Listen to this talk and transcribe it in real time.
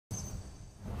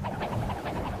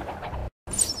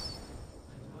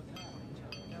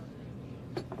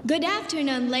Good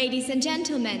afternoon, ladies and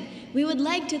gentlemen. We would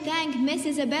like to thank Miss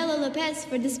Isabella Lopez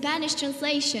for the Spanish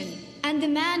translation. And the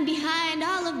man behind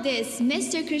all of this,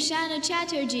 Mr. Cristiano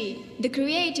Chatterjee, the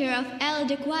creator of El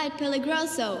de Quiet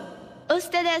Peligroso.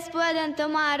 Ustedes pueden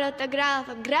tomar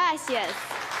autografo. Gracias.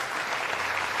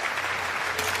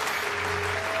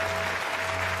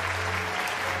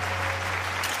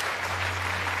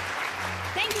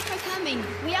 Thank you for coming.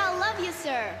 We all love you,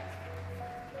 sir.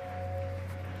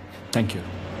 Thank you.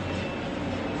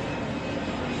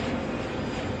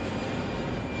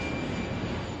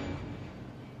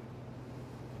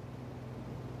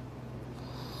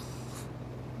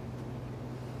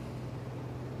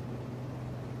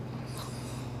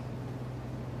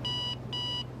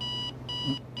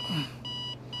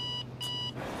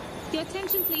 Your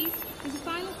attention, please. This is a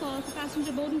final call for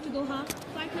passenger boarding to Doha,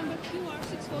 flight number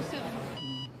QR647.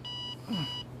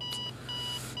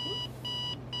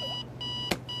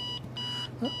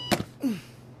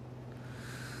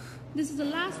 This is the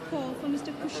last call for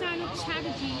Mr. Cristiano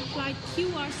Chatterjee, flight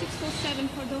QR647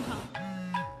 for Doha.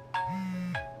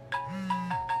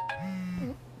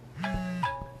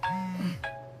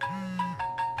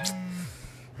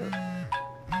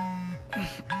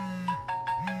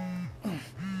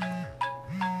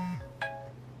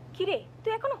 কিরে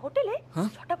তুই এখনো হোটেলে?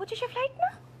 6:25 flight না?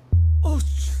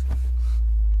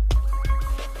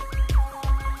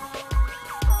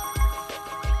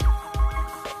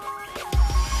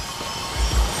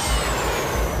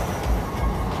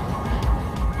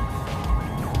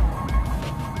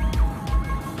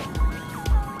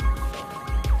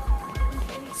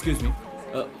 Excuse me.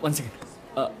 One second.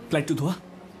 Flight to Doha?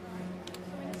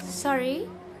 Sorry,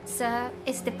 sir,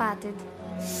 it's departed.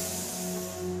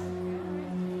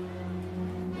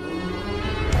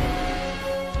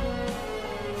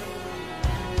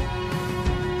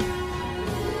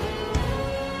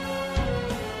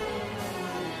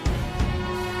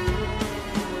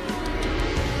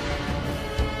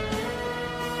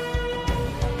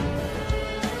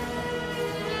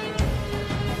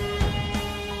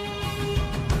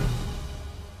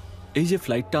 এই যে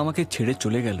ফ্লাইটটা আমাকে ছেড়ে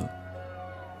চলে গেল,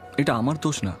 এটা আমার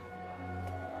দোষ না।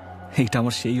 এটা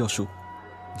আমার সেই অসুখ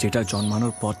যেটা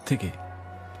জন্মানোর পর থেকে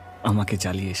আমাকে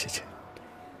জ্বালিয়ে এসেছে।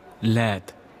 ল্যাদ,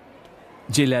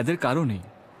 যে ল্যাদের কারণে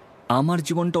আমার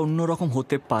জীবনটা অন্যরকম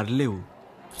হতে পারলেও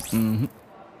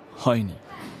হয়নি।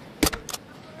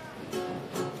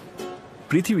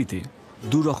 পৃথিবীতে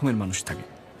দু রকমের মানুষ থাকে।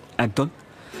 একদল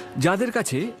যাদের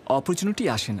কাছে অপরচুনিটি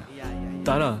আসে না,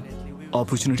 তারা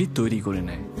অপরচুনিটি তৈরি করে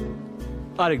নেয়।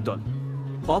 আরেক দল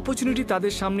অপরচুনিটি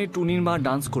তাদের সামনে টুনির মা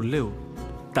ডান্স করলেও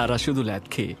তারা শুধু ল্যাদ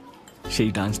খেয়ে সেই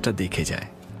ডান্সটা দেখে যায়,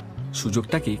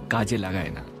 সুযোগটাকে কাজে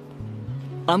লাগায় না।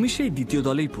 আমি সেই দ্বিতীয়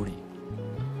দলেই পড়ি,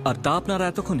 আর তা আপনারা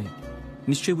এতক্ষণে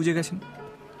নিশ্চয়ই বুঝে গেছেন।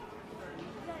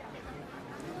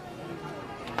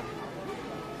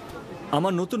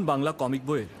 আমার নতুন বাংলা কমিক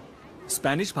বইয়ের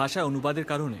স্প্যানিশ ভাষায় অনুবাদের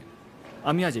কারণে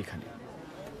আমি আজ এখানে,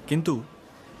 কিন্তু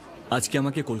আজকে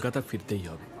আমাকে কলকাতা ফিরতেই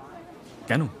হবে।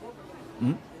 কেন?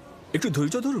 একটু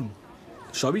ধৈর্য ধরুন,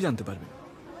 সবই জানতে পারবেন।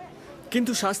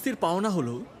 কিন্তু শাস্তির পাওনা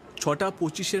হলো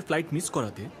 6:25 ফ্লাইট মিস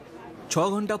করাতে 6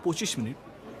 ঘন্টা 25 মিনিট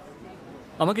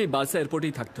আমাকে এই বার্সা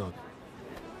এয়ারপোর্টেই থাকতে হবে।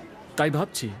 তাই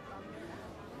ভাবছি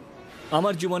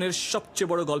আমার জীবনের সবচেয়ে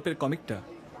বড় গল্পের কমিকটা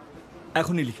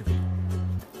এখনই লিখে ফেলি।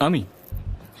 আমি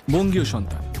বঙ্গীয়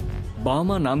সন্তান। বাবা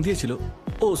মা নাম দিয়েছিল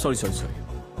সরি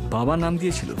বাবা নাম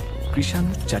দিয়েছিল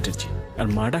কৃষ্ণানু চ্যাটার্জি, আর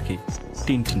মা ডাকে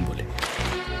টিনটিন বলে।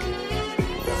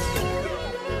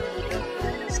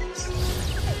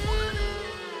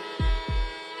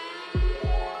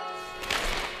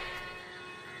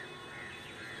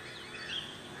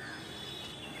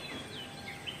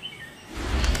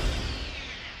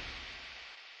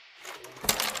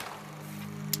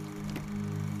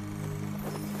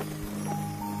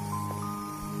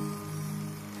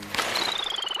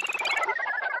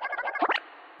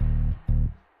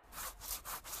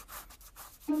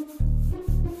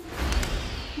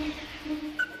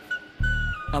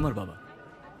 আমার বাবা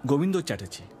গোবিন্দ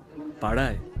চ্যাটার্জি,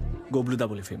 পাড়ায় গবলুদা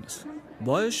বলে ফেমাস,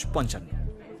 বয়স 55।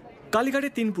 কালীঘাটে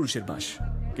 3 পুরুষের বাস,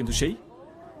 কিন্তু সেই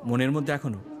মনের মধ্যে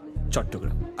এখনো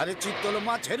চট্টগ্রাম। আরে চিতল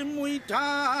মাছের মুইঠা,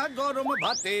 গরম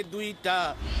ভাতে 2টা,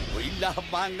 ওইলা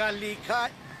বাঙালি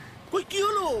খায়। কই কি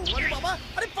হলো? আরে বাবা,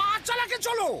 আরে পা চালাকে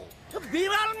চলো,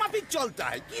 বিড়াল মাফিক চলতা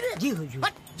হয়। কি রে? জি হুজুর।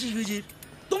 জি হুজুর।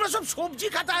 তোমরা সব সবজি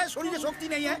খাতা হয়, শরীরে শক্তি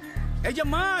নেই। এই যে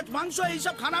মাছ মাংস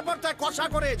এইসব খানা পড়তে হয় কষা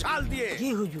করে ঝাল দিয়ে। জি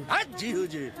হুজুর। জি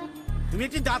হুজুর। তুমি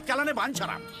একটি দাঁত কালানে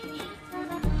বাঞ্ছারাম।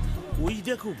 ওই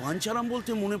দেখো, বাঞ্ছারাম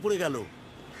বলতে মনে পড়ে গেল,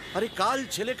 अरे काल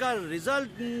छेले का रिजल्ट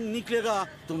निकलेगा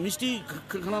तो मिष्टी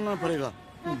खिलाना पड़ेगा।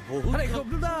 बहुत अरे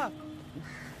गबलूदा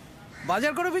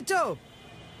বাজার করে ফিরছো?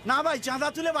 না ভাই, চাঁদা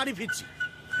তুলে বাড়ি ফিরছি।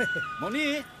 মনি,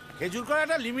 খেজুর করার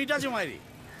একটা লিমিট আছে মাইরি।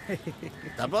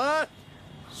 তারপর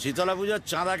শীতলা পুজোর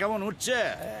চাঁদা কেমন উঠছে?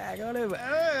 একেবারে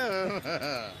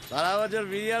সারা বছর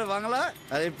বিরিয়ার বাংলা,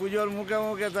 আর এই পুজোর মুখে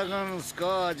মুখে তখন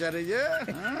স্কচ। আর এই যে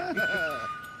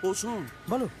ও শোন,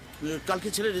 বলো। কালকে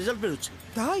ছেলে রেজাল্ট বেরোচ্ছে।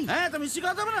 তাই? হ্যাঁ, তুমি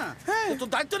শিখাতে হবে না? হ্যাঁ। তোর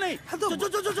দায়িত্ব নেই?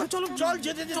 চলো চল,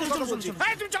 যেতে যেতে চলো বলছি।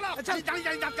 এই তুমি চলো,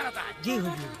 জানি দাঁত কাটা। জি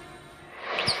হুজুর।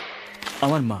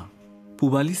 আমার মা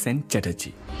পুবালি সেন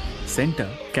চ্যাটার্জি, সেন্টটা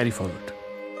ক্যারি ফরওয়ার্ড।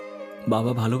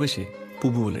 বাবা ভালোবেসে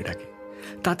পুবু বলে ডাকে।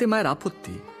 তাতে মায়ের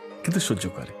আপত্তি, কিন্তু সহ্য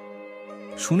করে।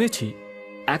 শুনেছি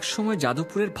একসময়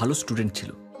যাদবপুরের ভালো স্টুডেন্ট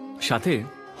ছিল, সাথে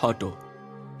হটও।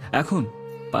 এখন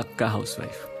পাক্কা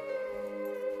হাউসওয়াইফ।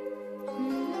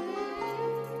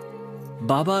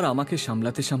 বাবা আর আমাকে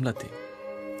সামলাতে সামলাতে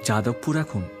যাদবপুর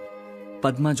এখন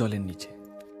পদ্মা জলের নিচে।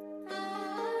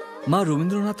 মা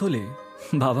রবীন্দ্রনাথ হলে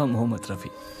বাবা মোহাম্মদ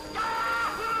রফি।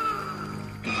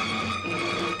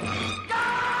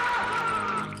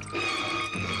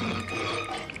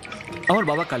 আমার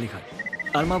বাবা কালীঘাট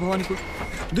আর মা ভবানীপুর।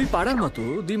 দুই পাড়ার মতো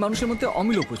দুই মানুষের মধ্যে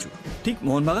অমিলও প্রচুর। ঠিক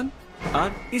মোহনবাগান আর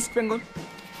ইস্ট বেঙ্গল।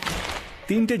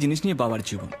 তিনটে জিনিস নিয়ে বাবার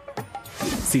জীবন,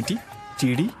 সিটি,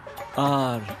 চিড়ি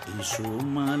আর এসো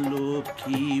মা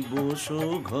লক্ষ্মী বসো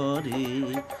ঘরে,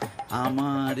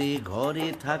 আমারে ঘরে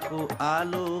থাকো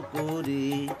আলো করে।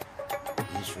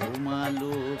 এসো মা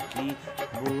লক্ষ্মী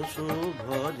বসো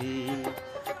ঘরে,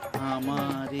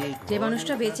 আমারে। যে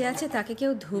মানুষটা বেঁচে আছে তাকে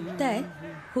কেউ ধূপ দেয়,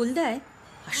 ফুল দেয়,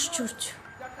 আশ্চর্য।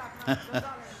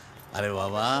 আরে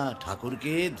বাবা,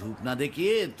 ঠাকুরকে ধূপ না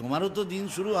দেখিয়ে তোমারও তো দিন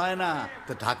শুরু হয় না।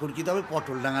 তো ঠাকুর কি তবে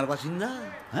পটল ডাঙার বাসিন্দা?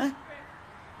 হ্যাঁ,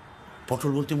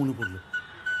 পটল বলতে মনে পড়লো,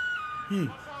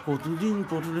 কতদিন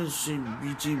পটলের সে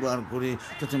বিচি বার করে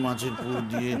তাতে মাছের পুর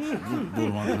দিয়ে দোল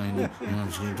মাখায়নি।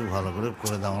 একটু ভালো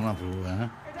করে দাও না প্রভু। হ্যাঁ,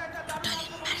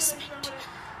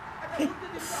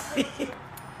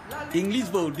 ইংলিশ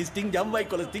বউ ডিস্টিং জাম বাই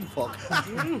কলেস্টিং ফক।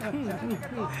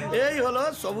 এই হলো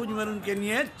সবুজ মেরুনকে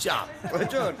নিয়ে চাপ।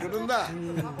 বুঝছো টুটুনদা?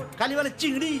 খালি বলে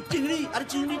চিংড়ি চিংড়ি। আর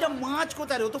চিংড়িটা মাছ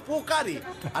কোথায় রে? ও তো পোকা রে।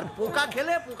 আর পোকা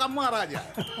খেলে পোকা মারা যায়।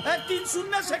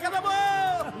 3-0 শেখা দেবো।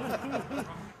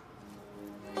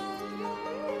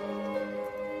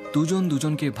 দুজন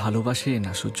দুজনকে ভালোবাসে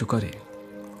না সহ্য করে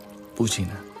বুঝি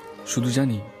না। শুধু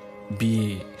জানি বিয়ে,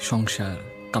 সংসার,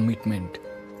 কমিটমেন্ট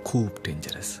খুব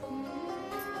ডেঞ্জারাস।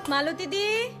 মালতী দি,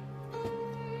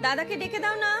 দাদাকে ডেকে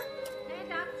দাও না।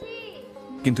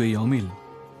 কিন্তু এই অমিল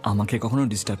আমাকে কখনো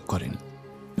ডিস্টার্ব করেনি,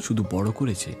 শুধু বড়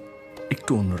করেছে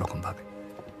একটু অন্যরকম ভাবে।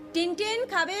 টিনটিন,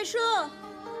 খাবে এসো।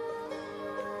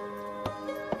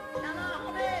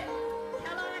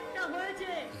 খেলা একটা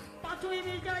হয়েছে, 5ই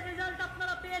মিনিটের রেজাল্ট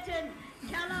আপনারা পেয়েছেন।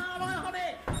 খেলা আবার হবে।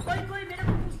 কই মেরে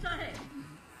পুছতা হে।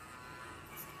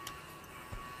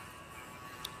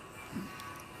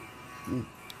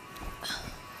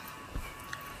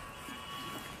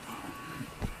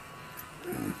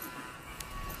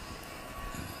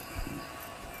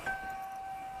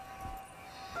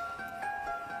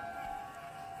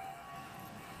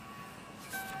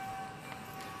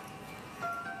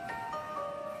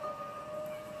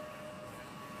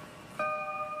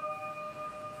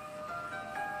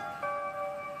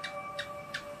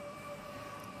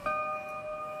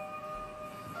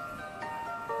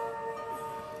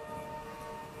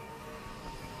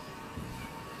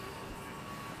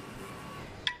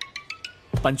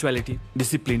 পাঞ্চুয়ালিটি,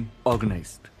 ডিসিপ্লিন,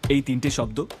 অর্গানাইজড, এই তিনটে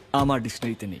শব্দ আমার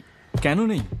ডিকশনারিতে নেই। কেন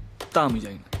নেই তা আমি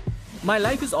জানি না। My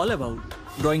life is all about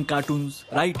drawing cartoons,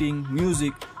 writing,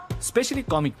 music, specially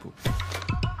comic book.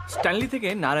 Stanley থেকে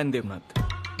নারায়ণ দেবনাথ,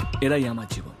 এরাই আমার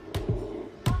জীবন।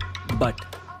 But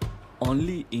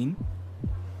only in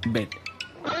bed.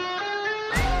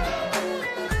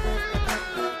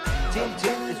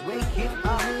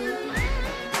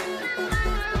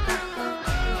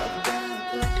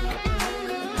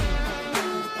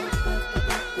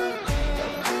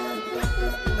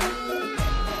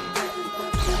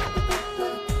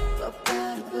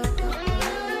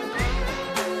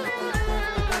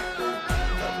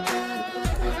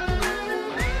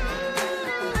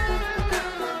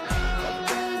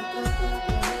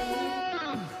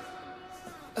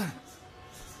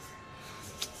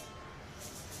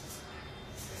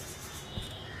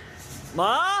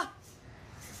 মা,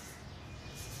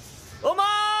 ও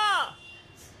মা,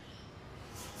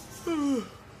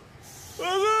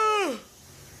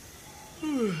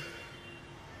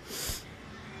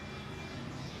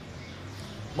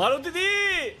 মালতী দি,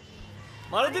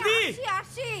 মালতী দি,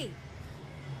 আসছি।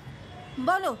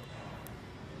 বলো।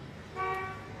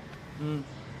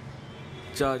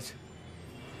 চার্জ।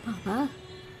 বাবা,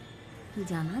 কি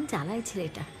জানা জ্বালায়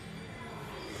ছেলেটা।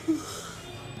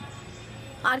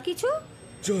 আর কিছু?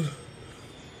 চল।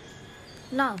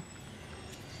 না।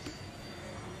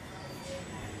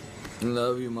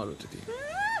 লাভ ইউ মারুতি দি।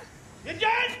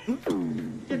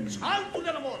 ছাল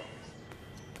তুলে নেব।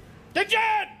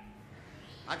 দেখেন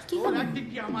আজ তোর একদিন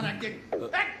কি আমার একদিন।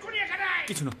 এক্ষুনি এখানে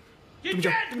কিছু না, তুমি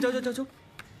যাও, তুমি যাও যাও যাও।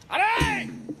 আরে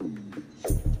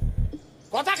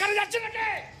কথা কানে যাচ্ছে নাকি?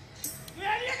 তুই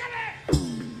এলিয়ে গেলে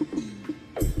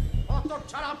অত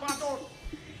ছাড়া পাতর।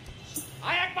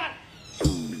 আয় একবার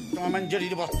তোমার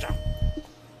মঞ্জুরির বাচ্চা।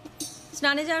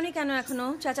 স্নানে যাওনি কেন এখনো?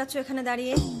 চাচাচ্ছ এখানে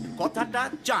দাঁড়িয়ে। কথাটা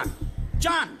চান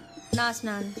চান না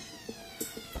স্নান।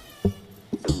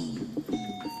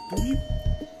 তুমি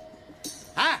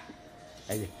হ্যাঁ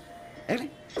এই যে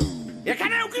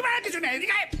এখানে উকি মারা কিছু নেই।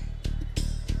 এদিকে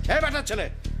এই বেটার ছেলে,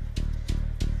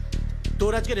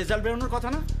 তোর আজকে রেজাল্ট বেরোনোর কথা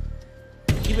না?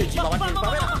 কি বলছি বাবা?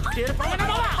 টের পাবে না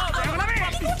বাবা?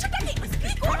 কি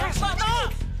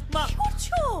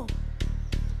করছো?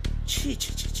 ছি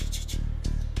ছি ছি ছি ছি।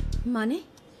 মানে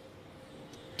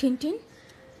টিনটিন?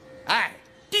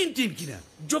 টিন টিন কিনা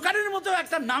জোকারের মতো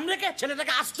একটা নাম রেখে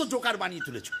ছেলেটাকে আস্ত জোকার বানিয়ে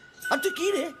তুলেছো। আর তুই কি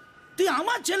রে, তুই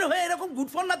আমার ছেলে হয়ে এরকম গুড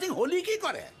ফর নাথিং হলি কি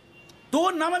করে?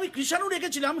 তোর নাম আমি কৃষাণু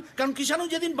রেখেছিলাম, কারণ কৃষাণু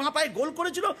যেদিন বাঁ পায়ে গোল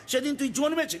করেছিল সেদিন তুই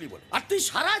জন্মেছিলি বলে। আর তুই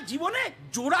সারা জীবনে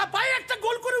জোড়া পায়ে একটা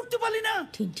গোল করে উঠতে পারলি না।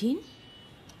 Tintin,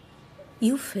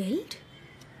 you failed?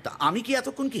 তা আমি কি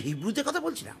এতক্ষণ কি হিব্রুতে কথা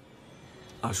বলছিলাম?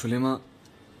 আসলে মা,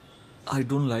 I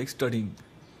don't like studying.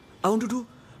 I want to do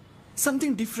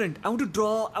something different. I want to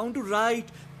draw, I want to write,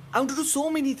 I want to do so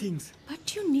many things. But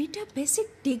you need a basic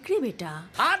degree, beta.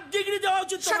 Third degree দেওয়া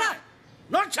উচিত। Shut up!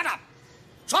 Not shut up.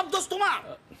 সব দোষ তোমার।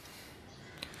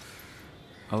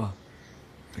 বাবা,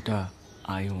 এটা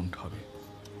I won't হবে।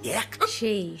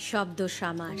 সেই সব দোষ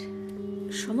আমার,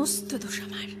 সমস্ত দোষ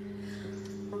আমার।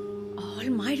 All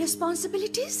my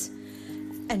responsibilities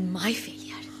and my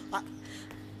failure.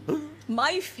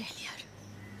 My failure.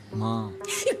 মা,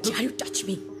 You dare you touch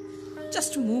me?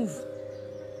 Just move.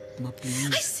 মা please,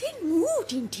 I said move,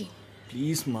 Tintin.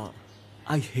 Please মা,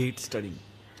 I hate studying.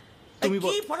 তুমি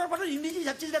কি ফটাফট ইংরেজি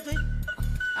যাচ্ছিস না তুই?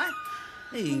 হ্যাঁ,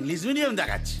 এই ইংলিশ মিডিয়াম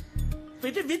দেখাচ্ছি,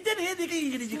 পেটে বিদ্যে নিয়ে দেখে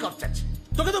ইংরেজি কপচাচ্ছে।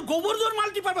 তোকে তো গোবর্ধন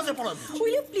মাল্টিপারপাসে পড়াবো।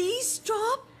 Will you please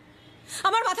stop?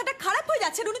 আমার মাথাটা খারাপ হয়ে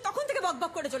যাচ্ছে। উনি তখন থেকে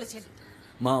বকবক করে চলেছেন।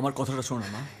 মা, আমার কথাটা শোনো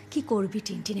মা। কি করবি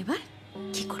টিনটিন এবার?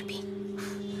 কি করবি?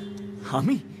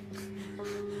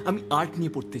 আমি আর্ট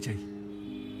নিয়ে পড়তে চাই।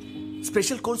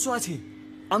 স্পেশাল কোর্সও আছে,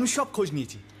 আমি সব খোঁজ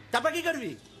নিয়েছি। তারপর কি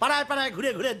করবি? পাড়ায় পাড়ায়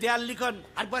ঘুরে ঘুরে দেয়াল লিখন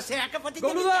আর বসে একা পথে।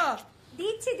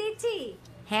 দিচ্ছি দিচ্ছি।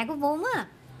 হ্যাঁ গো বৌমা,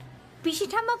 পিসি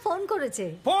ঠাম্মা ফোন করেছে।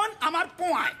 ফোন আমার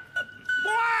পোয়ায়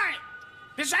পোয়ায়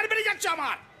প্রেশার বেড়ে যাচ্ছে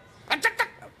আমার।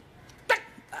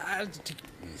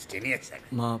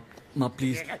 মা, মা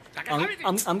প্লিজ,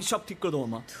 আমি সব ঠিক করে দেবো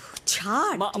মা।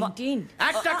 ছাড় টিনটিন।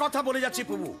 একটা কথা বলে যাচ্ছি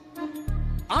প্রভু,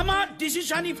 আমার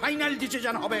ডিসিশনই ফাইনাল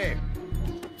ডিসিশন হবে।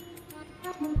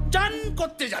 চান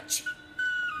করতে যাচ্ছি,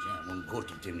 যেমন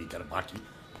ঘটি তেমনি তার বাটি।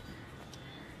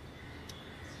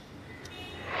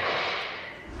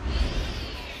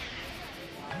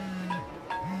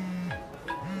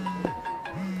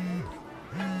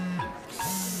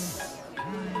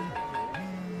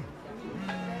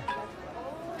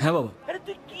 হ্যাঁ বাবা। আরে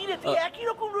তুই কি রে, তুই একই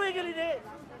রকম রয়ে গেলি রে।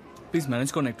 প্লিজ ম্যানেজ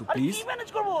করো না একটু, প্লিজ। কি ম্যানেজ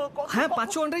করবো? হ্যাঁ,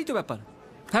 5-6 ঘন্টাই তো ব্যাপার।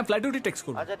 হ্যাঁ, ফ্লাইট উঠে টেক্সট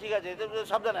করবো। আচ্ছা ঠিক আছে,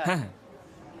 সাবধানে। হ্যাঁ হ্যাঁ,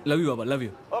 লাভ ইউ বাবা, love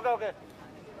you. Okay okay.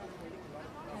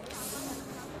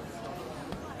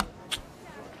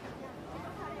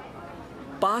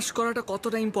 Pass করাটা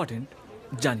কতটা ইম্পর্টেন্ট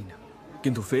জানি না,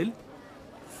 কিন্তু ফেল।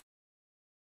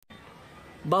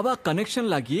 বাবা কানেকশন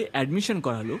লাগিয়ে অ্যাডমিশন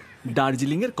করালো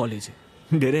দার্জিলিং এর কলেজে,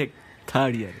 ডাইরেক্ট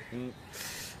 3rd ইয়ারে।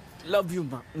 লাভ ইউ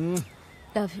মা।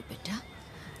 Love you, beta.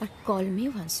 But call me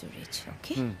once you reach,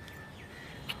 okay?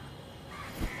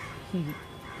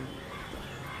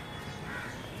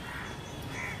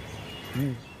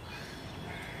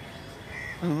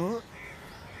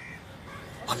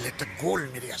 পারলে একটা গোল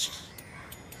মেরে আসিস।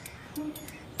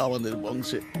 আমাদের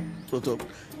বংশে প্রথম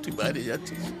তুই বাইরে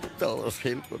যাচ্ছিস, তাও আবার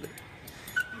ফেল করে।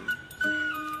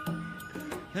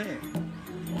 হ্যাঁ,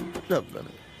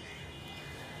 সাবধানে।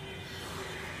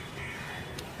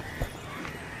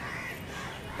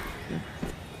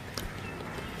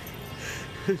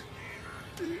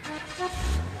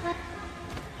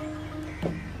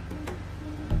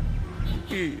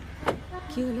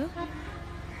 কি হলো?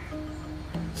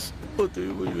 ও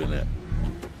তুমি বুঝবে না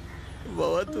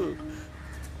বাবা, তো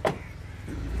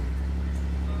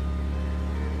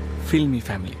ফিল্মি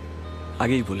ফ্যামিলি,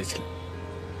 আগেই বলেছিলাম।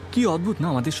 কি অদ্ভুত না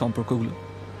আমাদের সম্পর্কগুলো,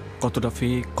 কতটা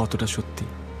ফেক কতটা সত্যি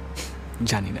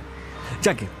জানি না।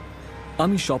 যাকে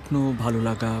আমি স্বপ্ন, ভালো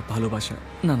লাগা, ভালোবাসা,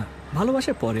 না না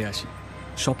ভালোবাসায় পরে আসি,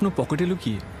 স্বপ্ন পকেটে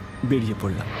লুকিয়ে বেরিয়ে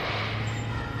পড়লাম।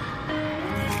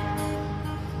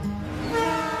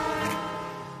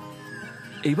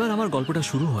 এইবার আমার গল্পটা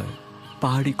শুরু হয়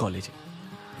পাহাড়ি কলেজে।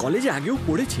 কলেজে আগেও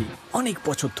পড়েছি অনেক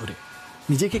বছর ধরে,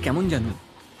 নিজেকে কেমন যেন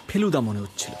ফেলুদা মনে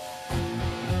হচ্ছিল।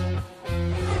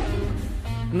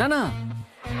 না না,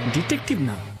 ডিটেকটিভ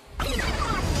না,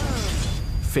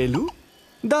 ফেলু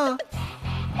দা।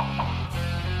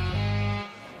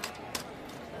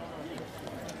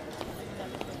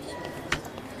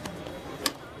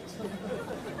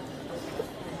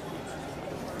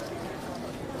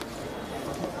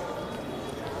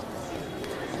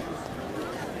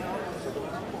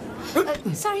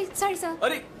 Sorry sorry sir.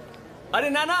 আরে আরে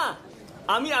না না,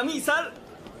 আমি স্যার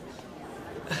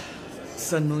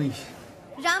স্যার নই।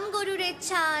 রাম গরুর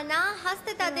ইচ্ছা না,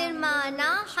 হাসতে তাদের মা না,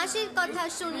 হাসির কথা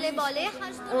শুনলে বলে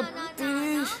হাসতো না না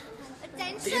না।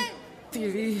 টেনশন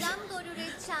রাম গরুর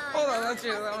ইচ্ছা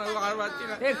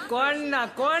এ কর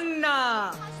না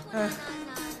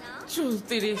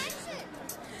চলতে রে।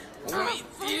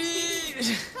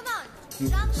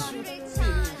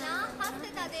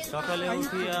 সকালে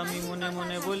উঠি আমি মনে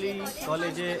মনে বলি,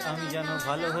 কলেজে আমি যেন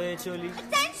ভালো হয়ে চলি,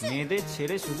 মেয়েদের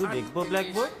ছেড়ে শুধু দেখবো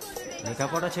ব্ল্যাকবোর্ড,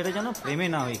 লেখাপড়া ছেড়ে যেন প্রেমে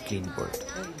না হই ক্লিন বোর্ড।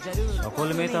 সকল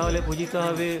মেয়ে তাহলে পূজিত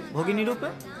হবে ভগিনী রূপে,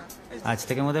 আজ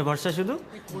থেকে আমাদের ভরসা শুধু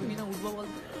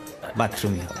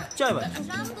বাথরুমই হবে। জয় বাথরুম।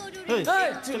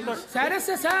 স্যার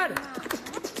এসছে sir.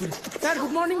 Sir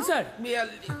good morning sir.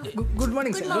 Good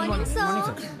morning sir. Good morning sir.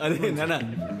 আরে না না,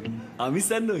 আমি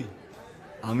স্যার নই,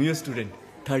 আমিও student,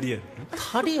 third year.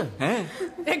 Third year? হ্যাঁ।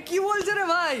 এ কি বলছে রে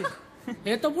ভাই,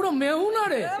 এ তো পুরো মেহু না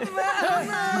রে।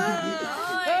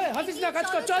 হাসিস না, কাজ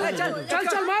কর, চল চল চল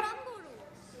চল মাপ।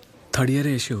 থার্ড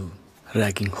ইয়ারে এসেও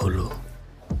র্যাগিং হলো,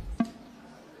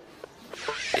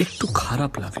 একটু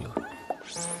খারাপ লাগলো,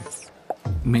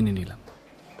 মেনে নিলাম।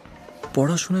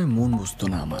 পড়াশোনায় মন বসতো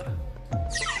না আমার,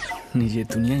 নিজের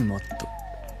দুনিয়ায় মত্ত।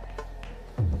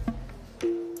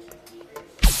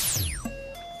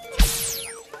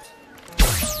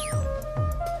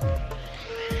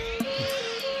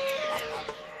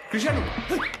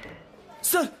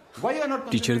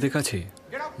 টিচারদের কাছে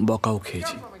বকাও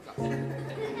খেয়েছি।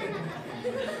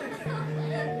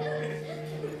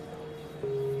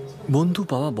 বন্ধু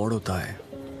পাওয়া বড় তাই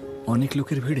অনেক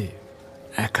লোকের ভিড়ে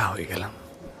একা হয়ে গেলাম,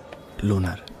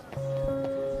 লোনার।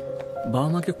 বাবা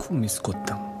মাকে খুব মিস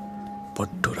করতাম,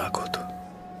 বড্ড রাগ হতো,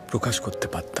 প্রকাশ করতে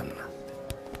পারতাম না।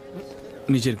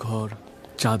 নিজের ঘর,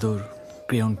 চাদর,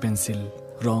 ক্রেয়ন, পেন্সিল,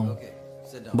 রং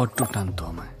বড্ড টানতো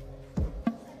আমায়।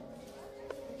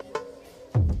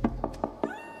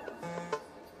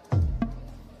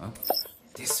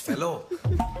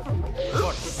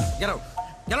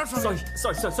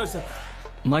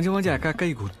 মাঝে মাঝে একা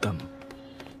একাই ঘুরতাম,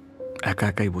 একা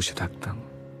একাই বসে থাকতাম,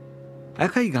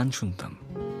 একাই গান শুনতাম।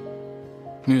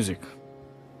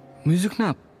 মিউজিক না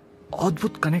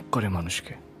অদ্ভুত কানেক্ট করে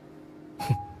মানুষকে,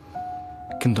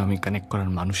 কিন্তু আমি কানেক্ট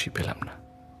করার মানুষই পেলাম না।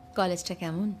 কলেজটা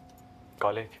কেমন?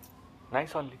 College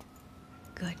nice only.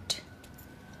 গুড।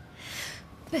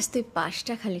 ব্যাস তুই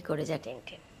পাশটা খালি করে যা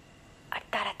টেনটেন, আর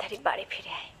তাড়াতাড়ি বাড়ি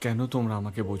ফিরে আয়। কেন তোমরা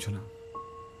আমাকে বোঝো না?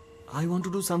 I want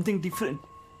to do something different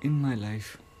in my life.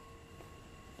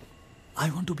 I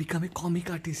want to become a comic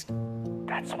artist.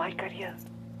 That's my career.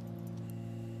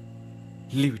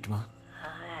 Leave it, ma.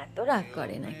 এত রাগ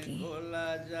করে নাকি? বলা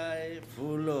যায়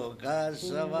ফুলো কা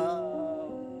স্বভাব।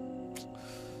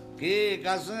 কি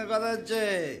কার সঙ্গে কথা হচ্ছে?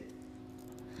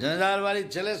 জমিদার বাড়ির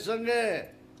ছেলের সঙ্গে?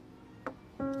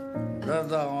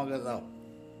 দাও আমাকে দাও।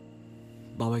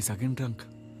 বাবা is again drunk.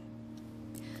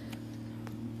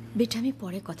 বেটা আমি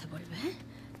পরে কথা বলবো, হ্যাঁ?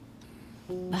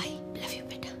 বাই, লাভ ইউ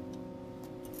বেটা।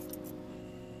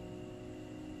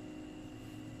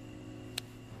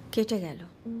 কেটে গেল।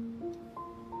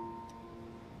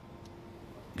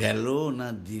 গেল না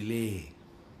দিলে?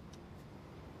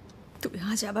 তুমি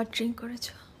আজ আবার ড্রিঙ্ক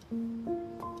করেছো?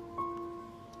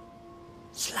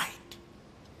 স্লাইড।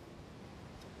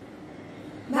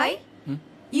 ভাই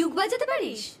ইউক বাজাতে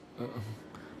পারিস?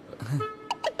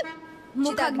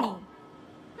 মুখাগ্নি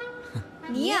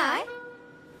নিয়ে আয়।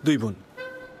 দুই বোন,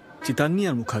 চিতাগ্নি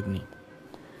আর মুখাগ্নি।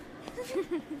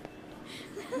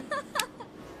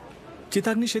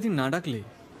 চিতাগ্নি সেদিন না ডাকলে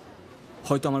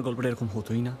হয়তো আমার গল্পটা এরকম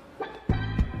হতোই না।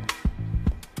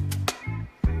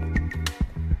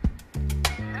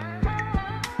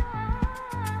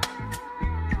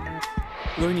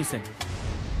 Rohini Sen,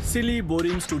 Seely,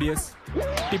 boring, studious,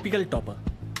 typical topper.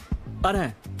 আর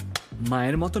হ্যাঁ,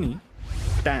 মায়ের মতনই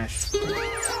ট্যাশ।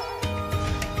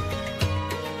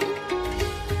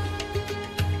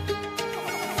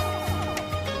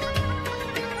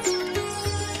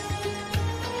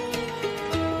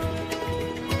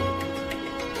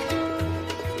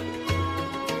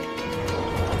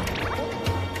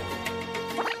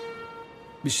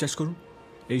 বিশ্বাস করুন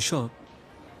এইসব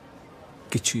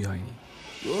কিছুই হয়নি।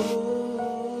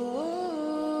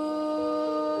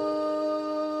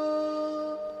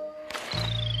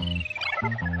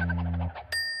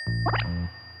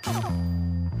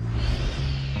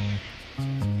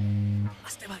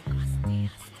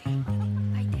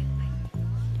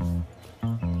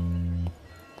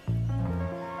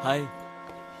 Hi.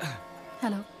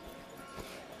 Hello.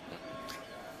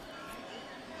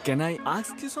 Can I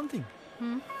ask you something?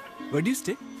 Where do you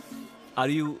stay?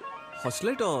 Are you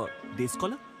hostelite or day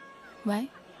scholar? Why?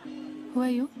 Who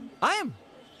are you? I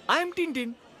am Tintin.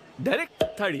 Direct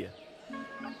third year.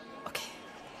 Okay.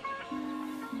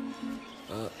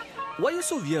 Why are you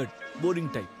so weird? Boring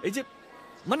type. এই যে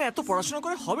মানে এত পড়াশোনা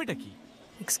করে হবেটা কি?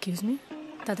 Excuse me?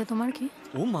 তাতে তোমার কি?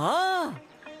 ও মা!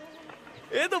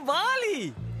 এ তো বাঙালি!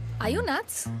 Are you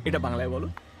nuts? এটা বাংলায় বলো।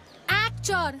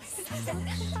 Actor!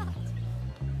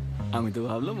 আমি তো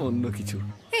ভাবলাম অন্য কিছু।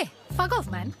 Hey, fuck off,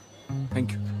 man. Thank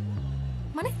you.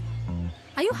 মানে?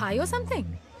 Are you high or something?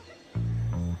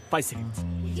 5 seconds.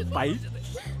 5,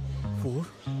 4,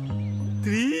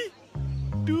 3,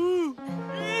 2.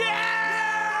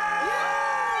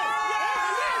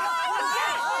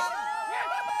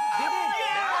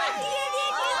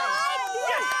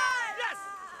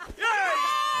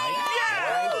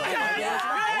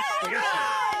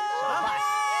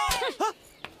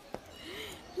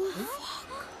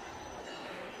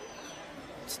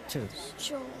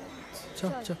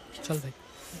 চল ভাই।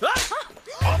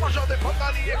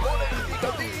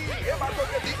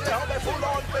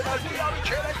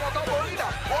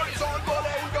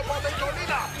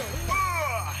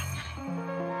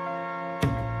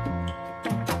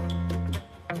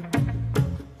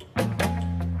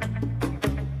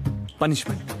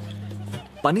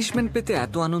 পানিশমেন্ট পেতে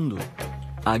এত আনন্দ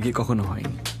আগে কখনো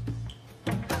হয়নি।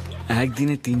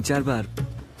 একদিনে 3-4 বার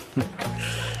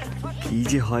কি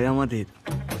যে হয় আমাদের,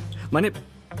 মানে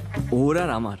ওর আর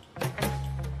আমার,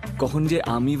 কখন যে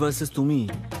আমি ভার্সেস তুমি,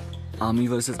 আমি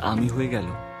ভার্সেস আমি হয়ে গেল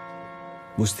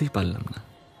বুঝতেই পারলাম না।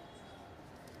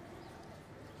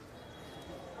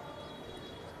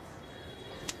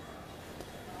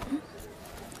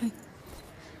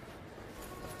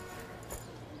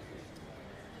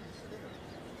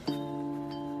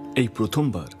 এই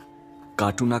প্রথমবার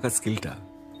কার্টুন আঁকা স্কিলটা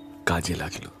কাজে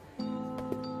লাগলো।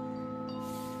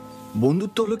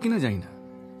 বন্ধুত্ব হলো কিনা জানি না,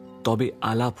 তবে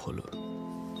আলাপ হলো।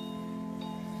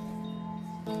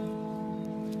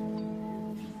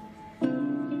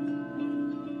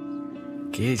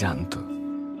 কে জানতো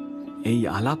এই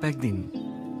আলাপ একদিন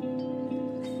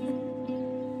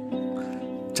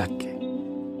চাককে।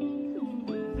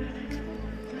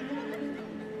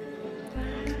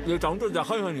 এই টাউন তো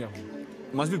দেখাই হয়নি এখন।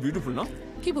 মাস্ট বি বিউটিফুল না?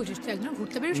 কি বুঝিস তুই একদম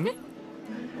ঘুরতে বেরোসনি?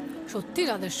 সত্যি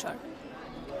রাধেশ্বর।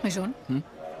 শোন,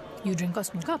 you drink or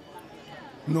smoke up?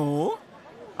 No.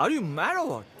 Are you mad or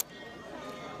what?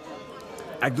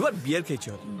 একবার বিয়ার খেয়েছি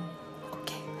হয়তো।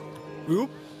 Okay. You?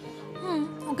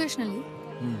 Occasionally.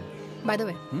 By the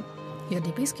way, your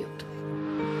DP is cute.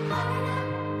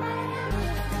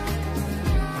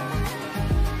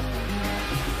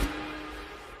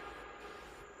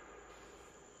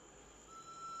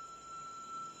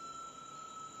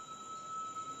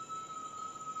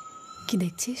 কি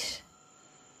দেখছিস?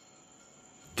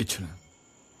 কিছু না।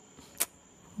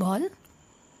 বল।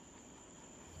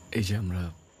 এই যে আমরা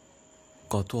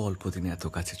কত অল্প দিনে এত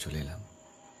কাছে চলে এলাম।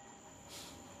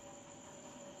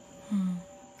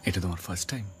 এটা তোমার ফার্স্ট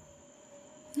টাইম?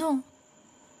 নো।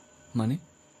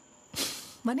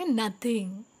 মানে নাথিং,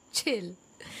 চিল।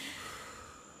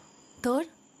 তোর?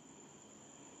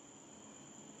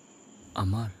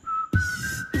 আমার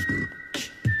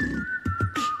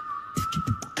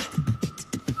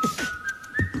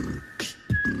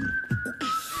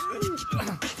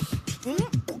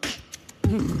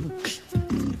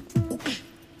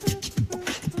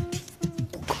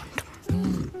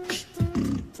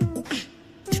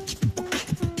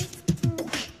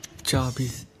চাবি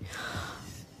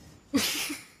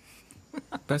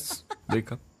ব্যাস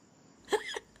ব্রেকআপ।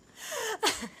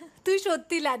 তুই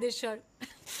সত্যি লাদেশ্বর।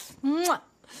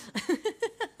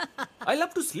 I love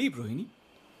to sleep Rohini.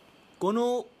 কোনো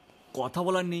কথা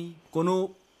বলার নেই, কোনো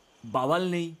বাওয়াল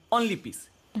নেই, অনলি পিস।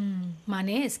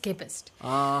 মানে এসকেপিস্ট।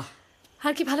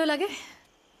 আর কি ভালো লাগে?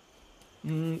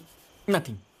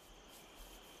 নাথিং।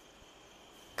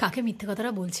 কাকে মিথ্যে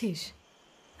কথাটা বলছিস?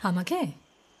 আমাকে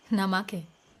না মাকে?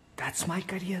 That's my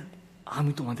career.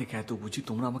 আমি তোমাদেরকে এত বুঝি,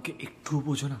 তোমরা আমাকে একটুও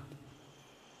বোঝো না।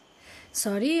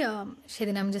 সরি,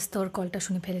 সেদিন আমি জাস্ট তোর কলটা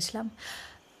শুনে ফেলেছিলাম।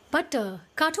 But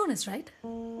cartoon is right,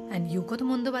 and UCO তো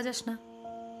মন্দ বাজাস না।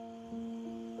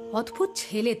 অদ্ভুত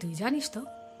ছেলে তুই, জানিস তো?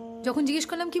 যখন জিজ্ঞেস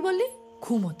করলাম কি বললি?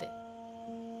 ঘুমোতে।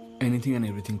 Anything and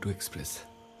everything to express.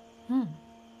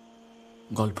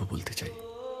 গল্প বলতে চাই,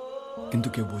 কিন্তু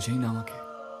কেউ বোঝেই না আমাকে।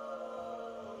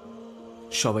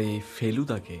 সবাই এই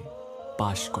ফেলুদাকে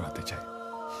পাশ করাতে চায়।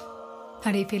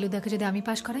 আর এই ফেলুদাকে যদি আমি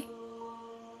পাশ করাই,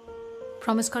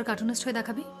 প্রমিস কর কার্টুনিস্ট হয়ে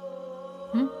দেখাবি?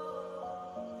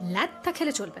 ল্যাটটা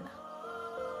খেলে চলবে না।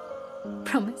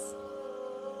 প্রমিস?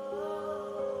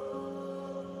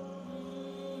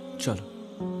 চলো।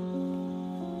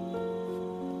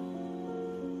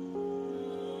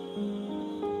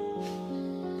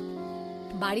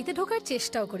 বাড়িতে ঢোকার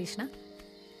চেষ্টাও করিস না,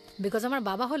 বিকজ আমার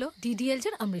বাবা হলো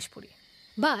ডিডিএলজের অমরিশ পুরী।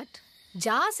 বাট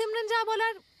যা সিমরান যা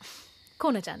বলার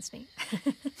কোনো চান্স নেই।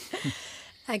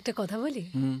 একটা কথা বলি,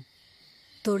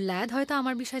 তোর ল্যাদ হয়তো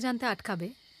আমার বিষয় জানতে আটকাবে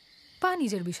বা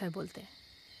নিজের বিষয় বলতে,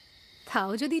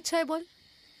 তাও যদি ইচ্ছা হয় বল,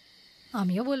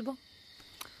 আমিও বলবো।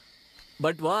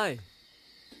 But why?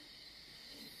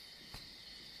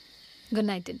 Good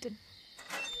night Tintin.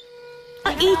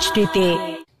 এইচডিতে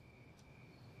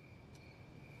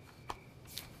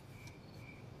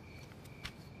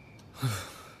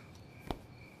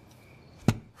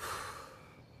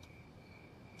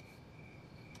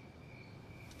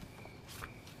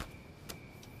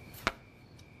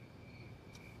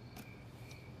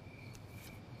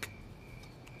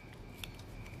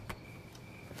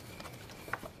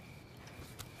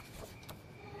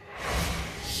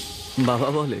বাবা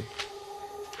বলে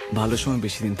ভালো সময়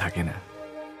বেশি দিন থাকে না।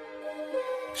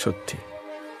 সত্যি,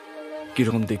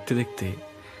 কিরকম দেখতে দেখতে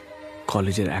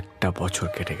কলেজের একটা বছর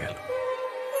কেটে গেল।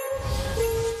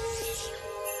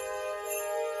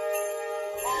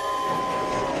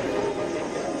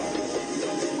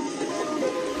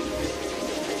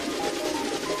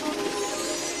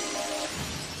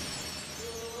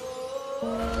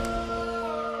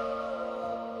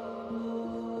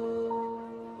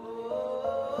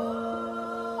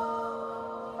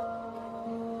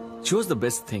 She was the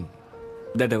best thing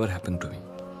that ever happened to me.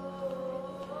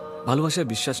 ভালোবাসায়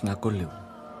বিশ্বাস না করলেও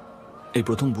এই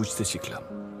প্রথম বুঝতে শিখলাম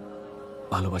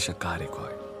ভালোবাসা কারে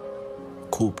কয়।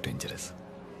 খুব ডেঞ্জারাস।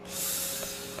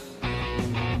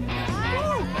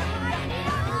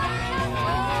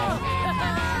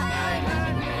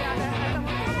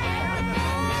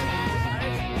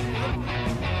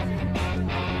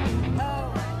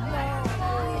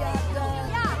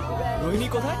 রোহিণী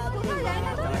কোথায়?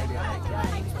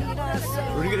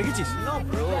 রোহিণীকে রেখেছিস? No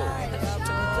bro.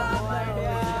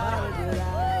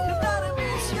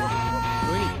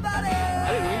 রোহিণী,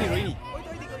 আরে রোহিণী, রোহিণী।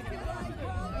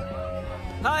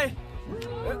 হাই।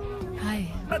 হাই।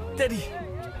 তেরি।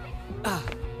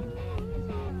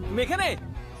 তুমি এখানে?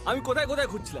 আমি কোথায় কোথায়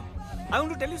খুঁজছিলাম। I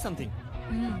want to tell you something.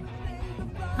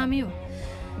 আমিও।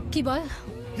 কি বল?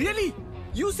 রিয়েলি?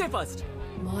 You say first.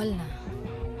 বল না।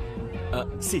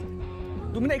 সি,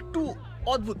 তুমি না একটু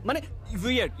অদ্ভুত, মানে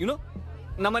উইয়ার্ড, ইউ নো।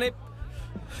 না মানে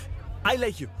আই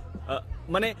লাইক ইউ,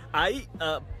 মানে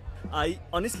I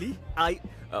honestly I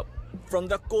from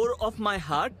the core of my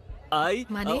heart I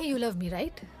মানে ইউ লাভ মি,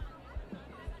 রাইট?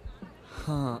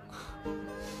 হ্যাঁ।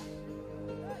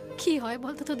 কি হয়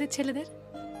বলতো তোদের ছেলেদের,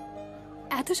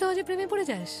 এত সহজে প্রেমে পড়ে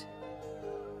যাস?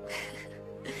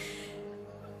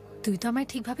 তুই তো আমায়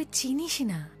ঠিকভাবে চিনিসই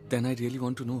না। Then I really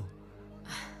want to know.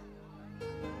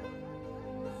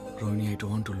 Rohini, I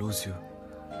don't want to lose you.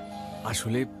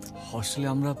 আসলে হস্টেলে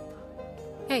আমরা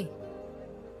এই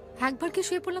একবার কি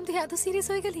শুয়ে পড়লাম তুই এত সিরিয়াস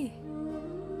হয়ে গেলি?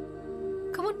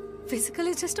 Come on, physical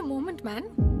is just a moment man.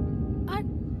 আর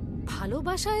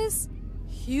ভালোবাসা is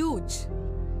huge,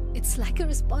 it's like a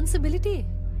responsibility.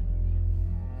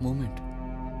 Moment,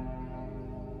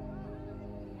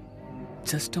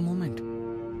 just a moment.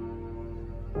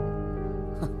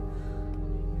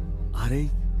 আর এই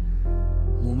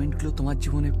মোমেন্টগুলো তোমার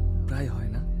জীবনে প্রায়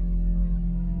হয় না?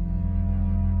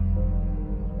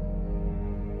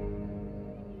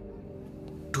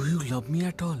 Do you love me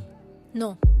at all? No,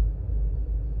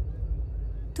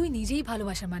 তুই নিজেই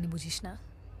ভালোবাসার মানে বুঝিস না।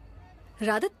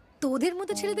 রাদার তোদের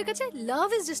মতো ছেলেদের কাছে love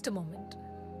is just a moment,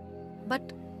 but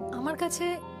আমার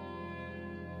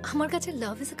কাছে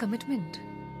love is a commitment.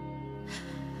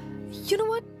 You know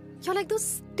what, you like those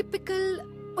typical,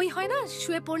 ওই হয় না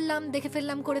শুয়ে পড়লাম, দেখে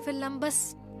ফেললাম, করে ফেললাম, বাস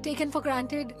taken for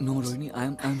granted. No Rohini, I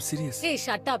am serious. এই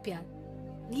শাট আপ ইয়ার,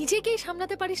 নিজেকেই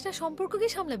সামলাতে পারিস না, সম্পর্ককে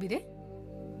সামলাবি রে?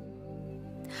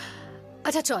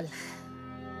 আচ্ছা চল,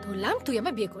 ধরলাম তুই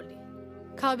আমায় বিয়ে করলি,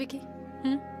 খাওয়াবি কি?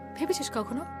 ভেবেছিস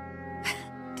কখনো?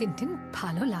 টিনটিন,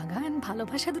 ভালো লাগা আর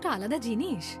ভালোবাসা দুটো আলাদা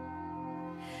জিনিস।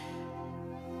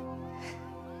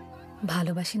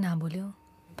 ভালোবাসি না বলেও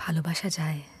ভালোবাসা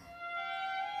যায়।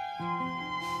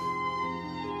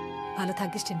 ভালো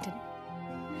থাকিস টিনটিন।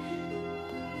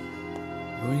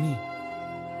 রোহিণী,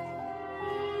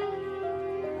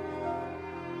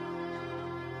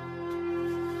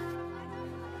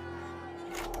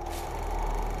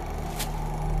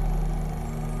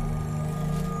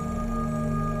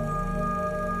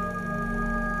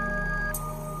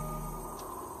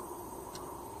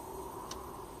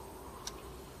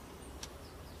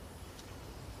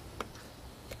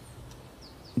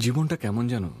 জীবনটা কেমন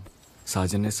যেন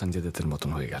সাজনের সঞ্জয় দত্তের মতন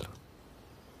হয়ে গেল,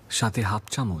 সাথে হাফ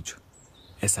চামচ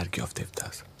এসআরকে অফ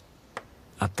দেবদাস,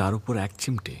 আর তার উপর এক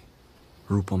চিমটে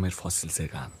রূপমের ফসিলসের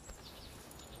গান।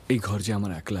 এই ঘর যে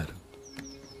আমার একলার,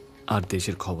 আর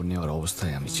দেশের খবর নেওয়ার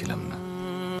অবস্থায় আমি ছিলাম না।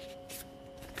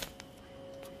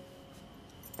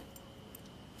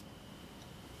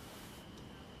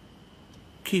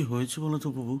 কি হয়েছে বলো তো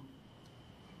বাবু?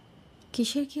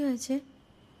 কিসের কি হয়েছে?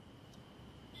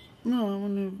 না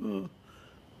মানে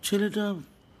ছেলেটা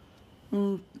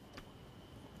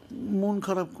মন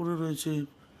খারাপ করে রয়েছে,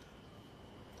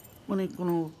 মানে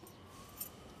কোনো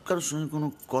কারোর সঙ্গে কোনো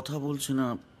কথা বলছে না।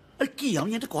 আর কি,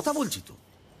 আমি একটা কথা বলছি তো,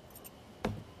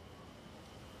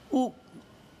 ও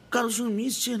কারোর সঙ্গে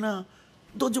মিশছে না,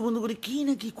 দরজা বন্ধ করে কি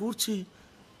না কি করছে,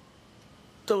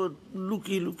 তারপর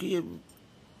লুকিয়ে লুকিয়ে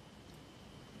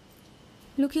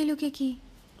লুকিয়ে লুকিয়ে কি?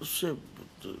 সে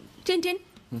টিনটিন,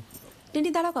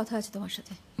 টিনটিন দাঁড়া, কথা আছে তোমার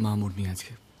সাথে। মা মুড নিয়ে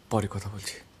আজকে, পরে কথা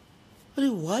বলছি। আরে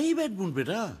ওয়াই ব্যাড মুড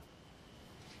বেটা?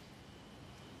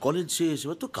 কলেজ শেষ,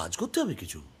 এবার তো কাজ করতে হবে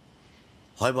কিছু,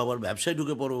 হয় বাবার ব্যবসায়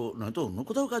ঢুকে পড়ো, নয়তো অন্য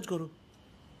কোথাও কাজ করো।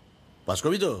 পাস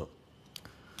করবি তো?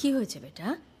 কি হয়েছে বেটা,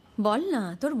 বল না,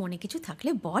 তোর মনে কিছু থাকলে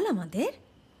বল আমাদের।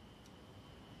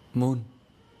 মন,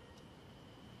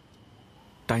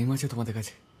 টাইম আছে তোমাদের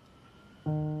কাছে?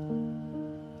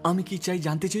 আমি কি চাই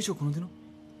জানতে চেয়েছো কোনোদিনও?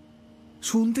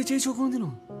 শুনতে চেয়েছো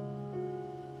কোনোদিনও?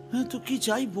 হ্যাঁ, তো কি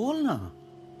চাই বল না।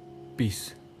 পিস,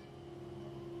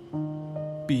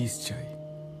 পিস চাই,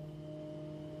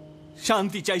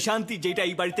 শান্তি চাই, শান্তি যেটা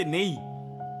এই বাড়িতে নেই।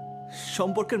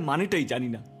 সম্পর্কের মানেটাই জানি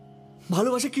না,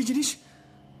 ভালোবাসা কি জিনিস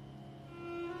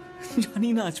জানি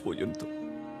না আজ পর্যন্ত।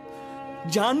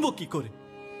 জানবো কি করে?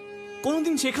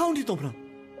 কোনোদিন শেখাওনি তোমরা।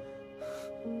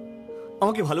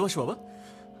 আমাকে ভালোবাসো বাবা,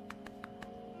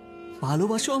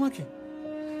 ভালোবাসো আমাকে?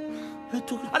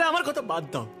 আরে আমার কথা বাদ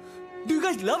দাও, do you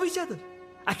guys love each other?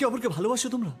 একে অপরকে ভালোবাসো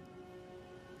তোমরা?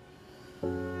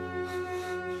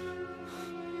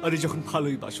 আরে যখন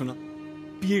ভালোই বাসো না,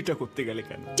 বিয়েটা করতে গেলে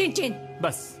কেন? টিনটিন,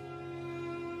 বাস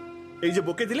এই যে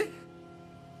বকে দিলে,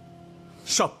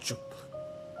 সব চুপ,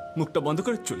 মুখটা বন্ধ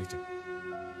করে চলে যা।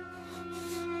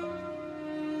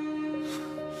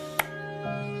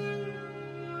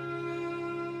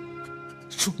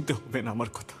 শুনতে হবে না আমার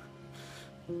কথা,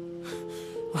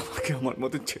 আমাকে আমার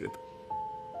মতো ছেড়ে দাও।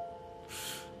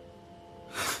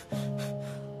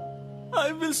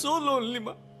 I feel so lonely,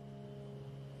 ma.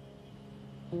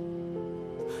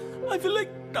 I feel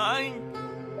like dying.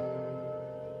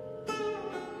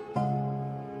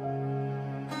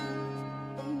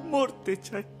 মরতে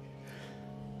চাই।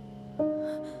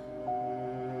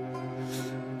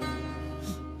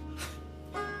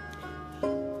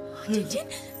 টিনটিন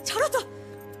ছাড়ো তো।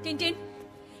 টিনটিন,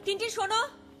 টিনটিন শোনো,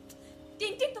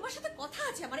 টিনটিন তোমার সাথে কথা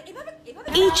আছে আমার। এভাবে এভাবে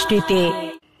এইচডিতে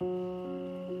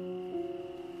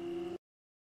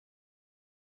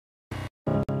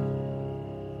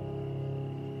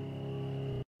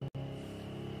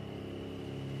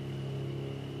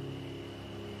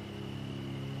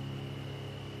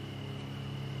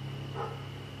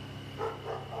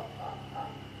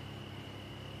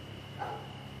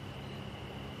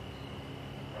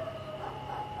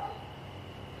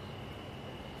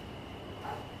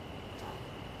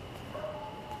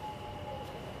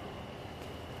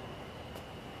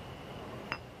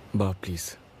বা প্লিজ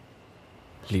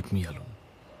লিভ মি অ্যালোন।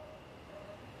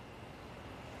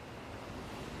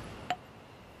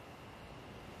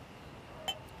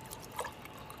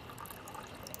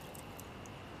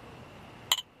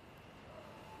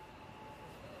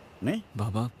 নে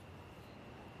বাবা,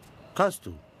 খাস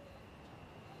তো,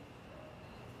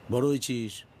 বড়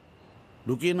হয়েছিস,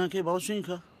 লুকিয়ে না খেয়ে বাবার সঙ্গে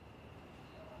খা।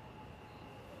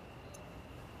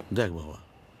 দেখ বাবা,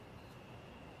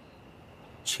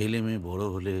 ছেলে মেয়ে বড়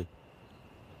হলে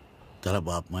তারা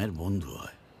বাপ মায়ের বন্ধু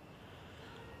হয়,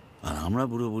 আর আমরা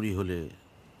বুড়ো বুড়ি হলে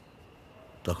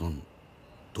তখন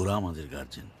তোরা আমাদের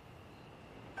গার্জেন।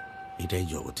 এটাই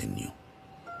জগতের নিয়ম।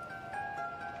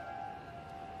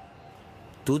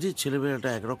 তোদের ছেলেবেলাটা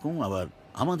একরকম, আবার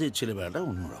আমাদের ছেলেবেলাটা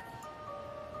অন্যরকম।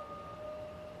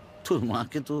 তোর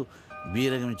মাকে তো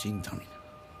বিয়ের আগে আমি চিনতামই না,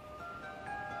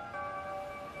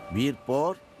 বিয়ের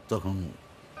পর তখন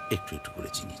একটু একটু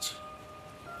করে চিনেছি,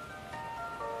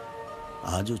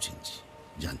 আজও চিনছি,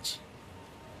 জানছি।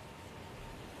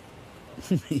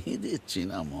 মেয়েদের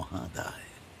চেনা মহাদায়।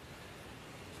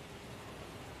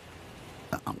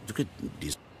 আমি তোকে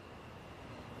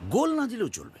গোল না দিলেও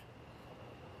চলবে,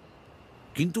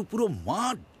 কিন্তু পুরো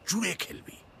মাঠ জুড়ে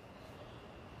খেলবি।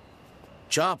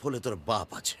 চাপ হলে তোর বাপ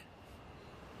আছে।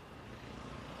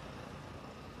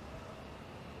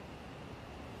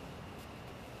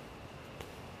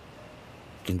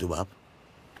 কিন্তু বাপ,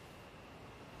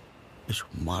 এসব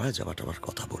মারা যাওয়াটার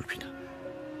কথা বলবি না।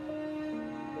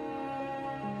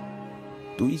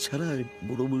 তুই ছাড়া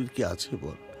বুড়ো বুড়ির কি আছে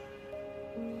বল?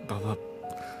 বাবা,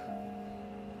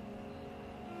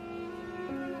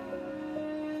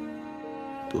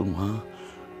 তোর মা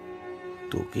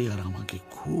তোকে আর আমাকে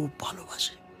খুব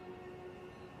ভালোবাসে।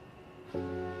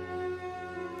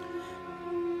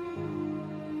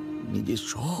 নিজের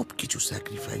সব কিছু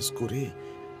স্যাক্রিফাইস করে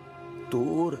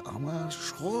তোর আমার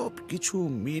সব কিছু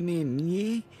মেনে নিয়ে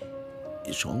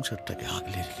এই সংসারটাকে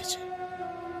আগলে রেখেছে।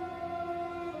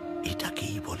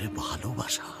 এটাকেই বলে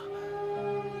ভালোবাসা।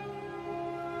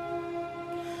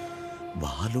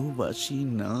 ভালোবাসি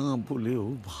না বলেও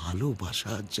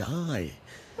ভালোবাসা যায়।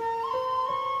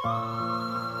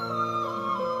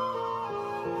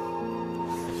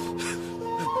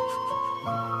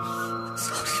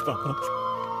 সরি বাবা।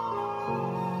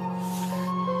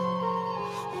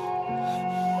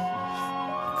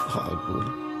 পাগল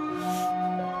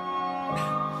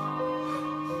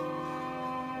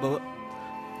বাবা,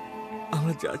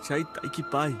 আমরা যা চাই তাই কি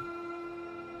পাই?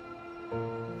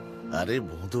 আরে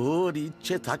বন্ধুর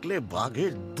ইচ্ছে থাকলে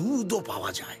বাঘের দুধও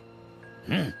পাওয়া যায়।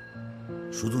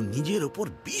 শুধু নিজের ওপর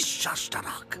বিশ্বাসটা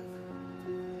রাখ।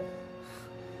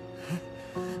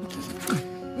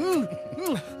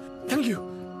 Thank you,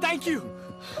 thank you.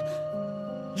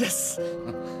 Yes.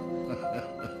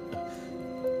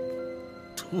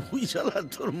 তুই শালা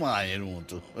তোর মায়ের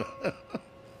মতো।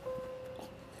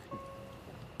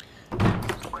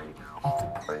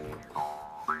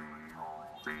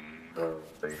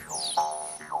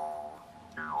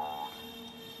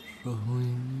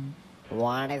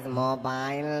 What is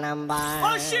mobile number?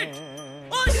 Oh shit!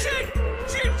 Oh shit!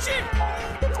 Shit! Shit!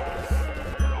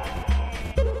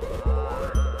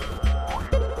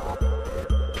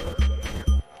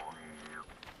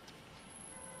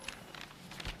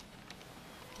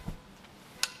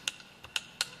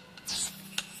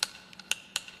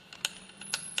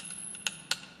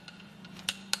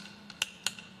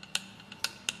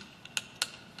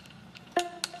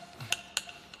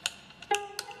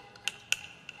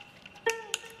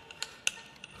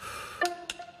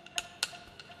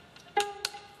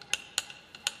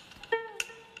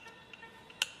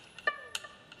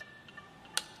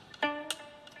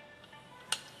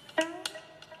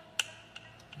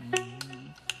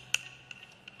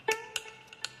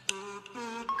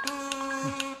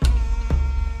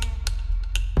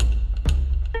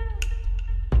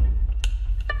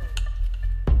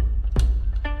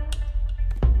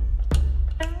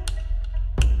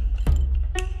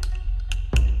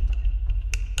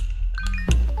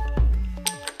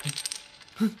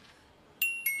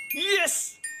 Yes!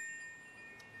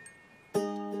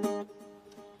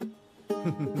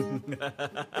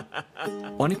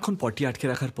 অনেকক্ষণ পটি আটকে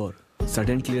রাখার পর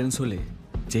সাডেন ক্লিয়ারেন্স হলে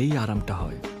যেই আরামটা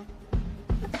হয়,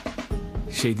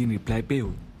 সেই দিন রিপ্লাই পেয়েও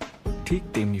ঠিক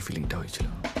তেমনি ফিলিংটা হয়েছিল।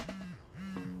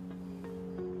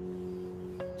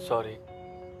 সরি।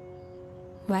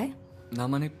 Why? না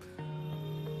মানে,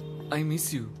 আই মিস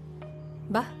ইউ।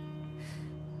 বাহ,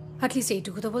 অ্যাটলিস্ট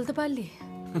এইটুকু তো বলতে পারলি।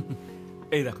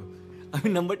 এই দেখো, আমি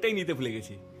নাম্বারটাই নিতে ভুলে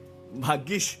গেছি।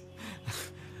 ভাগ্যিস।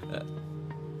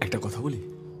 একটা কথা বলি,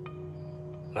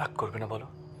 রাগ করবে না বলো?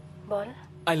 বল।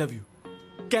 I love you.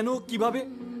 কেন, কিভাবে,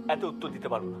 এত উত্তর দিতে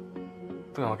পারবো না।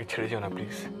 তুমি আমাকে ছেড়ে যাও না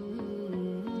প্লিজ।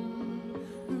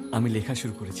 আমি লেখা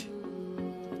শুরু করেছি,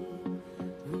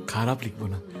 খারাপ লিখবো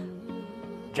না,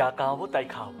 যা খাওয়াবো তাই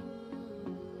খাওয়াবো।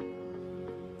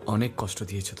 অনেক কষ্ট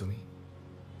দিয়েছো তুমি,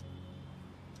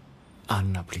 আর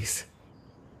না প্লিজ।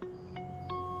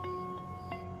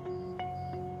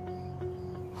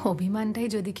 অভিমানটাই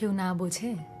যদি কেউ না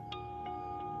বোঝে,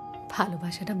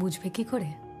 ভালোবাসাটা বুঝবে কি করে?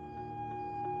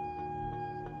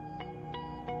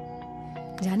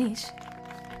 জানিস,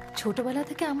 ছোটবেলা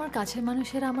থেকে আমার কাছের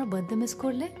মানুষেরা আমার বার্থডে মিস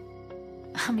করলে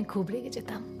আমি খুব রেগে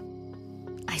যেতাম।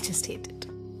 আই জাস্ট হেট ইট।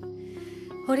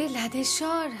 ওরে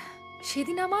লাদেশ্বর,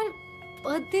 সেদিন আমার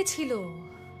বার্থডে ছিল,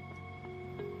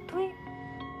 তুই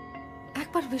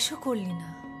একবার উইশও করলি না।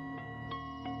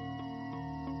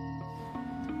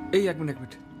 এই এক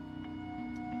মিনিট,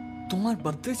 তোমার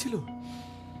বার্থডে ছিল?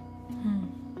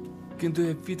 কিন্তু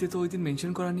এফবিতে তো ওই দিন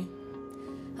মেনশন করা নেই।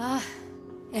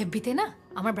 এফবিতে না,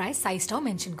 আমার ব্রাইড সাইজটাও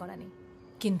মেনশন করা নেই,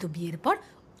 কিন্তু বিয়ের পর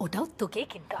ওটাও তোকেই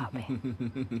কিনতে হবে।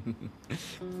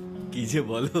 কি যে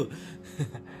বলো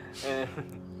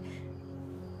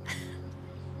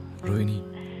Rohini,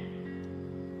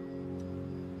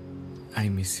 I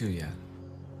miss you year.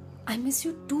 I miss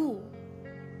you two.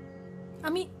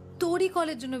 আমি তোরই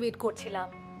কলের জন্য ওয়েট করছিলাম।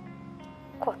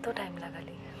 কত টাইম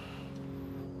লাগালি।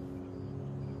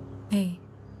 এই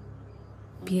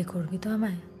বিয়ে করবি তো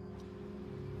আমায়?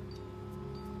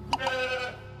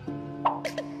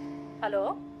 হ্যালো,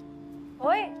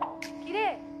 ওই কি রে,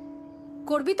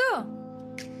 করবি তো?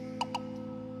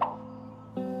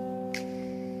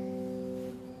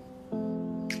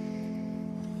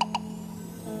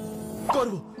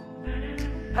 করবো,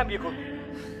 হ্যাঁ বিয়ে করবো,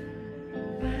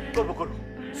 করবো করবো।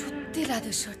 সত্যি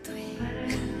রাধেশ্বর তুই।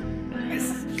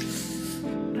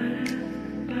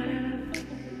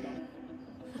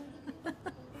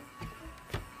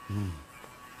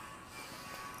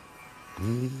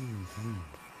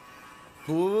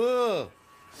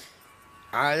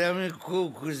 আজ আমি খুব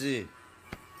খুশি।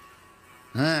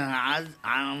 হ্যাঁ, আজ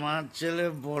আমার ছেলে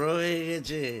বড় হয়ে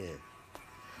গেছে।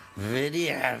 Very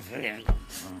happy.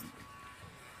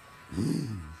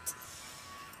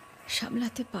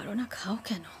 সামলাতে পারো না, খাও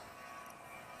কেন?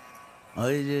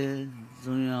 ওই যে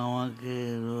তুমি আমাকে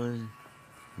রোজ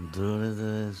ধরে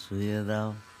ধরে শুয়ে দাও,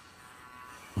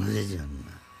 বুঝেছেন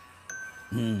না?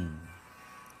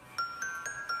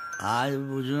 আজ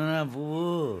বুঝো না পুবু,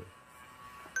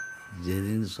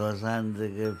 যেদিন শ্মশান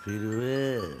থেকে ফিরবে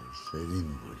সেদিন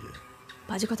বুঝো।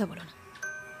 বাজে কথা বলো না,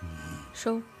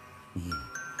 শো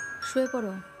শুয়ে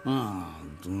পড়ো।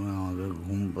 তুমি আমাকে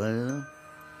ঘুম পাড়ে দাও।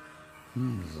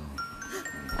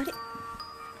 আরে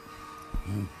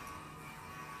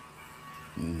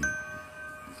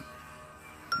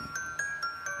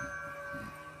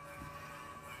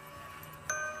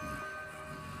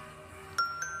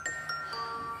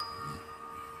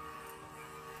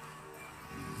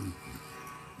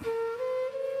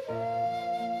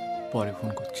পরে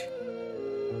ফোন করছি।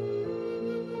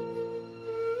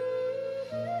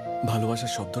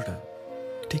 ভালোবাসার শব্দটা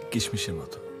ঠিক কিশমিশের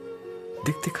মতো,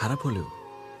 দেখতে খারাপ হলেও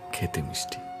খেতে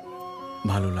মিষ্টি।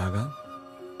 ভালো লাগা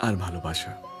আর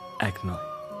ভালোবাসা এক নয়।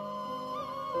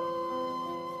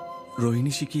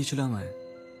 রোহিণী শিখিয়েছিল আমায়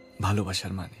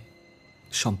ভালোবাসার মানে,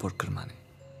 সম্পর্কের মানে।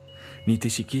 নিতে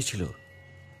শিখিয়েছিল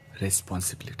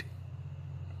রেসপন্সিবিলিটি।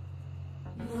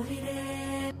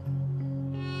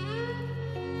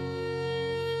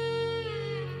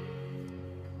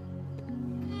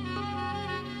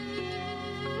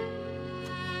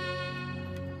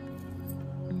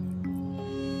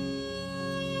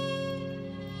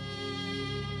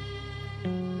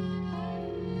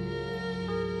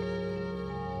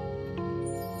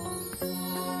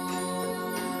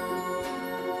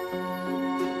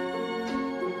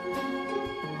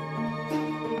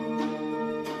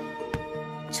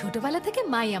 ছোটবেলা থেকে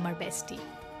মাই আমার বেস্টি।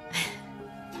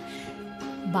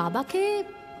 বাবাকে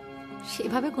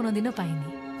সেভাবে কোনোদিনও পাইনি।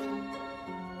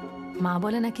 মা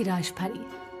বলে নাকি রাশ ভারী,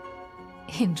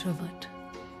 ইন্ট্রোভার্ট।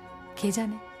 কে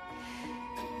জানে,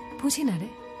 বুঝি না রে।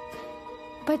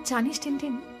 বাট জানিস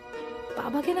টিনটিন,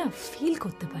 বাবাকে না ফিল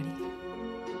করতে পারি।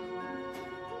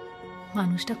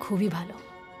 মানুষটা খুবই ভালো,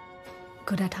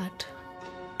 গুড অ্যাট হার্ট,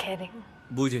 কেয়ারিং।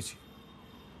 বুঝেছি,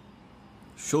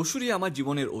 শ্বশুরই আমার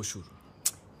জীবনের অসুর।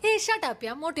 এই শাট আপ,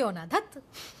 মোটেও না। ধাত,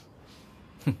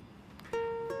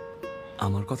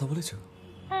 আমার কথা বলেছ?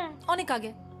 অনেক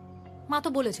আগে মা তো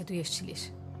বলেছে তুই এসেছিলিস।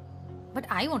 But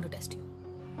I want to test you.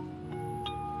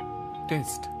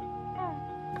 Test?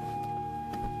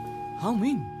 How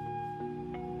মিন?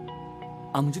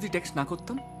 আমি যদি টেক্সট না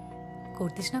করতাম?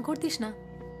 করতিস না,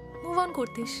 মুভ অন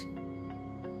করতিস,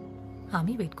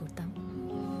 আমি ওয়েট করতাম।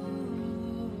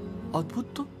 অদ্ভুত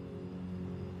তো,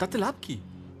 তাতে লাভ কি?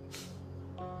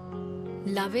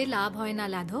 লাভে লাভ হয় না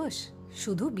লাধোষ,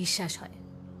 শুধু বিশ্বাস হয়।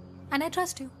 And I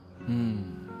trust you.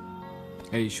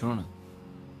 এই শোনো না,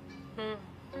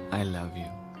 আই লাভ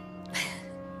ইউ।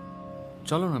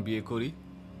 চলো না বিয়ে করি।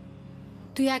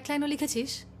 তুই এক লাইনও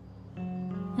লিখেছিস?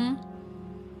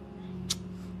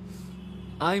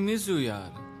 I miss you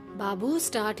year. Babu,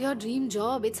 start your dream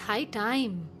job, it's high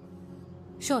time.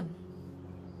 শোন,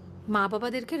 মা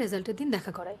বাবাদেরকে রেজাল্টের দিন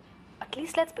দেখা করাই।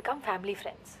 At least let's become family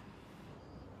friends.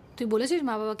 তুই বলেছিস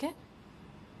মা বাবাকে?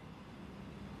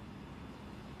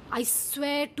 I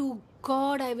swear to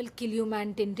God I will kill you, man,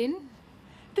 Tintin.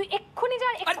 তুই এক্ষুনি যা,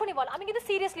 এক্ষুনি বল। আমি কিন্তু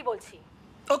সিরিয়াসলি বলছি।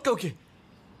 ওকে ওকে,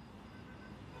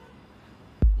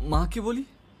 মাকে বলি।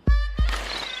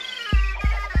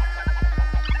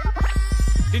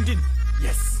 Tintin,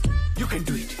 yes, you can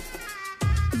do it.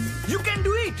 You can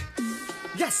do it.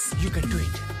 Yes, you can do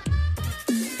it.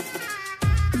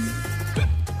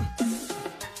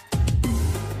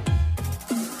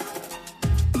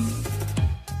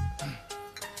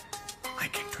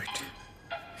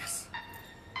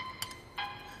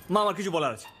 মা আমার কিছু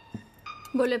বলার আছে।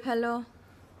 বলে ফেলো।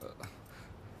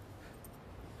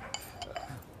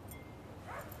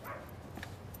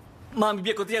 মা আমি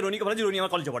বিয়ে করতে চাই রনিকে, বলা যে রনি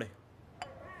আমার কলেজে পড়ে।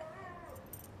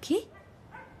 কি?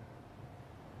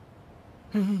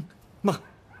 মা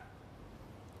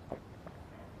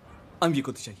আমি বিয়ে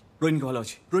করতে চাই, রনিকে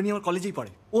ভালোবাসি, রনি আমার কলেজেই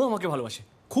পড়ে, ও আমাকে ভালোবাসে,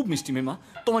 খুব মিষ্টি মেয়ে মা,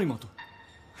 তোমারই মতো।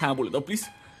 হ্যাঁ বলে দাও প্লিজ।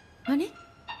 মানে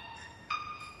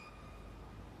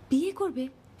বিয়ে করবে?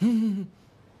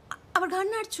 আবার গান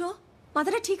নাড়ছো?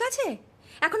 মাথাটা ঠিক আছে?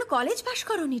 এখনো কলেজ পাশ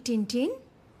করোনি টিনটিন?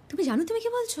 তুমি জানো তুমি কি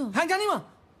বলছো? হ্যাঁ জানি মা,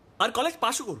 আর কলেজ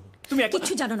পাশও করবো। তুমি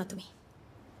কিচ্ছু জানো না তুমি।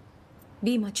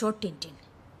 B mature Tintin.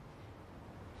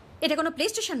 এটা কোনো প্লে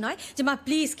স্টেশন নয় যে মা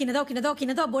প্লিজ কিনে দাও কিনে দাও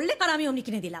কিনে দাও বললে আর আমি অমনি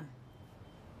কিনে দিলাম।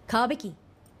 খাওয়াবে কি?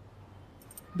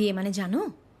 বিয়ে মানে জানো?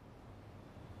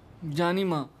 জানি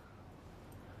মা,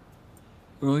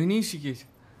 রোহিণী শিখিয়েছে,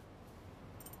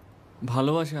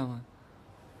 ভালোবাসে আমার।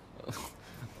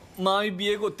 মা আমি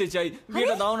বিয়ে করতে চাই,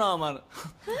 বিয়েটা দাও না আমার।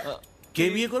 কে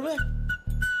বিয়ে করবে?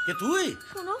 কে তুই?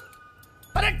 শোনো,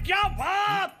 আরে क्या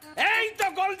बात, এই তো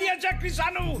গোল দিয়েছে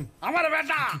কৃষাণু আমার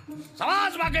বেটা,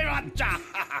 সমাজ ভাগের বাচ্চা।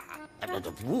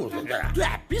 তুই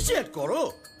অ্যাপ্রিসিয়েট করো,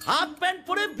 হাফ প্যান্ট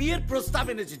পরে বিয়ের প্রস্তাব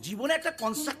এনেছে, জীবনে একটা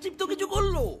কনস্ট্রাকটিভ তো কিছু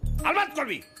করলো। আলবাত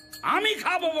করবি, আমি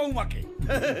খাবো বৌমাকে।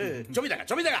 ছবি দেখা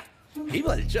ছবি দেখা, কি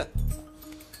বলছো?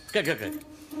 কে কে কে?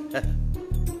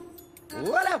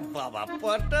 ওরে বাবা,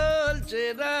 পটল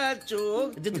চেরা চোখ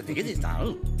দেখেছিস?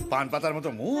 পান পাতার মতো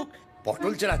মুখ,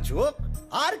 পটল চেরা চোখ,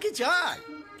 আর কি চাই?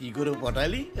 কি করে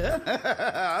পটালি?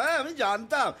 আমি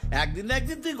জানতাম একদিন না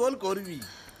একদিন তুই গোল করবি।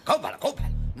 খুব ভালো খুব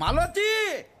ভালো। মালতী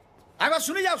একবার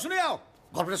শুনে যাও শুনে যাও,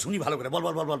 গল্পটা শুনি ভালো করে। বল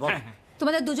বল বল বল বল।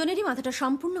 তোমাদের দুজনেরই মাথাটা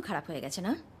সম্পূর্ণ খারাপ হয়ে গেছে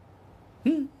না?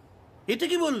 এটা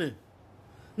কি বললে?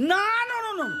 না না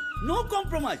না না, নো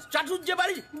কম্প্রোমাইজ। চাটুর্যে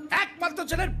বাড়ির একমাত্র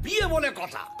ছেলের বিয়ে বলে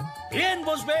কথা। ট্রেন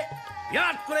বসবে,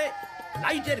 বিরাট করে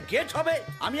লাইটের গেট হবে,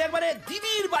 আমি একবারে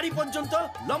দিদির বাড়ি পর্যন্ত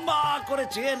লম্বা করে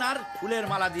চেন আর ফুলের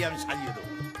মালা দিয়ে আমি সাজিয়ে দেবো।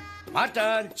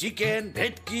 মাটন, চিকেন,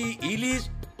 ভেটকি, ইলিশ।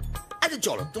 আচ্ছা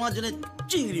চলো, তোমার জন্য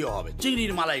চিংড়িও হবে,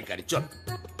 চিংড়ির মালাইকারি। চলো,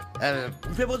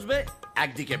 বুফে বসবে,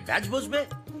 একদিকে ব্যাচ বসবে,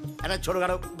 একটা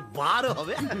ছোটখাটো বারও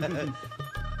হবে।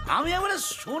 আমি এবারে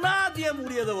সোনা দিয়ে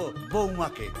মুড়িয়ে দেবো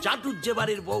বৌমাকে, চাটুর্যে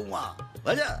বাড়ির বৌমা।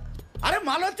 বুঝা? আরে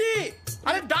মালতী,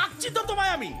 আরে ডাকছি তো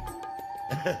তোমায় আমি।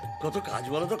 কত কাজ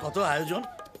বলো তো, কত আয়োজন।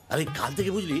 আরে কাল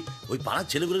থেকে বুঝলি ওই পাড়ার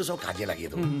ছেলেগুলোকে সব কাজে লাগিয়ে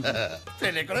দেবো।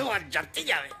 ট্রেনে করে যাত্রী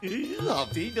যাবে,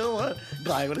 আপনি তো আমার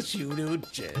গায়ে করে শিউরে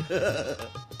উঠছে।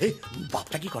 এই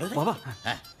বাপটা কি করে? বাবা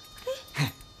হ্যাঁ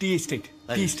হ্যাঁ, টি এস্টেট,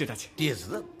 টি এস্টেট আছে। টি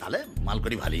এস্টেট, তাহলে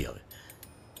মালকড়ি ভালোই হবে।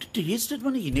 টি এস্টেট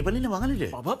মানে কি, নেপালি না বাঙালি রে?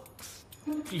 বাবা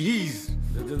প্লিজ,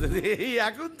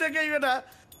 এখন থেকেই বেটা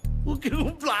ও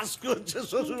কিরকম প্লাস করছে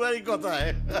শ্বশুরবাড়ির কথায়,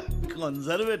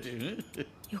 conservative.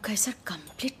 You guys are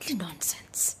completely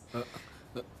nonsense.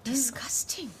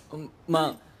 Disgusting. মা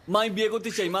মা আমি বিয়ে করতে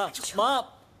চাই। মা মা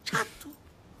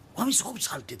আমি সব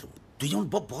সালটে দেবো, তুই যেমন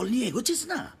বল নিয়ে এগোচ্ছিস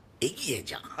না, এগিয়ে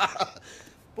যা।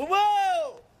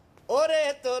 ওরে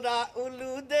তোরা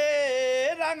উলু দে,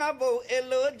 রাঙা বউ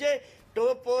এলো যে,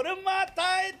 টোপর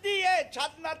মাথায় দিয়ে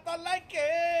ছাদনা তলায় কে,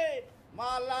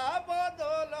 মালা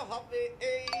বদল হবে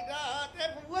এই রাতে।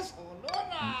 বুয়া শোনো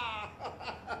না,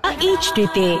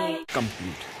 HD-তে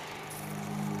কমপ্লিট।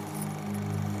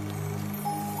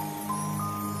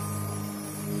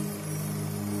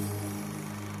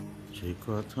 সে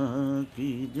কথা কি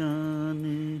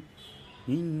জানে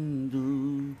হিন্দু,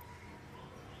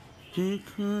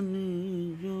 যেখানে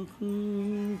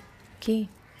যখন। কি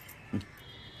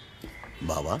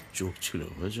বাবা চোখ ছিল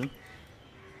বুঝছো,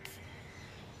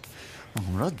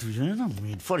 আমরা দুজনে না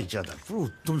মেড ফর ইচ আদার, পুরো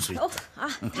উত্তম সুইট।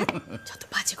 যত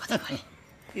বাজে কথা বলে।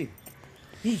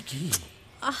 কি?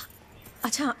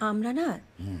 আচ্ছা আমরা না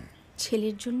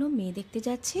ছেলের জন্য মেয়ে দেখতে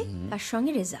যাচ্ছি, তার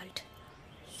সঙ্গে রেজাল্ট।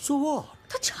 So what?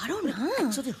 তো ছাড়ো না,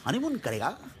 একসাথে হানিমুন করেগা।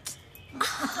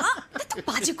 এত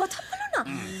বাজে কথা বলো না।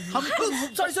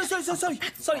 Sorry sorry sorry sorry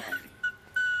sorry.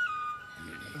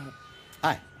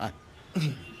 আয় আয়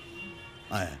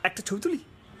আয়, একটা ছবি তুলি।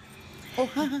 ও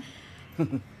হ্যাঁ হ্যাঁ,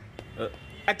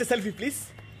 একটা selfie please.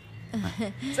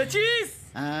 সচিস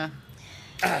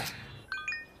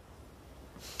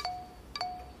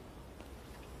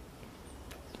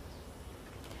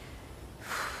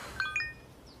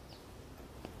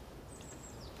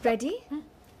ready?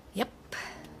 Yep.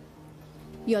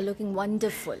 You're looking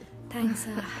wonderful. Thanks.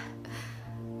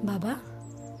 বাবা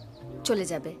চলে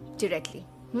যাবে ডিরেক্টলি।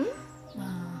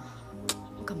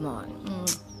 Come on.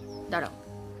 দাঁড়াও।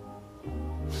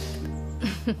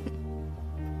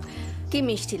 কি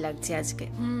মিষ্টি লাগছে আজকে।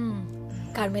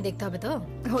 কার মেয়ে দেখতে হবে তো?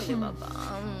 ওরে বাবা,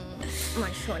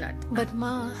 আমার সোনার। বাট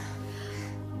মা,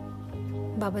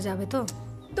 বাবা যাবে তো?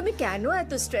 তুমি কেন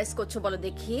এত স্ট্রেস করছো বলো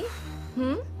দেখি?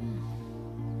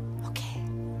 ওকে,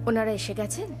 ওনারা এসে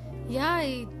গেছেন? Yeah,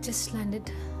 I just landed.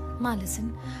 মা লিসেন,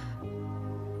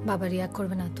 বাবা রিয়াক্ট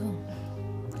করবে না তো?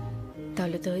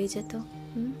 তাহলে তো হয়ে যেত।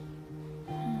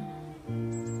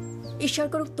 ঈশ্বর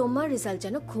করুক তোমার রেজাল্ট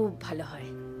যেন খুব ভালো হয়।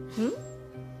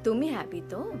 তুমি হ্যাপি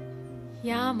তো?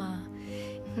 ইয়া মা,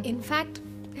 ইনফ্যাক্ট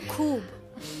খুব।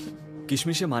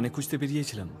 কিশমিশে মানে খুঁজতে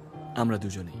বেরিয়েছিলাম আমরা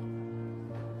দুজনেই,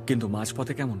 কিন্তু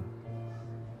মাঝপথে কেমন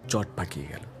চট পাকিয়ে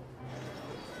গেল।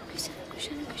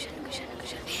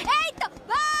 এই তো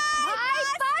ভাই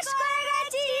পাস করে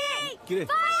গেছি। কি রে?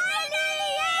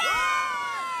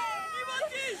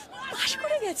 পাস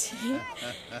করে গেছি?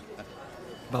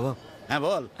 বাবা। হ্যাঁ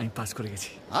বল। আমি পাস করে গেছি।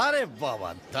 আরে বাবা,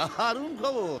 দারুণ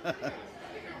খবর।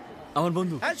 আমার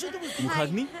বন্ধু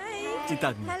মুখাগ্নি,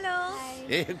 চিতাগ্নি। হ্যালো।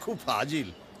 এ খুব ফাজিল,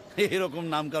 এরকম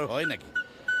নাম কার হয় নাকি?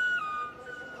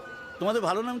 তোমাদের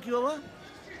ভালো নাম কি বাবা?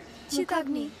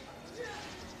 চিতাগ্নি।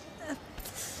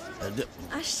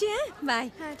 আসছি, বাই।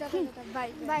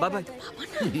 বাবা,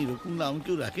 এরকম নাম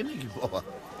কেউ রাখে নাকি বাবা?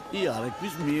 এই আরেক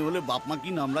পিস মেয়ে হলে বাপ মা কি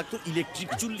নাম রাখতো? ইলেকট্রিক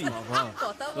চুল্লি। বাবা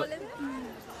কথা বলে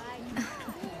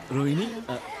রোহিণী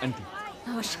আন্টি।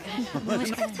 নমস্কার।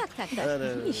 নমস্কার।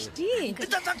 মিষ্টি।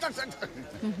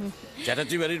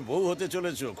 চ্যাটার্জি বাড়ির বউ হতে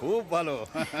চলেছো, খুব ভালো।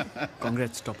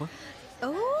 Congrats topper.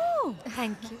 O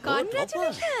thank you,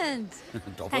 congratulations.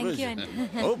 Thank you aunty.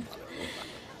 খুব ভালো।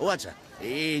 ও আচ্ছা,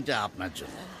 এইটা আপনার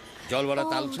জন্য জলবড়া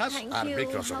তালছাস আর বেক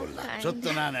রসগোল্লা,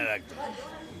 সত্যনারায়ণের একদম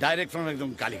ডাইরেক্ট ফ্রম একদম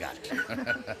কালীঘাট।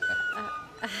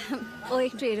 ও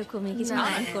একটু এরকমই, কিছু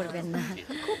মনে করবেন না,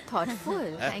 খুব থটফুল।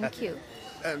 Thank you.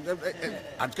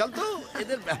 আজকাল তো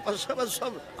এদের ব্যাপার স্যাপার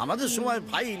সব, আমাদের সময়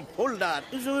ফাইল ফোল্ডার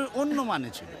এসব অন্য মানে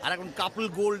ছিল, আর এখন কাপল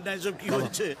গোল্ড না এসব কি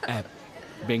হচ্ছে? App,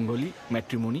 Bengali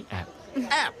matrimony app.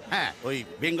 App, হ্যাঁ ওই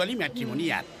বেঙ্গলি ম্যাট্রিমনি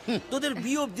অ্যাপ। তোদের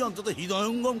বিয়ে অব্দি অন্তত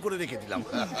হৃদয়ঙ্গম করে রেখে দিলাম।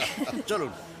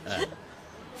 চলুন।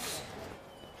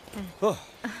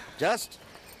 জাস্ট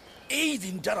এই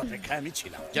দিনটার অপেক্ষায় আমি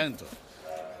ছিলাম, জানেন তো।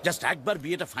 জাস্ট একবার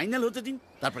বিয়েটা ফাইনাল হতে দিন,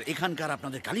 তারপর এখানকার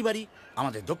আপনাদের কালীবাড়ি,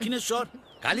 আমাদের দক্ষিণেশ্বর,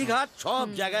 কালীঘাট, সব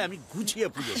জায়গায় আমি গুছিয়ে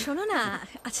পুজো। শোনো না,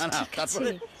 আচ্ছা তারপরে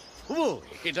ও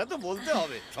এটা তো বলতে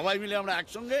হবে, সবাই মিলে আমরা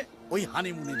একসঙ্গে ওই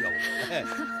হানিমুনে যাবো।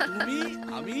 তুমি,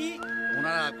 আমি,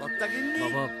 ওনারা কর্তাগিন্নি,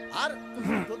 আর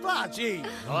তো তো আছেই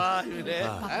সবাই মিলে।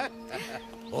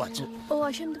 ও আচ্ছা, ও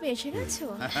অসীম তুমি এসে গেছো?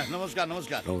 নমস্কার।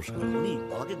 নমস্কার।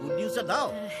 বাবাকে গুড নিউজটা দাও।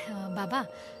 বাবা,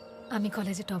 আমি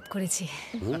কলেজে টপ করেছি।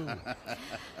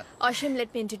 অসীম, লেট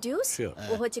মি ইন্ট্রোডিউস।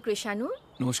 ও হচ্ছে কৃষাণু।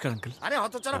 নমস্কার আঙ্কেল। আরে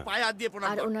হতচারা পায়ে হাত দিয়ে প্রণাম।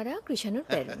 আর ওনারা কৃষাণুর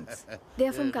parents, they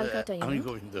are from Kolkata. আমি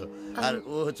গোবিন্দ, আর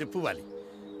ও হচ্ছে পুবালি।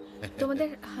 তোমাদের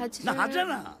হাজরা? না হাজরা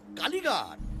না,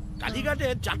 কালীঘাট।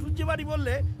 কালীঘাটের চাটুর্যে বাড়ি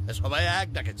বললে সবাই এক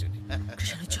ডাকে চেনে।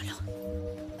 কৃষাণু চলো।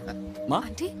 মা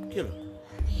আন্টি কি হলো?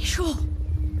 এসো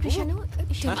কৃষাণু।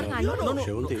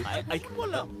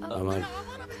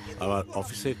 আমার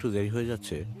অফিসে একটু দেরি হয়ে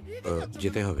যাচ্ছে,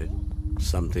 যেতে হবে।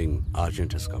 Something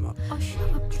urgent has come up. Asim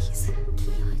please, কি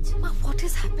হয়েছে? মা, হোয়াট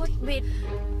ইজ হ্যাপেনিং? ওয়েট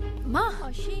মা।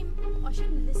 অসীম,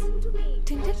 listen to me.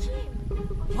 Tyndale,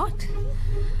 what?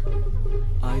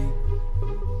 I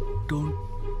don't.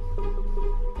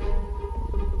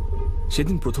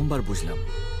 সেদিন প্রথমবার বুঝলাম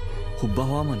হুব্বা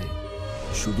হওয়া মানে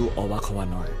শুধু অবাক হওয়া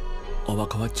নয়, অবাক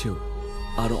হওয়ার চেয়েও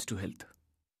আরো টু হেলথ।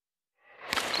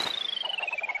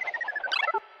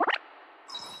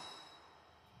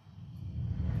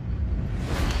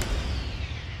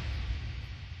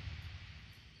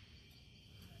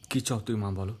 কি চাও তুই মা,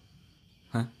 বলো?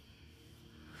 হ্যাঁ,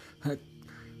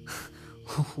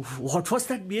 হোয়াট ওয়াজ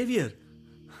দ্যাট বিহেভিয়ার?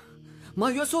 মা,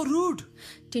 you R so rude.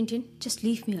 Tintin, just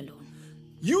leave me alone.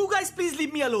 You guys please leave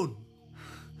me alone.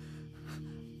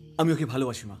 আমি ওকে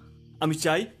ভালোবাসি মা, আমি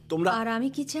চাই তোমরা। আর আমি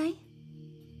কি চাই?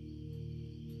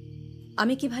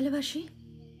 আমি কি ভালোবাসি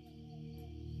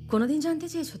কোনোদিন জানতে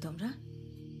চেয়েছো তোমরা?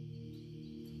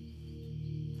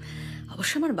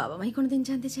 অবশ্য আমার বাবা মাই কোনোদিন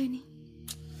জানতে চায়নি।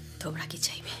 তোমরা কি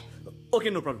চাইবে? ওকে,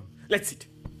 নো প্রবলেম, লেটস সিট।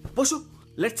 বসো,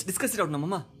 লেটস ডিসকাস ইট আউট না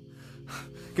মামা।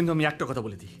 কিন্তু আমি একটা কথা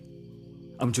বলে দিই,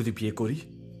 আমি যদি বিয়ে করি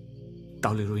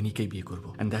তাহলে রোহিণীকেই বিয়ে করবো,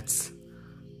 and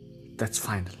that's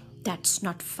final. That's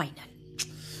not final.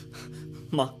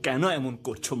 মা, কেন এমন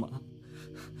করছো মা?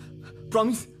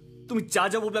 প্রমিস, তুমি যা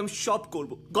যা বলবে আমি সব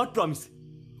করবো, গড প্রমিস।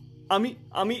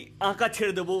 আমি আঁকা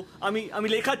ছেড়ে দেবো, আমি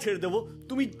লেখা ছেড়ে দেবো,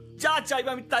 তুমি যা চাইবে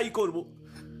আমি তাই করব।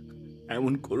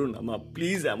 এমন করো না মা,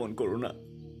 প্লিজ এমন করো না।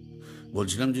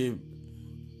 বলছিলাম যে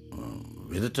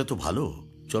ওয়েদারটা তো ভালো,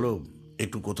 চলো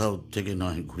একটু কোথাও থেকে না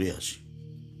হয় ঘুরে আসি,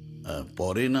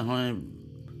 পরে না হয়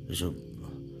এসব।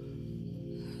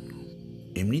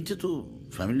 এমনিতে তো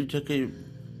ফ্যামিলিটাকে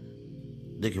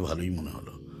দেখে ভালোই মনে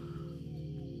হলো,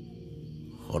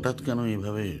 হঠাৎ কেন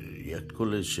এভাবে রিয়াক্ট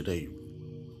করলে সেটাই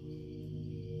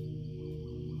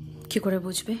কি করে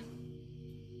বুঝবে?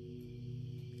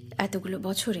 এতগুলো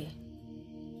বছরে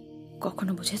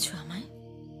কখনো বুঝেছো আমায়?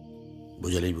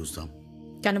 বোঝালেই বুঝতাম।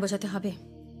 কেন বোঝাতে হবে?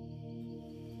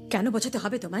 কেন বোঝাতে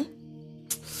হবে তোমায়?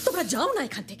 তোমরা যাও না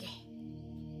এখান থেকে।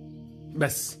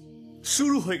 ব্যাস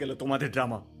শুরু হয়ে গেল তোমাদের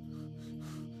ড্রামা।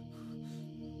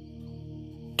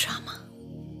 ড্রামা?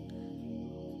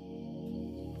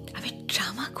 আমি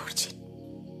ড্রামা করছি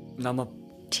না মা।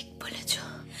 ঠিক বলেছ।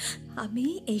 আমি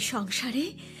এই সংসারে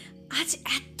আজ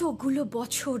এতগুলো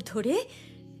বছর ধরে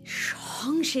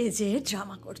সংসেজে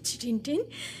ড্রামা করছি টিনটিন,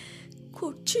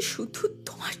 করছি শুধু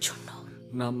তোমার জন্য।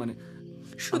 না মানে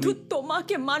শুধু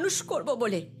তোমাকে মানুষ করব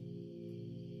বলে।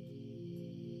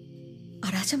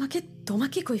 আর আজ আমাকে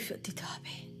তোমাকে কৈফিয়ত দিতে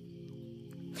হবে।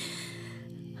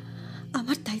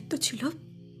 আমার দায়িত্ব ছিল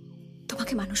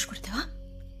তোমাকে মানুষ করে দেওয়া,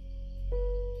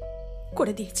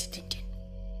 করে দিয়েছি টিনটিন।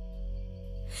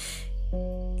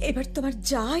 এবার তোমার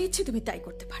যা ইচ্ছে তুমি তাই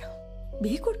করতে পারো।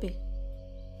 বিয়ে করবে,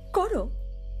 করো,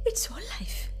 ইটস অল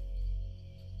লাইফ।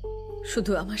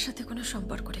 শুধু আমার সাথে কোনো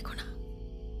সম্পর্ক রেখো না।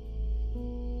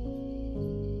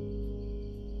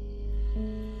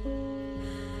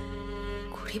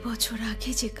 বছর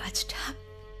আগে যে কাজটা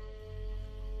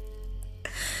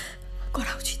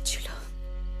করা উচিত ছিল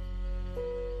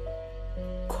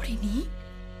করিনি,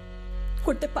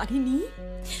 করতে পারিনি,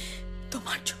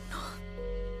 তোমার জন্য,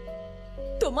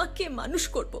 তোমাকে মানুষ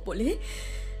করব বলে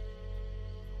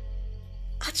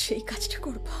আজ সেই কাজটা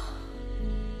করব।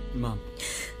 মা,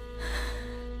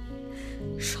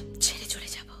 সব ছেড়ে চলে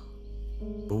যাব।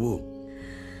 বাবু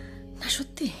না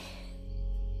সত্যি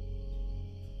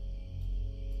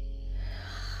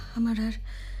আমার আর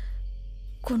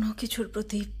কোনো কিছুর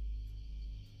প্রতি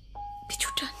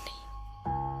পিছুটান নেই।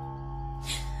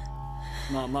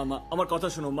 মা মা মা আমার কথা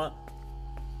শোনো মা।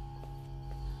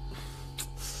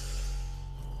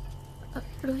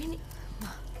 রোহিণী,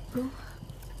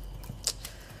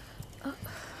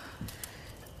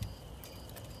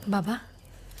 বাবা,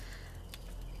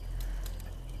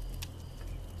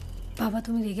 বাবা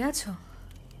তুমি রেগে আছো?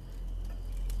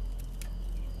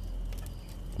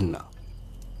 না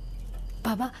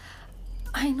বাবা,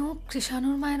 আই নো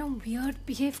কৃষাণুর মা এরম উইয়ার্ড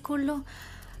বিহেভ করলো,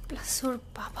 প্লাস ওর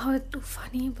বাবাও একটু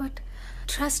funny, but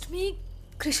trust me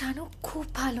Krishanu খুব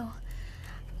ভালো।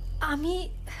 আমি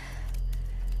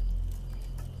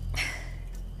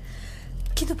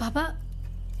কিন্তু বাবা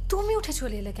তুমি উঠে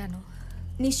চলে এলে কেন?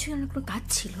 নিশ্চয়ই অনেক কোনো কাজ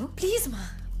ছিল। প্লিজ মা,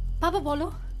 বাবা বলো,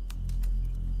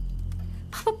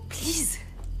 বাবা প্লিজ,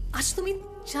 আজ তুমি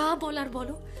যা বলার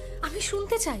বলো, আমি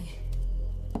শুনতে চাই।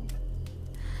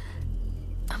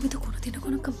 আমি তো কোনোদিনও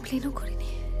কোনো কমপ্লেনও করিনি।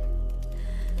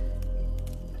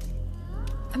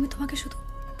 আমি তোমাকে শুধু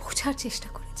বোঝার চেষ্টা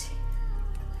করেছি,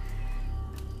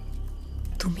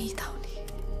 তুমিই দাওনি।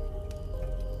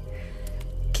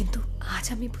 কিন্তু আজ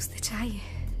আমি বুঝতে চাই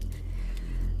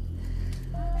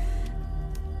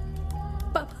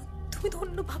বাবা তুমি তো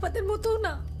অন্য বাবাদের মতো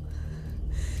না।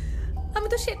 আমি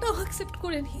তো সেটাও অ্যাকসেপ্ট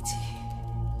করে নিয়েছি।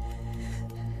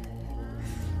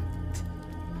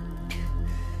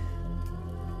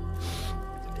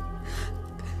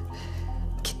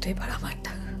 কিন্তু এবার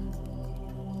আমারটা।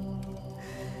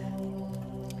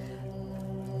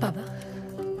 বাবা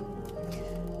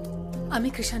আমি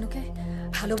কৃষাণুকে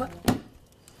ভালোবাসি।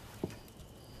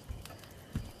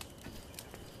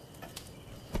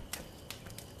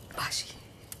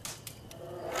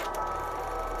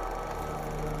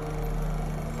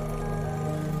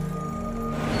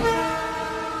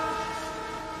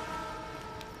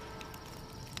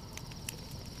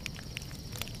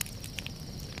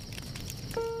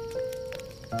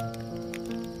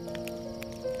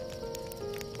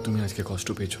 তুমি আজকে কষ্ট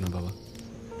পেয়েছো না বাবা?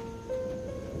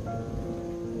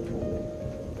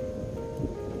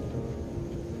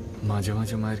 মাঝে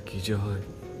মাঝে মায়ের কি যে হয়।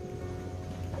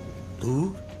 দূর,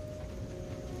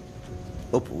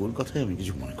 ও পুরোর কথাই আমি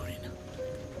কিছু মনে করি না।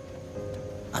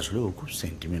 আসলে ও খুব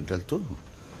সেন্টিমেন্টাল তো,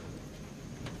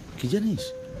 কি জানিস,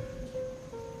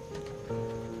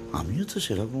 আমিও তো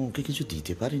সেরকম ওকে কিছু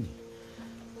দিতে পারিনি।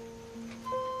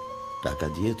 টাকা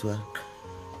দিয়ে তো আর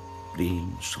প্রেম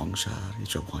সংসার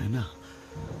এসব হয় না।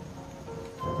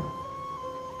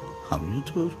 আমিও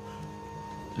তো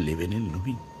লেভেনের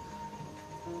নই,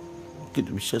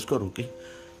 কিন্তু বিশ্বাস কর ওকে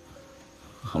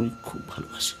আমি খুব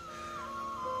ভালোবাসি।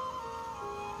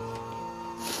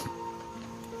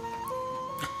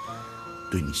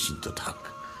 তুই নিশ্চিন্ত থাক,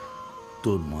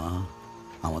 তোর মা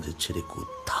আমাদের ছেড়ে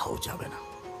কোথাও যাবে না।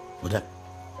 ও দেখ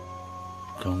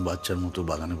কেমন বাচ্চার মতো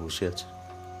বাগানে বসে আছে।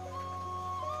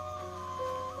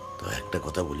 তো একটা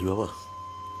কথা বলি বাবা,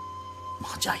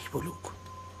 মা যাই বলুক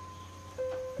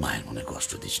মায়ের মনে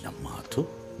কষ্ট দিস না মা। তো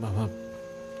বাবা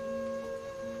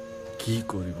কি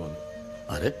করি বল?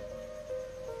 আরে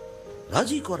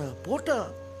রাজি করা, পটা।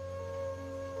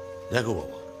 দেখো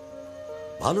বাবা,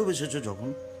 ভালোবেসেছ যখন,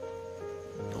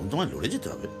 তখন তোমায় লড়ে যেতে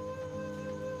হবে।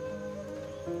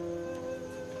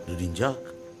 দুদিন যাক,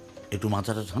 একটু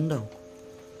মাথাটা ঠান্ডা হোক,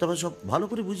 তারপর সব ভালো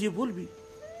করে বুঝিয়ে বলবি।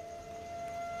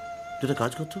 তুই একটা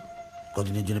কাজ করতো,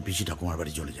 কদিনের জন্য পিসি ঠাকুমার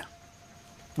বাড়ি চলে যা।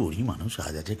 বুড়ি মানুষ,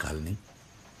 আজ আছে কাল নেই।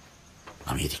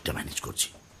 আমি এদিকটা ম্যানেজ করছি,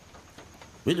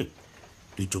 বুঝলি?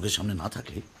 তুই চোখের সামনে না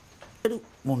থাকলে একটু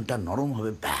মনটা নরম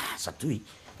হবে, ব্যাস। আর তুই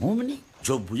অমনি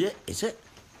চোখ বুঝে এসে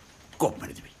কোপ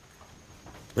মেরে দিবি,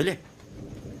 বুঝলে?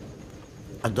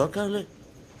 আর দরকার হলে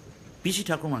পিসি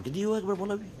ঠাকুমাকে দিয়েও একবার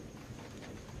বলাবি।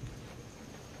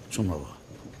 শোন বাবা,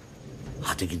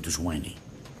 হাতে কিন্তু সময় নেই।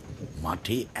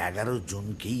 মাঠে 11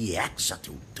 জনকেই একসাথে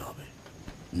উঠতে হবে।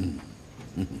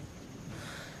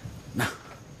 না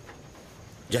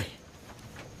যাই,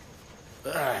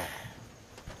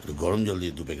 একটু গরম জল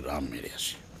দিয়ে 2 পেগ রাম মেরে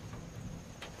আসি।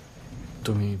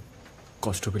 তুমি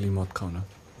কষ্ট পেলেই মদ খাও না?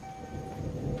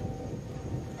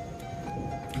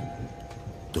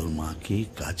 তোর মাকে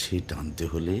কাছে টানতে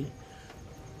হলে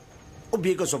ও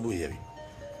বিয়ে কর, সব হয়ে যাবি।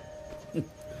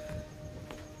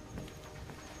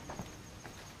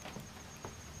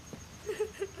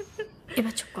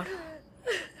 এবার চুপ করো।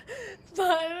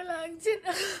 ভালো লাগছে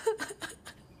না।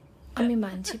 আমি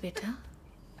মানছি বেটা,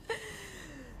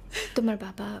 তোমার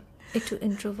বাবা একটু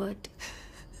ইন্ট্রোভার্ট,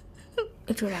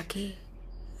 একটু রাগী,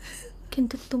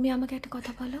 কিন্তু তুমি আমাকে একটা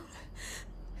কথা বলো,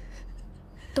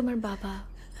 তোমার বাবা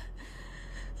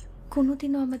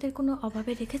কোনোদিনও আমাদের কোনো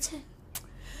অভাবে রেখেছে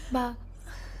বা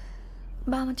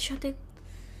বা আমাদের সাথে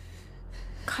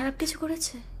খারাপ কিছু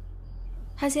করেছে?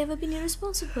 Has ever been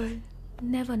irresponsible?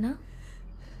 Never, না?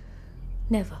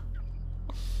 Never.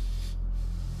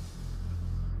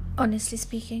 Honestly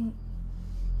speaking,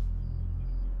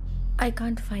 I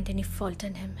can't find any fault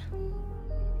in him.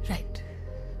 Right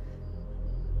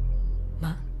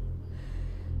মা,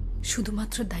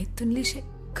 শুধুমাত্র দায়িত্ব নিলে সে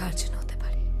গার্জেন হতে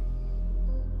পারে,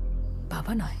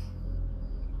 বাবা নয়।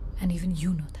 And even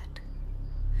you know that.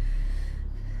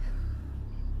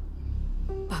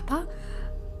 বাবা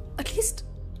অ্যাটলিস্ট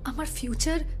আমার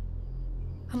ফিউচার,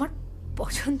 আমার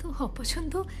পছন্দ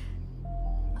অপছন্দ,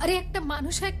 আরে একটা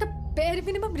মানুষ একটা বের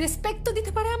মিনিমাম রেসপেক্ট তো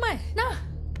দিতে পারে আমায়, না?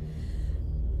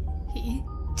 He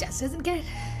just doesn't care.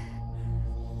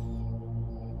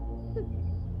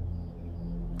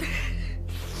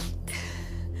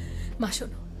 মা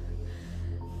শোনো,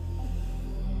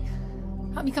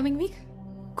 আমি কামিং উইক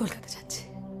কলকাতা যাচ্ছি,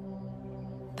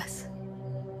 ব্যাস।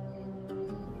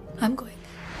 I'm going.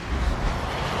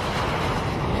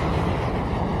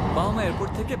 বাবা মা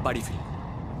এয়ারপোর্ট থেকে বাড়ি ফিরল,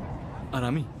 আর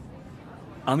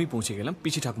আমি পৌঁছে গেলাম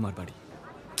পিসি ঠাকুমার বাড়ি।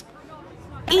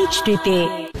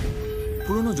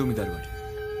 পুরনো জমিদার বাড়ি,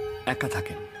 একা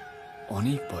থাকেন,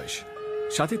 অনেক বয়স,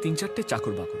 সাথে 3-4টে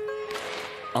চাকর বাকর।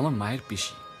 আমার মায়ের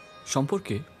পিসি,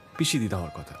 সম্পর্কে পিসি দিদা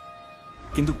হওয়ার কথা,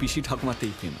 কিন্তু পিসি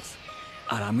ঠাকুমাতেই ফেমাস।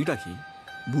 আর আমি ডাকি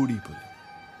বুড়ি বলে।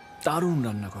 দারুণ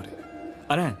রান্না করে।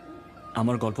 আর হ্যাঁ,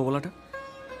 আমার গল্প বলাটা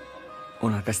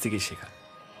ওনার কাছ থেকেই শেখা।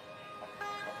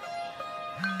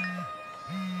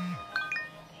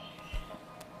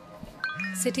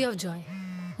 সিটি অফ জয়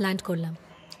ল্যান্ড করলাম,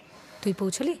 তুই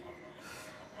পৌঁছলি?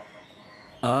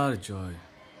 আর জয়।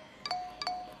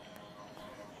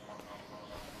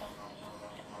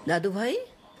 দাদু ভাই,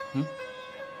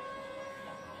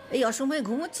 এই অসময়ে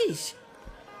ঘুমোচ্ছিস?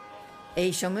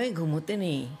 এই সময়ে ঘুমোতে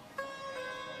নেই,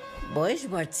 বয়স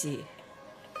বাড়ছে,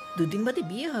 2 দিন বাদে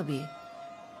বিয়ে হবে।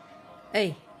 এই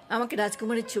আমাকে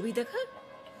রাজকুমারের ছবি দেখা,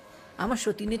 আমার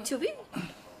সতীনের ছবি।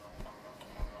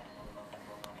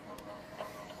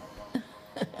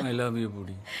 আই লাভ ইউ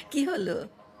বুড়ি। কি হলো?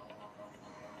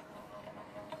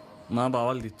 মা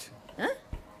বাওয়াল দিচ্ছে,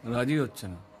 রাজি হচ্ছে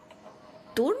না।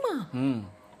 তোর মা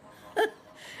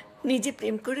নিজে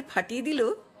প্রেম করে ফাটিয়ে দিল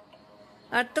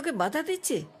আর তোকে বাধা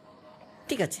দিচ্ছে?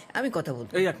 ঠিক আছে, আমি কথা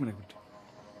বলবো। এই 1 মিনিট।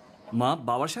 মা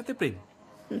বাবার সাথে প্রেম?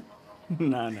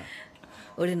 না না।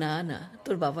 ওরে না না,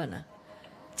 তোর বাবা না,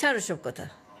 ছাড়ো সব কথা।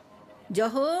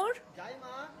 জহর,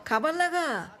 খাবার লাগা,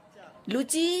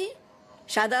 লুচি,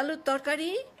 সাদা আলুর তরকারি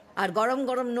আর গরম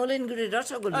গরম নলেন গুড়ের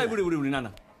রসগোল্লা। বুড়ি বুড়ি বুড়ি, না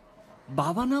না,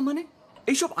 বাবা না মানে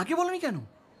এইসব আগে বলনি কেন?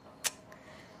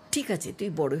 ঠিক আছে, তুই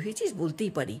বড় হয়েছিস,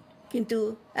 বলতেই পারি, কিন্তু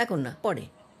এখন না, পরে।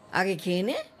 আগে খেয়ে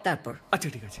নে, তারপর। আচ্ছা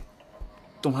ঠিক আছে,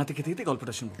 তোমার হাতে খেতে খেতে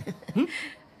গল্পটা শুনবো।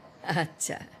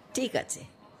 আচ্ছা ঠিক আছে,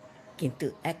 কিন্তু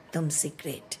একদম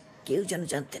সিক্রেট, কেউ যেন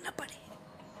জানতে না পারে।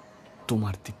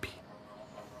 তোমার দিব্যি।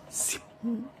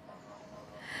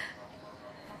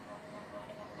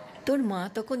 তোর মা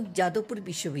তখন যাদবপুর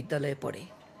বিশ্ববিদ্যালয়ে পড়ে,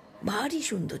 ভারী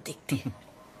সুন্দর দেখতে।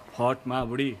 হট মা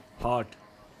বুড়ি, হট।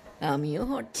 আমিও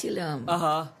হট ছিলাম।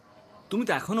 আহা, তুমি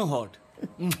তো এখনো হট।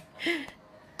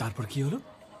 তারপর কি হলো?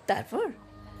 তারপর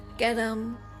ক্যারাম,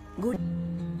 গুড।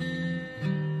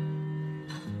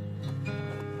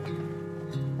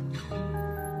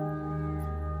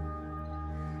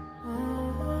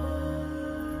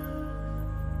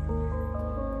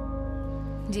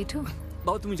 জেঠু,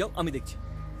 বাবা তুমি যাও, আমি দেখছি।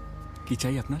 কি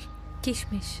চাই আপনার?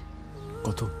 কিশমিশ।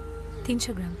 কত?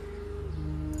 300 গ্রাম।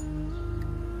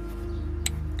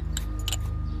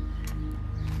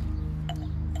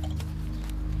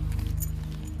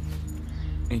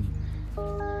 এই নিন।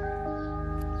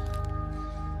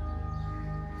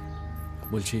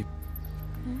 বলছি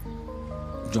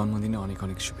জন্মদিনে অনেক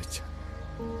অনেক শুভেচ্ছা।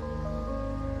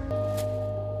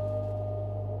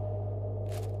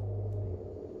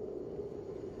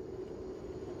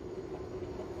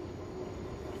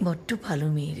 বড্ড ভালো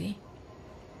মেয়ে রে।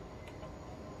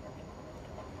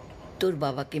 তোর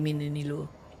বাবাকে মেনে নিল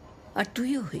আর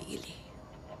তুইও হয়ে গেলি।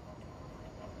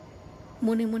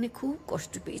 মনে মনে খুব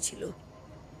কষ্ট পেয়েছিল,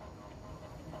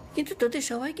 কিন্তু তোদের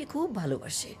সবাইকে খুব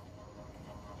ভালোবাসে।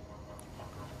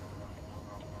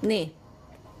 নে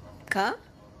খা।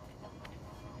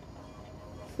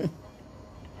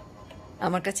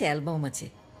 আমার কাছে অ্যালবাম আছে,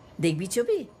 দেখবি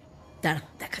ছবি? দাঁড়া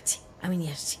দেখাচ্ছি, আমি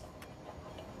নিয়ে আসছি।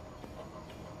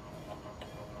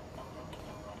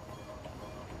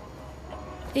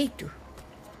 একটু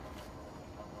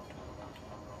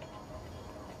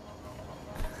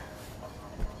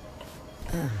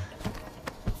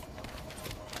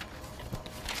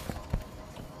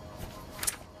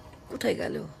কোথায়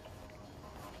গেল?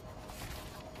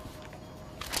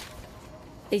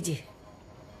 এই যে,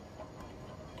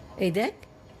 এই দেখ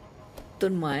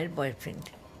তোর মায়ের বয়ফ্রেন্ড।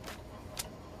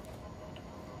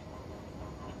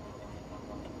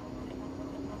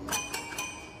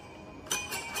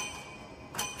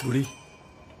 বুড়ি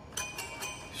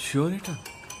শিওর এটা?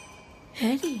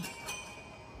 হ্যাঁ রে।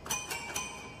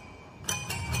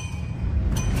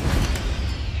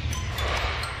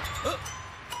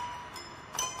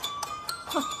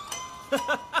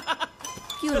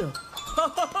 কি হলো?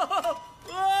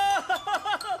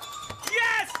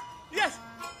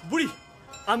 বুড়ি,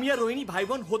 আমি আর রোহিণী ভাই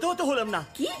বোন হতে হতে হলাম না।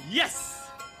 কি? Yes,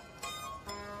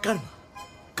 Karma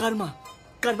Karma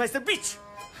Karma is the beach.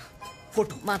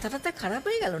 Photo. মাথাটা খারাপ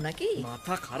হয়ে গেল নাকি?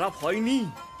 মাথা খারাপ হয়নি।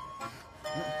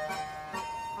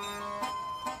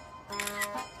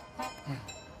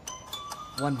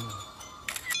 ওয়ান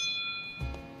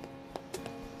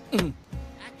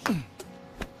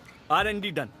R&D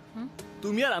ডান।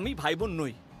 তুমি আর আমি ভাই বোন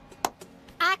নই।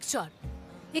 অ্যাকচুয়াল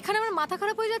এখানে আমার মাথা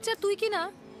খারাপ হয়ে যাচ্ছে আর তুই কি না?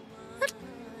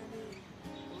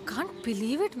 Can't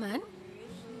believe it man.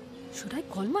 Should I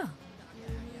call মা?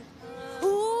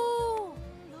 ও,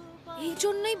 এই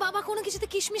জন্যই বাবা কোনো কিছুতে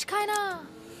কিশমিশ খায় না।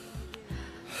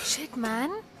 শিট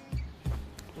ম্যান,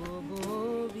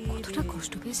 কতটা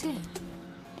কষ্ট পেয়েছে।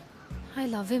 আই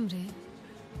লাভ হিম রে।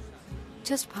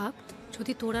 জাস্ট ভাব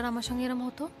যদি তোর আর আমার সঙ্গে এরম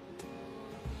হতো।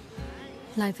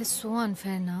 লাইফ ইজ সো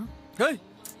আনফেয়ার না। Hey,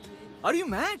 are you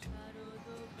mad?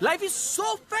 Life is so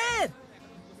fair.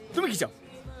 তুমি কি চাও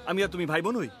আমি আর তুমি ভাই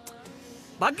বোন হই?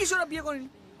 ভাগ্যিস ওরা বিয়ে করেনি।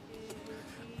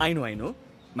 আই নো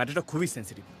ম্যাটারটা খুবই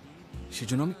সেন্সিটিভ,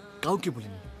 সেজন্য আমি কাউকে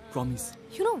বলিনি, promise.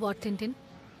 You know what, Tintin?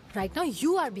 Right now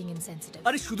you are being insensitive.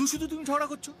 আরে শুধু শুধু তুমি ঝগড়া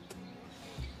করছো।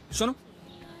 শোনো,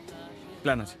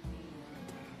 প্ল্যান আছে।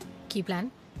 কি প্ল্যান?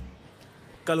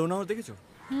 কাল ওনার দেখেছো?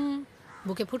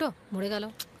 বুকে ফুটো মরে গেল।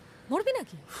 মরবি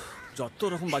নাকি? যত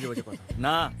রকম বাজে বাজে কথা।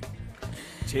 না,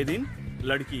 সেদিন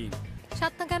লড়কি।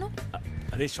 সাত না কেন?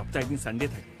 আরে সপ্তাহে একদিন সানডে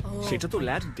থাকে, সেটা তো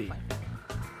ল্যাড ডে।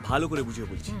 ভালো করে বুঝিয়ে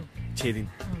বলছি, সেদিন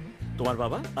তোমার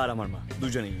বাবা আর আমার মা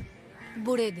দুজনেই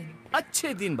বুড়ে দিন। আচ্ছা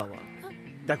দিন বাবা,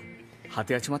 দেখো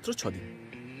হাতে আছে মাত্র 6 দিন।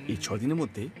 এই 6 দিনের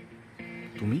মধ্যে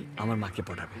তুমি আমার মাকে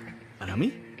পটাবে আর আমি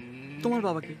তোমার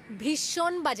বাবাকে।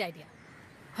 ভীষণ বাজে আইডিয়া।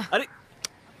 আরে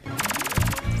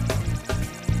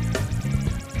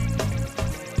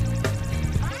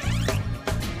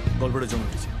গল্পটা জমে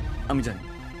গেছে আমি জানি,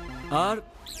 আর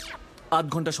আধ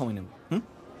ঘন্টা সময় নেব।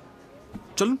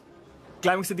 চলুন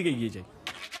ক্লাইম্যাক্সের দিকে এগিয়ে যাই।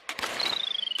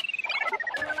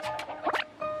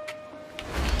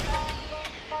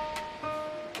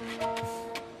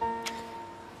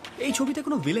 এই ছবিতে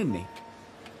কোনো ভিলেন নেই,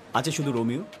 আছে শুধু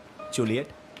রোমিও জুলিয়েট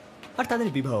আর তাদের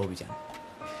বিবাহ অভিযান।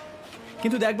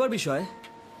 কিন্তু দেখবার বিষয়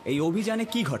এই অভিযানে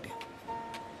কি ঘটে,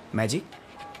 ম্যাজিক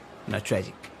না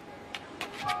ট্র্যাজিক।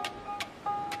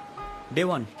 Day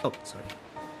 1,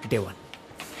 day 1।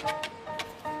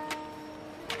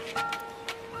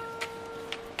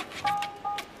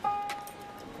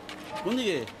 কোন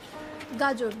দিকে?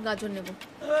 গাজর গাজর নেব।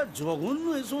 জঘন্য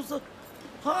এই সমস্ত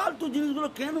ফালতু জিনিসগুলো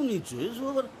কেন নিচ্ছ? এসব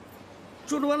আবার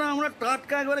ছোটবেলা আমরা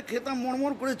টাটকা একবারে খেতাম,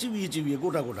 মরমর করে চিবিয়ে চিবিয়ে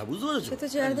গোটা গোটা, বুঝতে পেরেছো? সে তো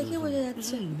চেহারা দেখে বোঝা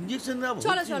যাচ্ছে। ইঞ্জেকশন দেওয়া।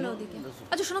 চলো চলো ওদিকে।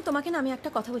 আচ্ছা শোনো, তোমাকে না আমি একটা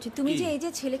কথা বলছি, তুমি যে এই যে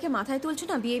ছেলেকে মাথায় তুলছো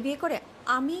না বিয়ে বিয়ে করে,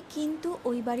 আমি কিন্তু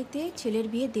ওই বাড়িতে ছেলের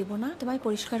বিয়ে দেব না, তোমায়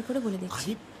পরিষ্কার করে বলে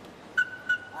দিচ্ছি।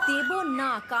 দেব না,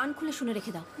 কান খুলে শুনে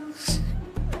রেখে দাও।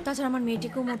 তাছাড়া আমার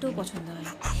মেয়েটিকেও মোটেও পছন্দ হয়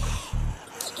না।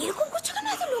 এরকম করছো কেন?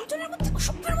 এত লোকজনের মধ্যে,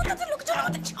 অসভ্যের মধ্যে, এত লোকজনের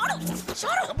মধ্যে ছাড়ো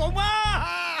ছাড়ো। বৌমা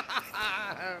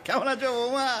কেমন আছো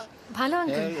বৌমা? ভালো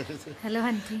আঙ্কেল। Hello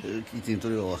aunty. কি চিন্তা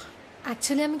রে বাবা?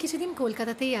 অ্যাকচুয়ালি আমি কিছুদিন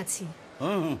কলকাতাতেই আছি।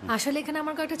 আসলে এখানে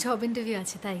আমার কয়েকটা জব ইন্টারভিউ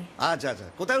আছে তাই। আচ্ছা আচ্ছা,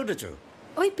 কোথায় উঠেছো?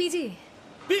 ওই পিজি।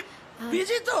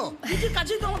 পিজি তো পিজির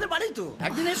কাছেই তো আমাদের বাড়ি, তো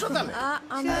একদিন এসো তাহলে।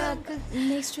 আমরা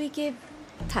নেক্সট উইকে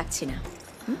থাকছি না।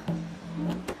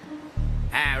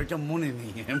 হ্যাঁ ওইটা মনে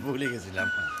নেই, ভুলে গেছিলাম।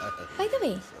 বাই দ্য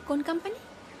ওয়ে, কোন company?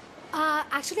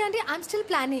 Actually aunty I am still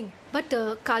planning, but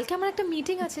কালকে আমার একটা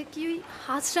মিটিং আছে কি ওই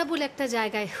হাসরা বলে একটা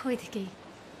জায়গায়, ওই থেকেই।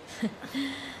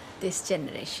 This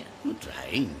generation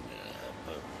trying.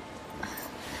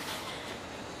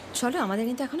 চলো, আমাদের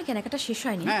কিন্তু এখনো কেনাকাটা শেষ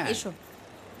হয়নি। এসো,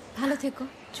 ভালো থেকো,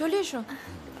 চলে এসো।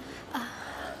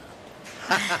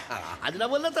 হাজরা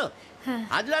বললে তো,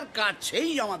 হাজরার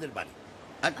কাছেই আমাদের বাড়ি।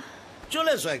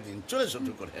 চলে এসো একদিন, চলে এসো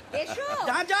টুক করে।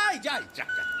 যাই যাই যাই,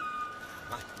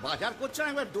 বাজার করছে না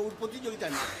একবার দৌড় প্রতিযোগিতা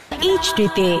নিয়ে।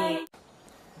 এইচডিতে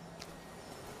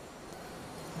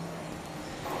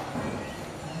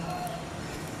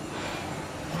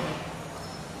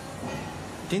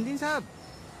टिंटिन साहब।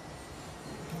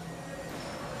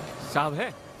 साहब है?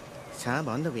 साहब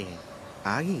ऑन द वे है,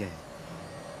 आ ही गए।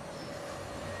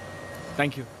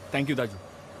 Thank you दाजू।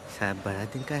 साहब बड़ा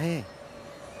दिन का है,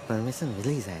 परमिशन मिल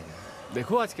ही जाएगा।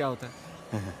 देखो आज क्या होता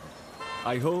है।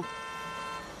 आई होप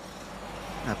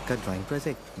आपका ड्राइंग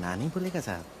प्रोजेक्ट ना नहीं भूलेगा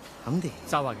साहब, हम देख।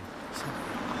 साहब आ गए।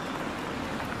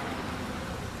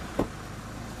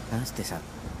 नमस्ते साहब।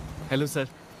 Hello sir.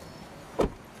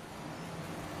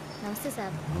 नमस्ते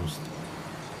साहब।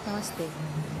 नमस्ते।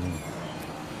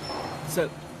 স্যার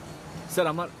স্যার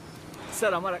আমার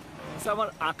স্যার আমার স্যার আমার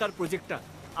আঁকার প্রজেক্টটা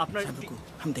আপনার।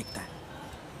 हम देखता है।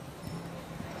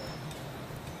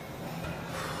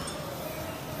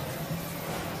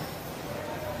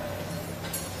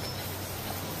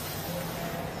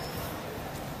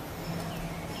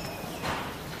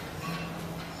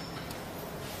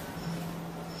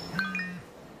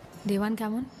 देवान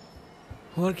केमन?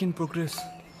 Work in progress.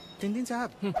 टिंटिन साहब।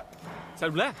 सर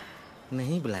बुलाया?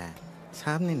 नहीं बुलाया,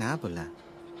 साहब ने ना बोला।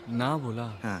 ना बोला?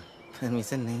 हाँ,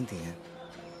 परमिशन नहीं दिया।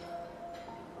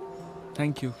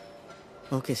 Thank you.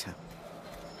 ओके साहब।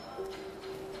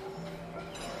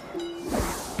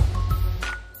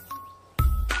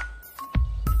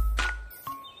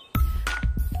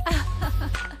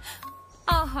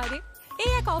 আহারে,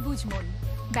 এই এক অবুঝ মন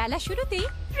বেলা শুরুতেই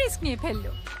রিস্ক নিয়ে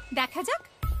ফেললো। দেখা যাক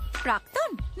প্রাক্তন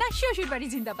না শ্বশুর বাড়ি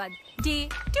জিন্দাবাদ। ডে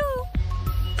 2।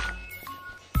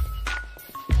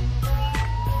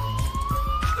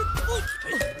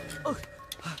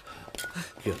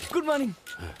 Good morning.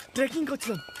 ট্রেকিং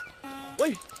করছিলাম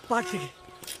ওই পার্ক থেকে।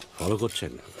 ফলো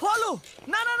করছেন? ফলো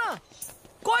না না না,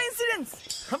 কোইন্সিডেন্স।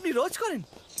 আপনি রোজ করেন?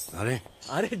 আরে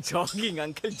আরে জগিং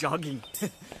আঙ্কেল, জগিং।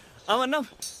 আমার নাম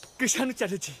কৃষাণু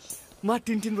চ্যাটার্জি, মা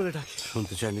টিনটিন বলে ডাকে।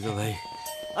 শুনতে চাইনি তো ভাই।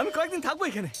 আমি কয়েকদিন থাকবো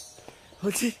এখানে।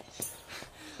 বলছি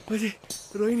বলছি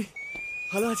রোহিণী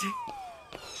ভালো আছে?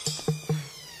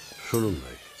 শুনুন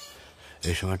ভাই,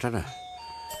 এই সময়টা না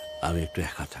আমি একটু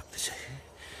একা থাকতে চাই।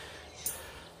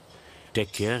 Take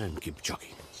care and keep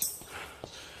jogging.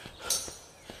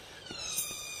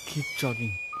 Keep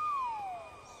jogging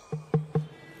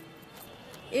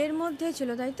এর মধ্যে ছিল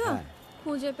তাই তো?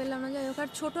 খুঁজে পেলাম না, যাই হোক। আর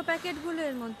ছোট প্যাকেটগুলো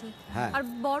এর মধ্যে, আর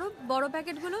বড় বড়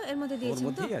প্যাকেটগুলো এর মধ্যে দিয়েছেন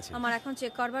তো? আমার এখন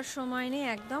চেক করবার সময় নেই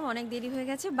একদম, অনেক দেরি হয়ে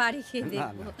গেছে, বাড়ি খেয়ে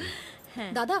দেখবো।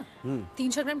 হ্যাঁ দাদা,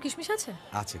 300 গ্রাম কিশমিশ আছে?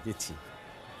 আছে, দিচ্ছি।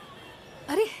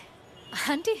 আরে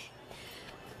আন্টি,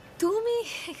 তুমি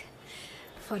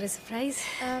ফর এ সারপ্রাইজ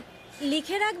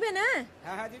লিখে রাখবে না?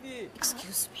 হ্যাঁ হ্যাঁ দিদি।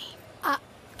 Excuse me.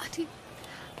 আন্টি,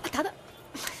 দাদা,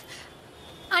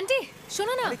 আন্টি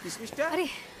শোনো না। কিশমিশটা? আরে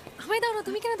আমায় দাও না,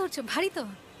 তুমি কেন ধরছো? ভারী তো।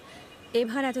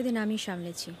 এবার এতদিন আমি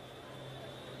সামলেছি,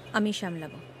 আমি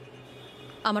সামলাবো,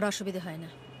 আমার অসুবিধে হয় না।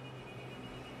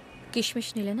 কিশমিশ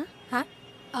নিলে না? হ্যাঁ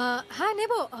হ্যাঁ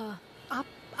নেব।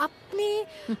 আপনি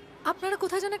আপনারা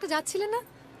কোথায় যেন একটা যাচ্ছিলেন না,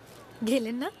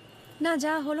 গেলেন না? না,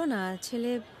 যা হলো না,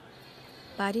 ছেলে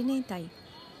বাড়ি নেই তাই।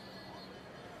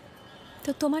 তো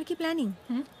তোমার কি প্ল্যানিং?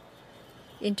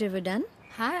 ইন্টারভিউ ডান?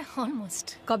 হ্যাঁ অলমোস্ট।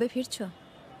 কবে ফিরছো?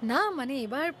 না মানে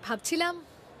এবার ভাবছিলাম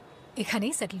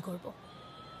এখানেই সেটেল করব।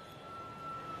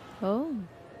 ও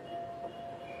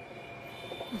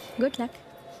গুড লাক।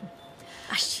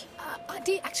 আসছি।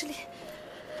 আন্টি অ্যাকচুয়ালি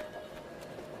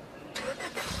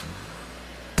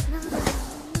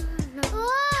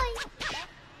ওই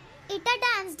এটা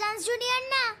ডান্স জুনিয়র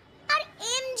না, আর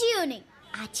এমজিও নেই।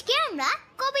 আজকে আমরা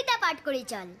কবিতা পাঠ করি,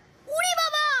 চল। উড়ি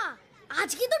বাবা,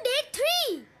 আজকে তো ডে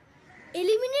 3,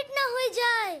 এলিমিনেট না হয়ে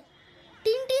যায়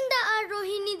টিনটিন দা আর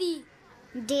রোহিণী দি।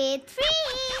 ডে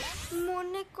 3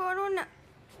 মনে করো না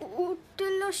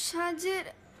উঠলো সাজের,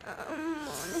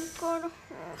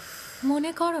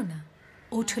 মনে করো না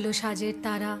উঠলো সাজের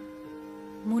তারা,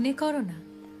 মনে করো না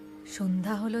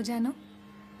সন্ধ্যা হলো যেন,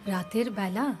 রাতের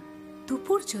বেলা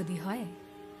দুপুর যদি হয়,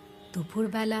 দুপুর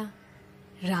বেলা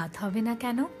রাত হবে না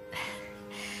কেন?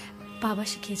 বাবা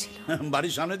শিখিয়েছিল।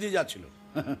 বাড়ির সামনে দিয়ে যাচ্ছিল,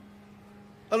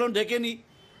 বলুন ডেকে নি,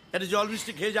 একটা জল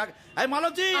মিষ্টি খেয়ে যাক। এই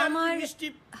মালতী, আমার মিষ্টি।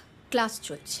 ক্লাস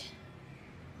চলছে।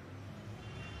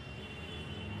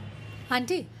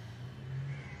 আন্টি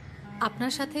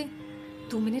আপনার সাথে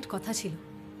 2 মিনিট কথা ছিল।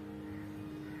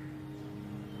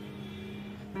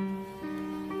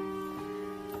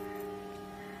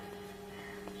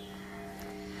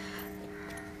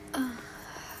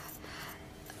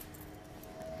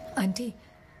 আন্টি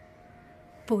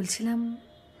বলছিলাম,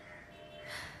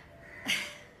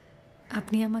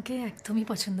 আপনি আমাকে একদমই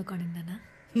পছন্দ করেন না? না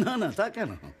না না, তা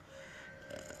কেন?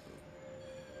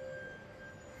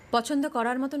 পছন্দ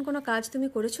করার মতন কোনো কাজ তুমি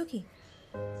করেছো কি?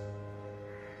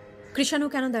 কৃষাণু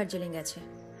কেন দার্জিলিং গেছে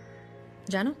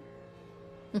জানো?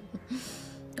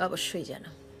 অবশ্যই জানো।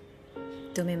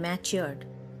 তুমি ম্যাচিওর্ড,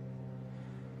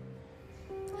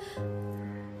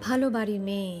 ভালো বাড়ির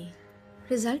মেয়ে,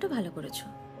 রেজাল্টও ভালো করেছো।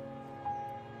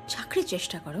 চাকরির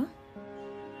চেষ্টা করো,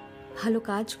 ভালো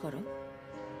কাজ করো,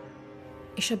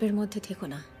 এসবের মধ্যে থেকো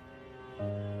না,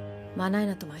 মানায়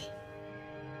না তোমায়।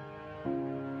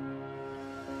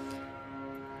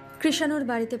 কৃষাণুর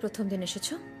বাড়িতে প্রথম দিন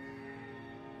এসেছো,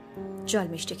 জল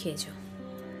মিষ্টি খেয়েছো।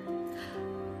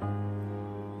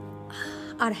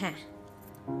 আর হ্যাঁ,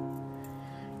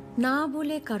 না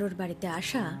বলে কারোর বাড়িতে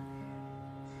আসা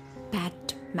ব্যাড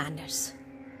ম্যানার্স।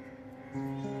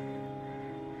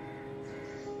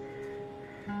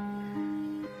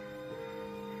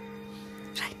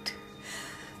 Right,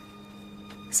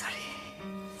 sorry.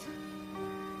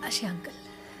 আসি আঙ্কেল।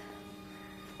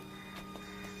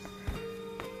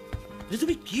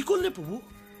 তুমি কি করলে প্রভু?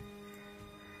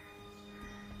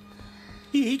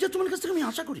 এইটা তোমার কাছ থেকে আমি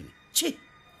আশা করিনি। ছি,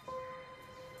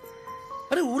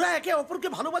 আরে ওরা একে অপরকে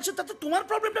ভালোবাসে, তাতে তোমার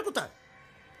প্রবলেমটা কোথায়?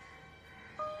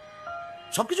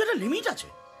 সবকিছু একটা লিমিট আছে।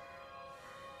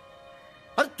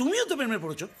 আর তুমিও তো প্রেমে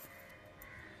পড়েছো।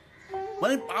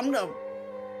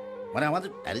 মানে আমাদের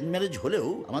অ্যারেঞ্জ ম্যারেজ হলেও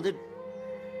আমাদের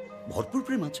ভরপুর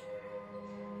প্রেম আছে।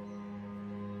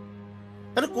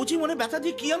 আরে কোচি মনে ব্যথা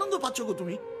দিয়ে কি আনন্দ পাচ্ছ গো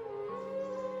তুমি?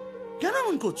 কেন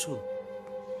এমন করছো?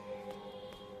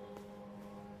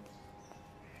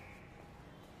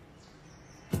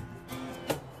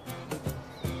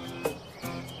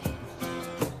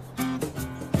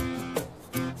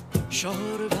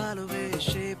 শহর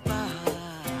ভালোবেসে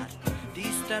পাহাড়,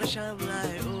 তিস্তার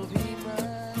সামলায়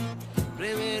অভিমান,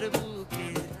 প্রেমের বুকে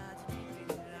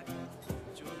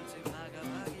চলছে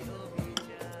ভাগাভাগি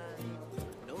অভিযান।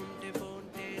 নন্টে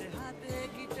ফন্টের হাতে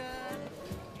গিটার,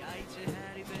 গাইছে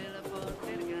হ্যারি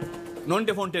বেলাফন্টের গান।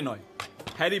 নন্টে ফন্টে নয়,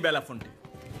 হ্যারি বেলাফন্টে।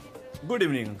 Good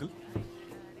evening uncle.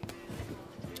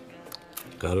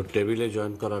 কারোর টেবিলে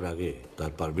জয়েন করার আগে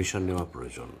তার পারমিশন নেওয়া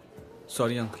প্রয়োজন।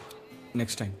 Sorry uncle,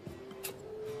 next time.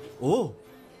 ও,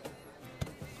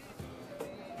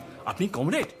 আপনি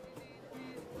কমরেড?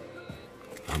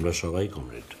 আমরা সবাই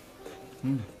কমরেড।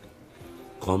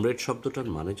 কমরেড শব্দটার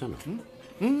মানে জানো?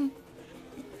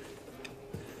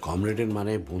 কমরেডের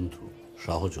মানে বন্ধু,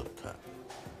 সহযোদ্ধা।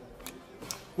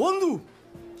 বন্ধু?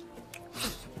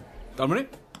 তার মানে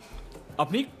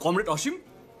আপনি কমরেড অসীম,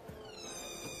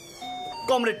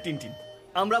 কমরেড টিনটিন,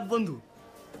 আমরা বন্ধু।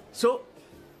 সো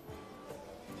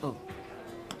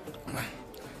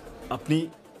আপনি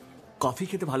কফি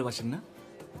খেতে ভালোবাসেন না?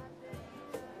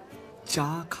 চা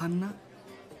খান না?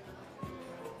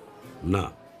 না,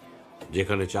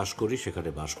 যেখানে চাষ করি সেখানে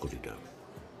বাস করি না।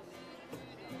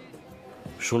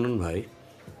 শুনুন ভাই,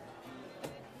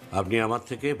 আপনি আমার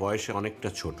থেকে বয়সে অনেকটা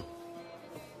ছোট।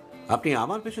 আপনি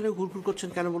আমার পেছনে ঘুরঘুর করছেন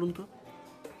কেন বলুন তো?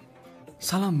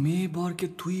 সালা মেয়ে বরকে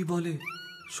তুই বলে,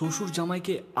 শ্বশুর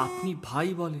জামাইকে আপনি ভাই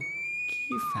বলে,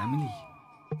 কি ফ্যামিলি!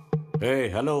 এই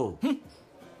হ্যালো,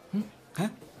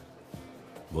 হ্যাঁ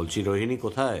বলছি রোহিণী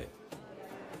কোথায়?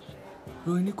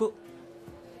 রোহিণী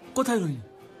কোথায়? রোহিণী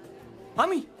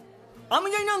আমি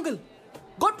জানি না আঙ্কেল,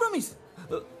 গড প্রমিস।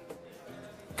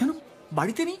 কেন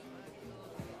বাড়িতে নেই?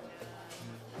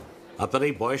 আপনার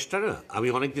এই বয়সটা না আমি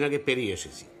অনেকদিন আগে পেরিয়ে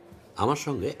এসেছি। আমার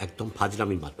সঙ্গে একদম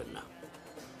ফাজলামি মারবেন না।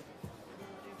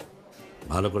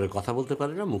 ভালো করে কথা বলতে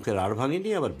পারে না, মুখের আড় ভাঙেনি,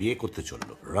 আবার বিয়ে করতে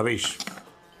চললো। রমেশ,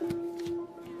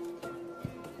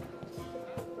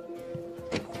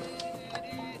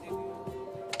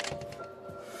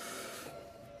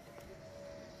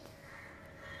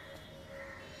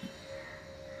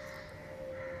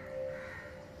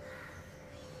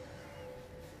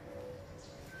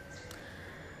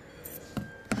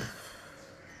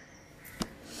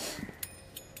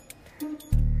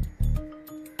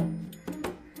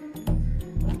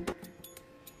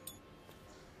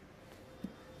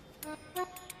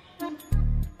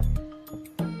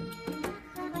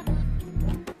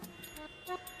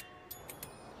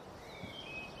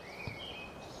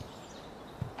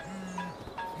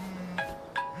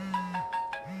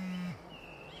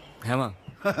 হ্যাঁ মা।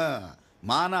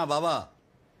 মা না বাবা।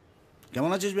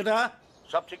 কেমন আছিস বেটা?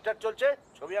 সব ঠিকঠাক চলছে?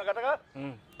 ছবি আঁকা টাকা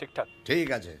ঠিকঠাক? ঠিক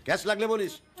আছে, ক্যাশ লাগলে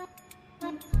বলিস।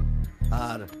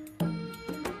 আর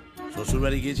শ্বশুর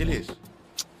বাড়ি গিয়েছিলিস?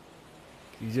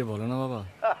 কি যে বলো না বাবা।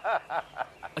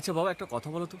 আচ্ছা বাবা, একটা কথা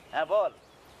বলো তো। হ্যাঁ বল।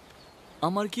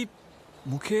 আমার কি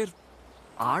মুখের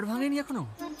আড় ভাঙেনি এখনো?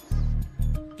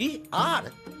 কি আর?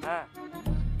 হ্যাঁ।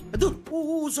 দূর,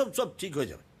 সব সব ঠিক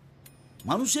হয়ে যাবে।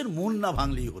 মানুষের মন না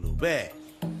ভাঙলেই হলো।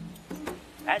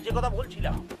 হ্যাঁ, যে কথা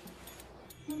বলছিলাম,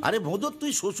 আরে ভোদর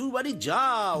তুই শ্বশুর বাড়ি যা,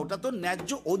 ওটা তো ন্যায্য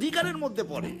অধিকারের মধ্যে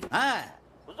পড়ে। হ্যাঁ,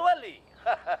 বুঝতে পারলি?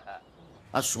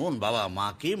 আর শোন বাবা,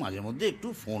 মাকে মাঝে মধ্যে একটু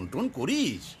ফোন টোন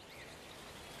করিস।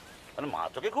 মানে মা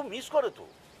তোকে খুব মিস করে তো।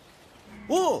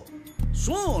 ও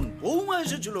শোন, বৌমা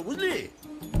এসেছিল বুঝলি?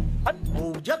 আর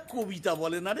বউ যা কবিতা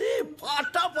বলে না রে,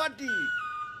 ফাটাফাটি।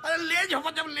 আরে লে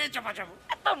ঝাপাঝাপ, লে ঝাপাঝাপ,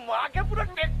 মাকে পুরো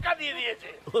টেক্কা দিয়ে দিয়েছে।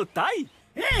 ও তাই?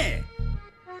 হ্যাঁ,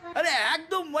 আরে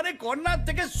একদম মানে কর্নার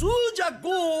থেকে সুজা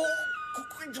গো,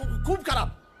 খুব খারাপ,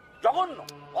 জঘন্য,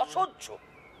 অসহ্য।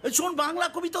 শোন, বাংলা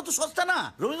কবিতা তো সস্তা না।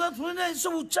 রবীন্দ্রনাথ ফরীন্দ্রনাথ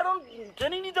এইসব উচ্চারণ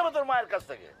ট্রেনিং নিতে হবে তোর মায়ের কাছ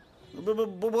থেকে।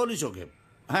 বলিস ওকে।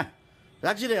 হ্যাঁ,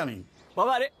 রাখছি রে আমি।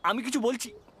 বাবা, আরে আমি কিছু বলছি।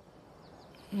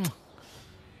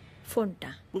 ফোনটা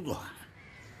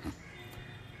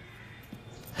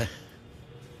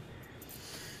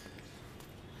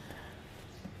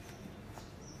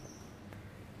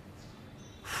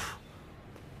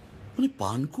মানে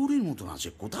পানকুড়ির মতন আছে,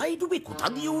 কোথায় ডুবে কোথা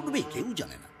দিয়ে উঠবে কেউ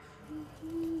জানে না।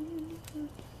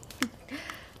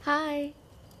 হাই।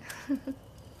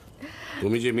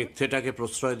 তুমি যে মিথ্যেটাকে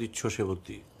প্রশ্রয় দিচ্ছ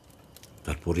সেবতী,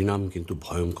 তার পরিণাম কিন্তু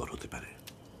ভয়ঙ্কর হতে পারে।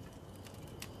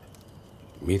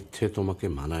 মিথ্যে তোমাকে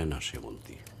মানায় না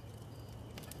সেবন্তী।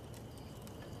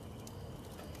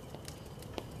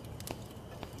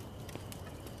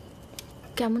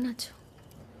 কেমন আছো?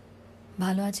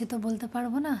 ভালো আছি তো বলতে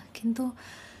পারবো না, কিন্তু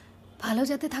ভালো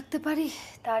যাতে থাকতে পারি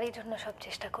তারই জন্য সব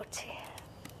চেষ্টা করছি।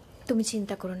 তুমি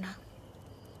চিন্তা করো না,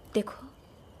 দেখো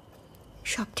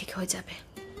সব ঠিক হয়ে যাবে,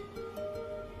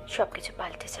 সব কিছু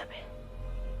পাল্টে যাবে।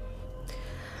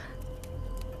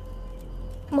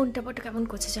 মনটা বড় কেমন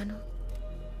করছে জানো?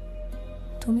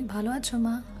 তুমি ভালো আছো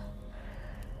মা?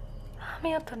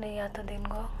 আমিও তো নেই এতদিন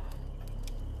গো।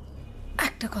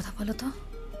 একটা কথা বলো তো,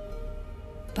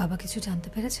 বাবা কিছু জানতে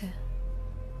পেরেছে?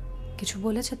 কিছু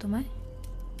বলেছে তোমায়?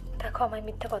 দেখো, আমায়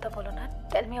মিথ্যে কথা বলো না,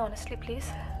 টেল মি অনেস্টলি প্লিজ।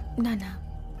 না না,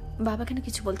 বাবা কেন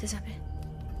কিছু বলতে যাবে?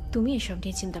 তুমি এসব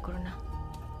নিয়ে চিন্তা করো না,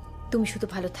 তুমি শুধু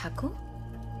ভালো থাকো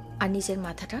আর নিজের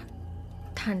মাথাটা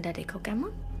ঠান্ডা রেখো,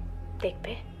 কেমন?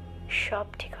 দেখবে সব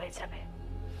ঠিক হয়ে যাবে।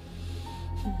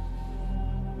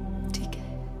 ঠিক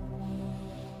আছে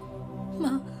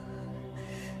মা।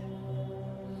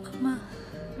 মামা,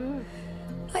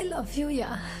 I love you,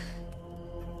 yeah.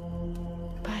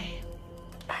 Bye.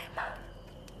 Bye, মা।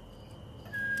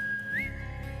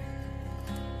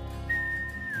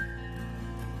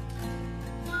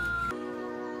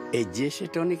 এই যে সে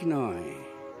টনিক নয়,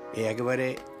 এ একেবারে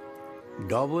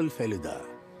ডবল ফেলুদা।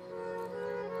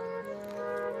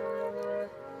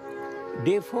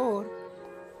 डे 4।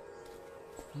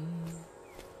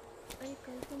 अरे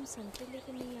कल तुम संतरे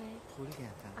लेकर नहीं आए? भूल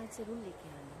गया था। आज जरूर लेके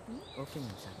आना। ओके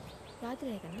मैम साहब। याद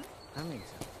रहेगा ना? हाँ मैम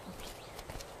साहब।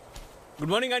 Good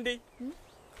morning aunty.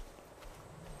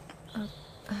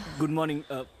 Good morning.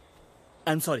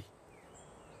 I am sorry.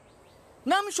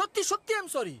 না, আমি সত্যি সত্যি আই এম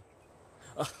সরি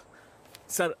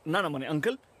স্যার। না না, মানে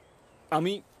আঙ্কেল,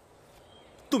 আমি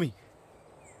তুমি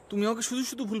তুমি আমাকে শুধু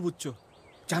শুধু ভুল বুঝছো।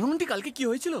 জানো আন্টি কালকে কি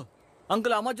হয়েছিল?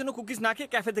 আঙ্কেল আমার জন্য কুকিজ না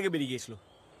খেয়ে ক্যাফে থেকে বেরিয়ে গিয়েছিল,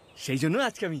 সেই জন্য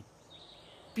আজকে আমি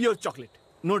pure chocolate,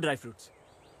 no dry fruits.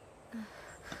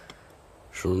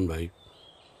 শুনুন ভাই,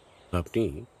 আপনি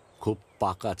খুব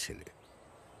পাকা ছেলে।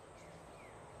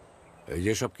 এই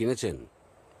যে সব কিনেছেন,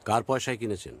 কার পয়সায়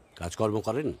কিনেছেন? কাজকর্ম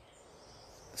করেন?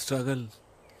 স্ট্রাগল।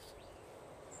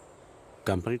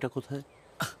 কোম্পানিটা কোথায়?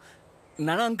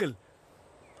 না না আঙ্কেল,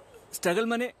 স্ট্রাগল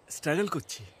মানে স্ট্রাগল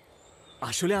করছি।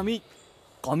 আসলে আমি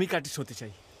কমিক আর্টিস্ট হতে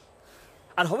চাই,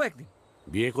 আর হবে একদিন।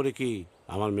 বিয়ে করে কি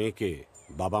আমার মেয়েকে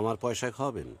বাবা মার পয়সায়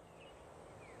খাওয়াবেন?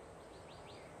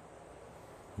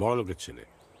 বড় লোকের ছেলে,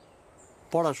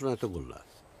 পড়াশোনায় তো গোল্লা,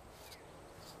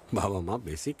 বাবা মা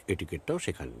বেসিক এটিকেটটাও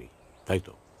শেখাননি, তাই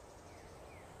তো?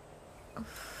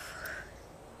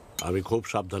 আমি খুব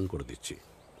সাবধান করে দিচ্ছি,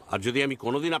 আর যদি আমি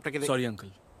কোনোদিন আপনাকে... সরি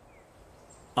আঙ্কেল,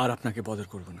 আর আপনাকে বদর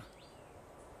করব না।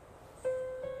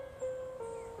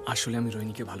 আসলে আমি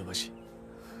রোহিণীকে ভালোবাসি,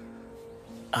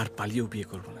 আর পালিয়েও বিয়ে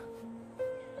করব না,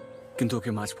 কিন্তু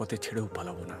ওকে মাঝপথে ছেড়েও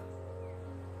পালাবো না।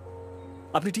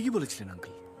 আপনি ঠিকই বলেছিলেন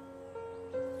আঙ্কেল,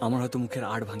 আমার হয়তো মুখের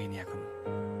আড় ভাঙেনি এখনো,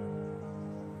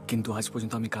 কিন্তু আজ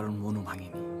পর্যন্ত আমি কারোর মনও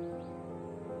ভাঙিনি।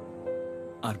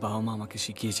 আর বাবা মা আমাকে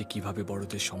শিখিয়েছে কিভাবে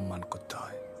বড়দের সম্মান করতে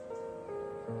হয়,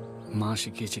 মা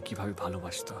শিখিয়েছে কিভাবে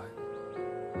ভালোবাসতে হয়।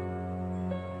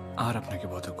 আর আপনাকে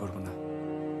বদর করব না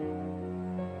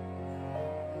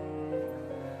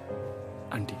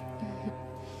aunty.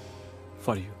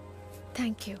 For you.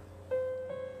 Thank you.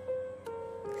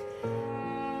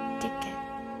 Take care.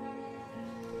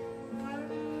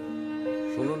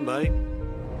 শুনুন ভাই,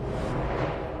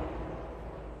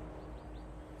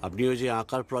 আপনি ওই যে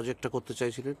আঁকার প্রজেক্টটা করতে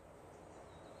চাইছিলেন,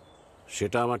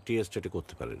 সেটা আমার টি এস্টেটে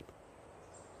করতে পারেন।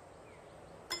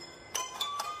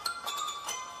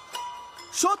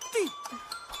 সত্যি?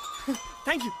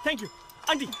 Thank you, thank you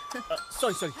aunty.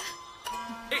 Sorry sorry,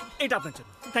 এটা আপনার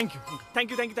জন্য। Thank you, thank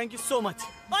you, thank you, thank you so much.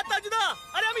 তাজুদা,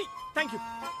 আরে আমি thank you.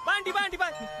 By aunty, by aunty,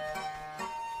 by.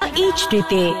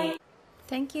 HD-তে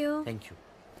thank you. Thank you.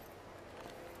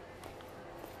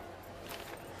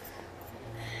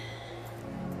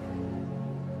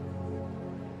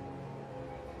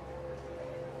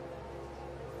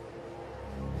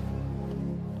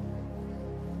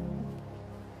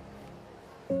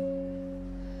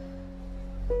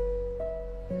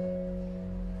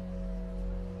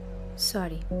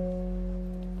 Sorry,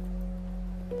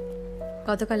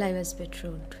 গতকাল আই ওয়াজ বিট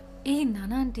রুড। এই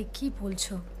নানা aunty, কি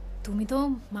বলছো? তুমি তো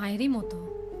মায়েরই মতো,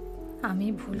 আমি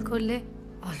ভুল করলে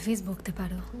অলওয়েজ বকতে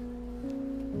পারো।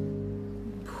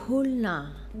 ভুল না,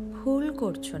 ভুল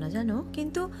করছো না জানো,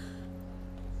 কিন্তু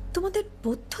তোমাদের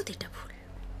পদ্ধতিটা ভুল।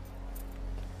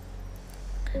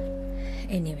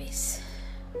 এনিওয়েজ,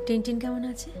 টিনটিন কেমন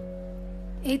আছে?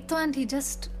 এই তো আন্টি,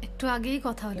 জাস্ট একটু আগেই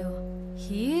কথা হলো।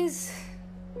 He is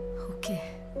okay.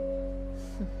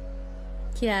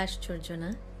 কি আশ্চর্য না,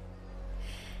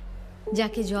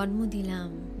 যাকে জন্ম দিলাম,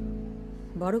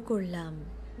 বড় করলাম,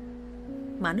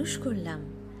 মানুষ করলাম,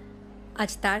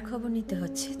 আজ তার খবর নিতে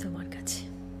হচ্ছে তোমার কাছে।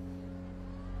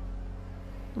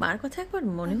 মার কথা একবার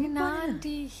মনে হয় না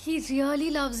aunty, he really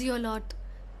loves you আ লট।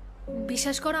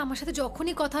 বিশ্বাস করো, আমার সাথে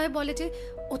যখনই কথা হয় বলে যে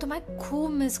ও তোমায় খুব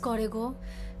মিস করে গো।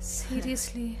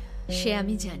 সিরিয়াসলি। সে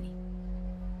আমি জানি,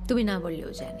 তুমি না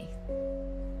বললেও জানি।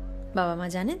 বাবা মা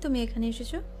জানে তুমি এখানে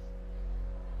এসেছো?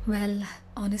 ওয়েল,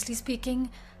 অনেস্টলি স্পিকিং,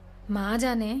 মা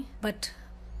জানে, বাট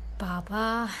বাবা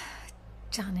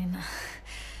জানে না।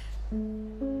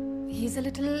 হি ইজ আ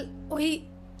লিটল ওই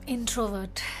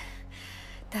ইন্ট্রোভার্ট,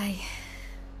 তাই।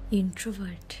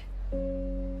 ইন্ট্রোভার্ট?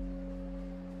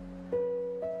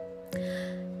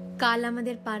 কাল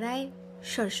আমাদের পাড়ায়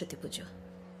সরস্বতী পুজো,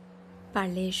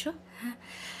 পারলে এসো।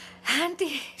 আন্টি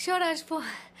শিওর আসবো।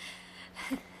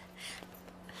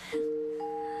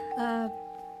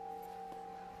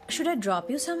 Should I drop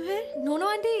you somewhere? No, no,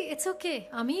 auntie, it's okay.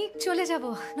 আমি চলে যাব,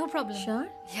 no problem. Sure?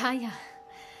 Yeah, yeah.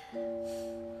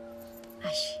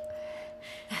 আসি।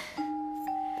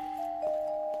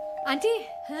 আন্টি,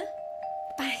 হ্যাঁ,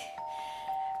 বাই।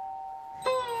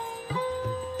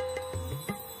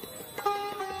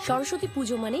 সরস্বতী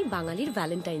পুজো মানেই বাঙালির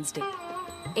ভ্যালেন্টাইন্স ডে।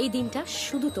 এই দিনটা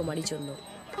শুধু তোমারই জন্য।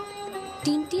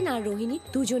 টিনটিন আর রোহিণী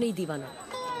দুজনেই দিওয়ানা।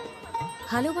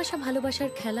 ভালোবাসা ভালোবাসার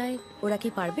খেলায় ওরা কি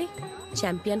পারবে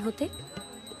চ্যাম্পিয়ন হতে?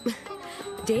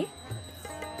 ডে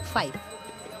 5।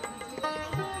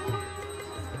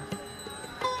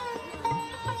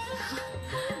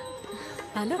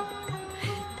 ভালো।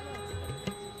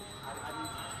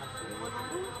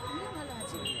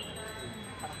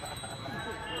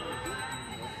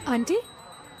 আন্টি,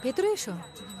 ভেতরে এসো।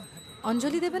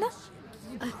 অঞ্জলি দেবে না?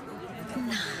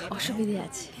 না, অসুবিধে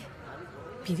আছে।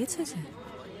 পিরিয়ডস হয়েছে?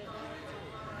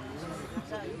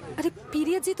 আরে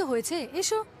পিরিয়ডসই তো হয়েছে,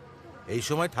 এসো। এই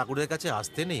সময় ঠাকুরের কাছে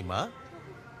আসতে নেই মা,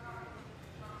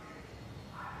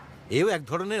 এও এক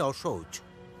ধরনের অসহজ।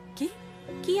 কি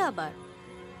কি আবার?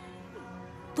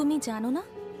 তুমি জানো না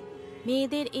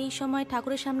মেয়েদের এই সময়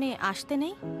ঠাকুরের সামনে আসতে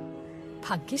নেই?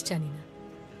 ভাগ্যিস জানি না,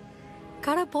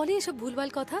 কারা বলে এসব ভুলভাল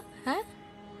কথা? হ্যাঁ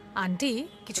আন্টি,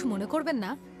 কিছু মনে করবেন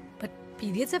না, but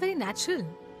periods are very natural,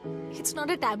 it's not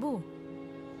a tabu.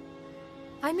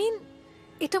 I mean,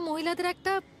 এটা মহিলাদের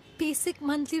একটা basic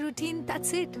monthly routine,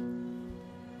 that's it.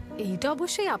 এইটা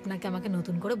অবশ্যই আপনাকে আমাকে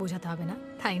নতুন করে বোঝাতে হবে না,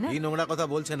 তাই না? কি নোংরা কথা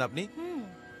বলছেন আপনি?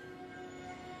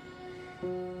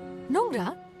 নোংরা?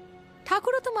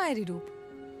 ঠাকুরও তো মায়েরই রূপ,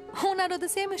 ওনারও তো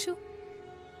সেম ইস্যু,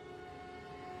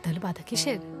 তাহলে বাধা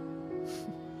কিসের?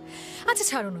 আচ্ছা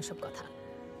ছাড়ুন ওসব কথা।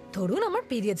 ধরুন আমার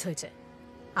পিরিয়ডস হয়েছে,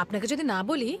 আপনাকে যদি না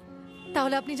বলি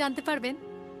তাহলে আপনি জানতে পারবেন।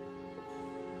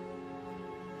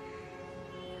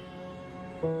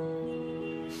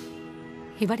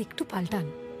 এবার একটু পাল্টান।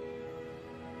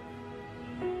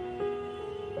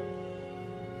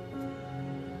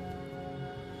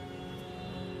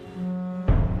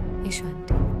 এসো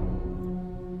আন্টি।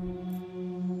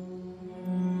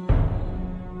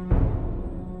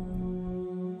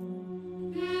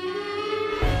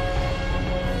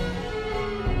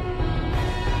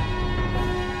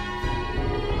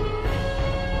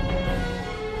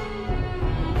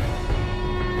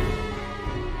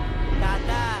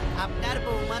 দাদা আপনার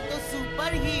বৌমা তো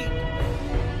সুপার হিট।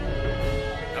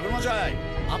 ঠাকুর মশাই,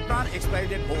 আপনার এক্সপায়ারি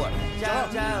ডেট ওভার। যাও,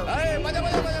 যাও। এই বাজা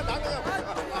বাজা বাজা, ভাগো যাও।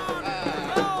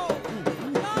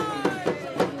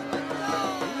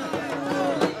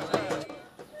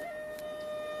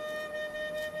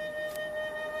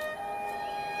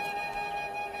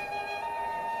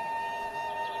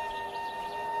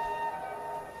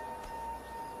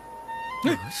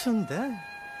 সুন্দর।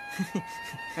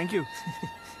 Thank you.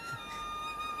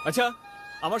 अच्छा,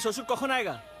 हमारा ससुर कौन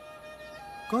आएगा?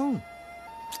 कौन?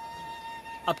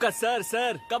 आपका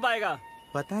सर कब आएगा?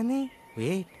 पता नहीं,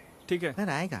 वेट। ठीक है, पर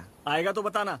आएगा। आएगा तो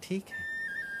बताना। ठीक है।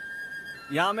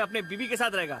 यहाँ में अपने बीबी के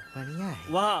साथ रहेगा। बढ़िया है।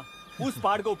 वहाँ उस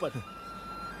पहाड़ के ऊपर।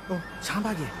 ओ, सांप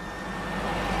आ गया।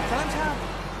 सलाम साहब।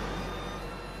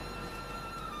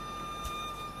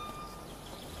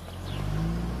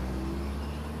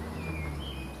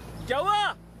 क्या हुआ?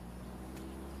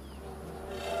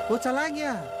 वो चला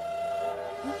गया।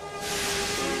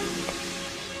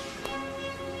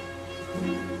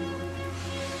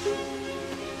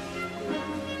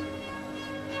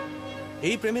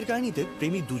 এই প্রেমের কাহিনীতে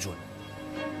প্রেমী দুজন,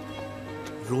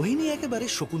 রোহিণী একেবারে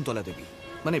শকুন্তলা দেবী,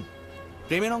 মানে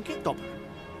প্রেমের অঙ্কে টপার।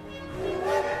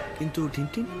 কিন্তু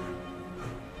টিনটিন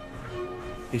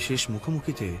এই শেষ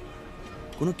মুখোমুখিতে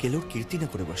কোনো কেলোর কীর্তি না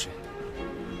করে বসে।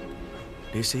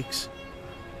 Day 6,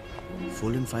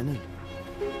 full and final.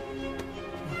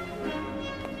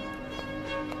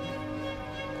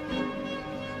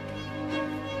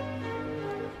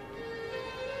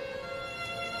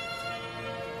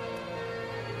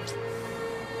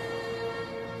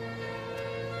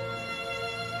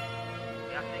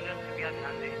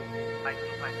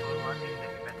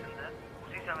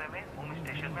 उसी समय में होम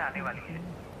स्टेशन में आने वाली है।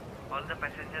 ऑल द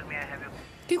पैसेंजर में आई हैव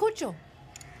কি করছো?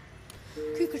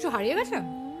 কি কিছু হারিয়ে গেছে?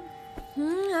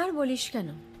 আর বলিস কেন,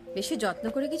 বেশি যত্ন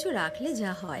করে কিছু রাখলে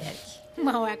যা হয় আর কি।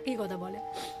 মাও একই কথা বলে।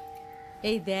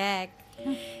 এই দেখ,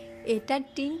 এটা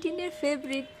টিনটিনের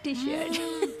ফেভারিট টি শার্ট।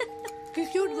 কি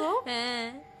কিউট গো। হ্যাঁ,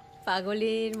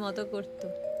 পাগলের মতো করতো।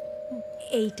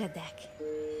 এইটা দেখ,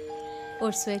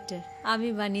 ওর সোয়েটার আমি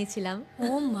বানিয়েছিলাম। ও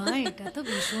মা, এটা তো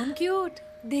ভীষণ কিউট।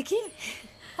 দেখি,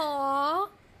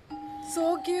 সো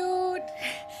কিউট।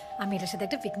 আমি এটার সাথে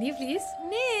একটা পিকনিক প্লিজ।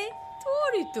 নে,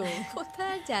 তোরই তো।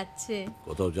 কোথায় যাচ্ছে?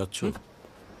 কোথাও যাচ্ছ?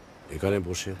 এখানে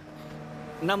বসে?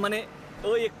 না মানে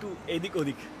ওই একটু এদিক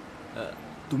ওদিক।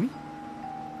 তুমি?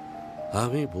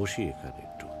 আমি বসি এখানে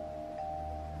একটু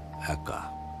একা।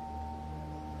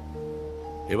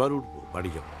 এবার উঠবো, বাড়ি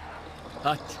যাবো।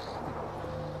 আচ্ছা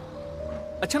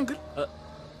আচ্ছা আঙ্কেল,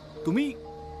 তুমি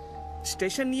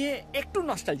স্টেশন নিয়ে একটু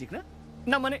নস্টালজিক না?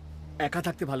 না মানে একা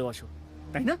থাকতে ভালোবাসো,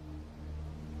 তাই না?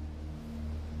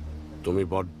 তুমি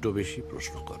বড্ড বেশি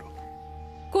প্রশ্ন করো।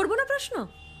 করবো না প্রশ্ন?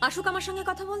 আসুক আমার সঙ্গে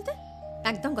কথা বলতে,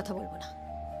 একদম কথা বলবো না।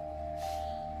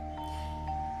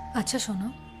 আচ্ছা শোনো,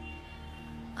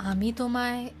 আমি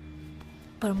তোমায়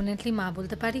পার্মানেন্টলি মা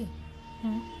বলতে পারি?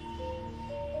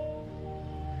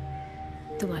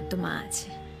 তোমার তো মা আছে,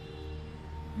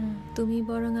 তুমি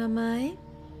বরং আমায়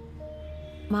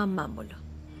মাম্মা বলো।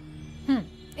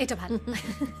 এটা ভালো।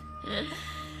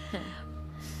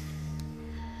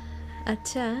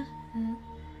 আচ্ছা,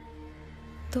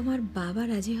 তোমার বাবা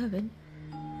রাজি হবেন?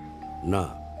 না,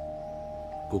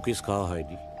 কুকিজ খাওয়া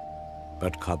হয়নি,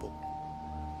 বাট খাবো।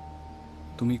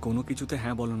 তুমি কোনো কিছুতে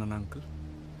হ্যাঁ বলো না আঙ্কেল।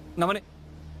 না মানে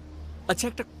আচ্ছা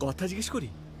একটা কথা জিজ্ঞেস করি?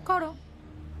 করো।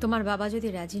 তোমার বাবা যদি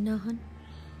রাজি না হন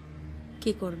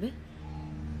কি করবে?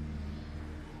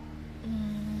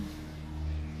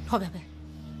 হবে হবে।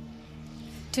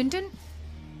 টিনটিন,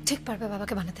 ঠিক পারবে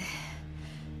বাবাকে বানাতে।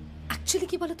 অ্যাকচুয়ালি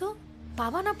কি বলতো,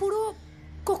 বাবা না পুরো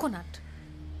কোকোনাট,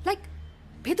 লাইক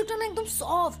ভেতরটা না একদম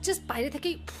সফট, জাস্ট বাইরে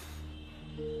থেকেই।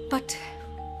 বাট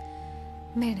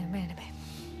মেয়ে নেবে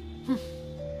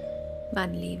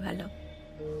মানলেই ভালো।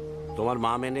 তোমার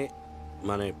মা মেনে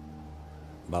মানে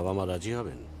বাবা মা রাজি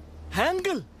হবেন? হ্যাঁ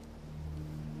আঙ্কেল,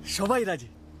 সবাই রাজি।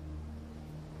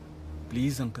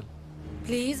 Please uncle.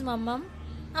 প্লিজ মাম্মাম,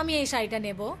 আমি এই শাড়িটা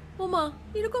নেব। ও মা,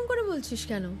 এরকম করে বলছিস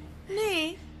কেন? নে।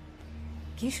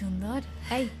 কি সুন্দর।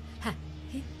 এই হ্যাঁ,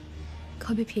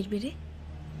 কবে ফিরবি রে?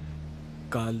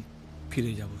 কাল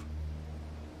ফিরে যাব।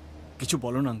 কিছু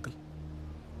বলো না আঙ্কেল।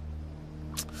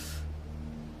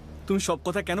 তুমি সব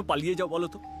কথা কেন পালিয়ে যাও বলো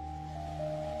তো?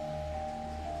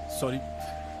 সরি।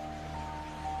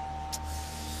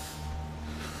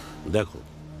 দেখো,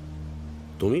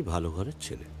 তুমি ভালো ঘরের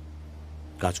ছেলে,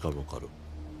 কাজকর্ম করো,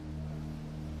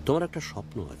 তোমার একটা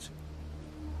স্বপ্ন আছে,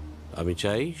 আমি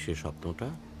চাই সে স্বপ্নটা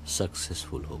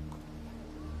সাকসেসফুল হোক।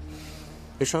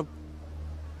 এসব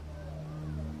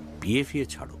বিয়ে ফিয়ে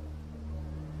ছাড়ো,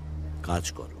 কাজ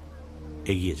করো,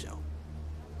 এগিয়ে যাও।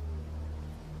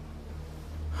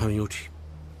 আমি উঠি।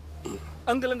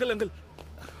 আঙ্কেল আঙ্কেল আঙ্কেল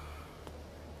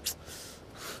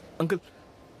আঙ্কেল,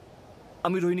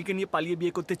 আমি রোহিণীকে নিয়ে পালিয়ে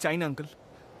বিয়ে করতে চাই না আঙ্কেল।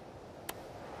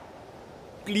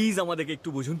 প্লিজ আমাদেরকে একটু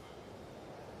বুঝুন।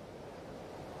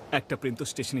 একটা প্রেম তো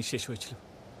স্টেশনে শেষ হয়েছিল,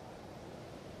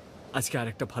 আজকে আর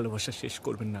একটা ভালোবাসা শেষ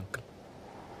করবেন না আঙ্কেল।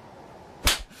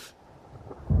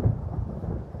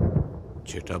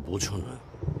 যেটা বোঝো না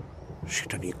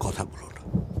সেটা নিয়ে কথা বলো না।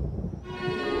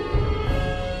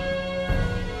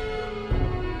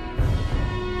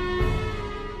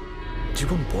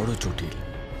 জীবন বড় জটিল,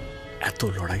 এত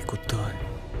লড়াই করতে হয়,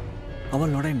 আবার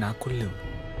লড়াই না করলেও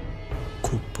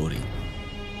খুব boring.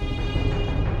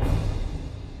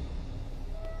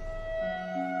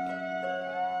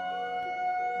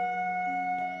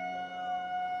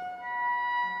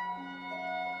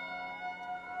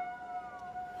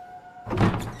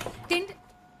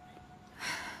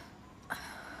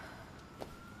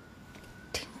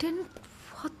 Tintin,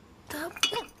 what the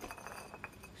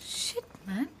shit,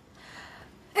 man?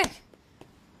 Hey,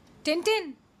 Tintin,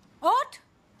 ওঠ,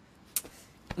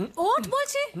 ওঠ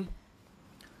বলছি।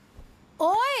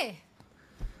 ওয়ে,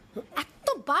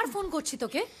 এতবার ফোন করছি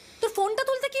তোকে, তোর ফোনটা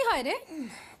তুলতে কি হয় রে?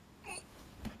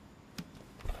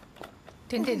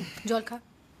 টিনটিন, জল খা।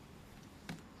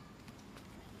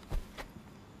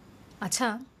 আচ্ছা,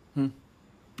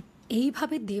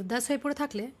 এইভাবে দেবদাস হয়ে পড়ে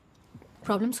থাকলে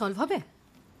প্রবলেম সলভ হবে?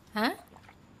 হ্যাঁ,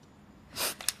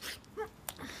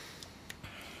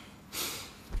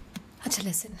 আচ্ছা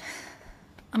লেসেন,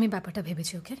 আমি ব্যাপারটা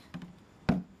ভেবেছি। ওকে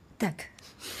দেখ,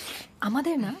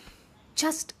 আমাদের না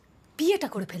জাস্ট বিয়েটা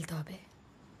করে ফেলতে হবে।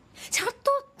 ছাড়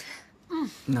তো।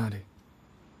 না রে,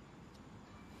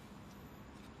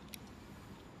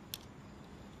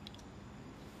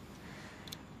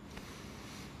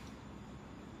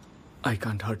 I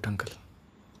can't hurt uncle.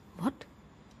 What?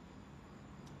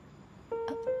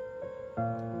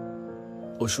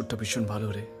 ওষুধটা ভীষণ ভালো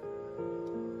রে,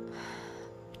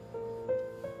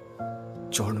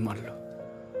 চড় মারলো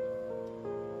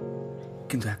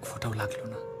কিন্তু এক ফোঁটাও লাগলো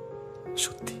না।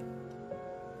 সত্যি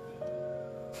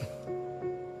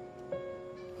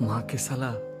মাকে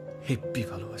সালা হেব্বি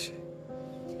ভালোবাসে।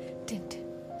 Tintin,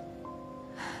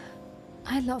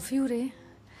 I love you রে।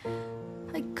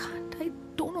 I can't, I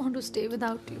don't want to stay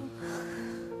without you.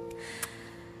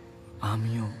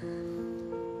 আমিও,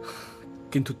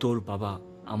 কিন্তু তোর বাবা,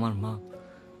 আমার মা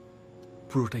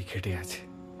পুরোটাই খেটে আছে।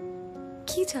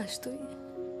 কি চাস তুই?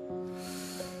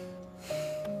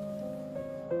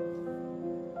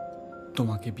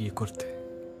 তোমাকে বিয়ে করতে,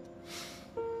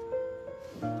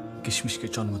 কিশমিশকে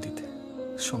জন্ম দিতে,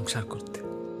 সংসার করতে,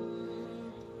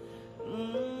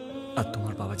 আর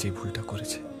তোমার বাবা যে ভুলটা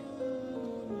করেছে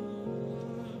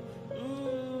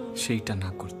সেইটা না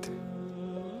করতে।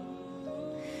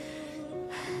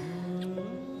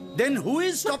 Then who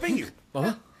is stopping you?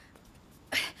 বাবা,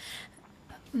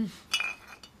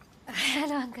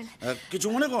 হ্যালো আঙ্কেল। কিছু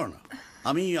মনে করো না,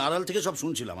 আমি আড়াল থেকে সব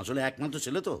শুনছিলাম। আসলে একমাত্র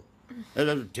ছেলে তো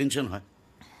টেনশন হয়।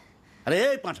 আরে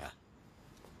এই পাঁঠা,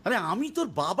 আরে আমি তোর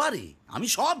বাবা রে, আমি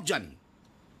সব জানি।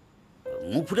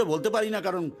 মুখ ফুটে বলতে পারি না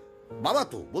কারণ বাবা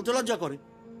তো বলতে লজ্জা করে।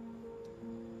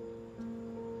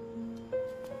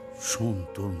 শোন,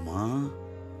 তোর মা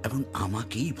এখন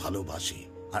আমাকেই ভালোবাসে,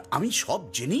 আর আমি সব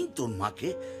জেনেই তোর মাকে,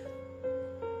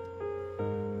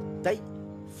 তাই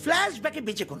ফ্ল্যাশব্যাকে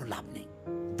বেঁচে কোনো লাভ নেই,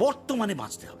 বর্তমানে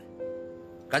বাঁচতে হবে।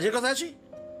 কাজের কথা আছি।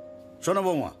 শোনো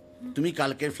বৌমা, তুমি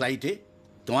কালকের ফ্লাইটে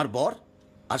তোমার বর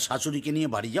আর শাশুড়িকে নিয়ে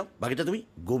বাড়ি যাও, বাকিটা তুমি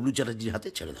গবলু চ্যাটার্জির হাতে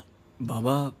ছেড়ে দাও।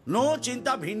 বাবা নো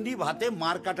চিন্তা, ভিন্ডি ভাতে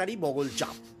মার কাটারি বগল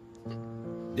চাপ।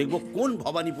 দেখবো কোন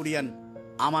ভবানীপুরিয়ান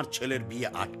আমার ছেলের বিয়ে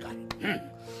আটকায়।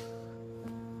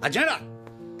 আচ্ছা,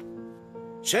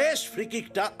 শেষ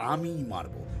ফ্রিকিকটা আমি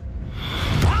মারবো।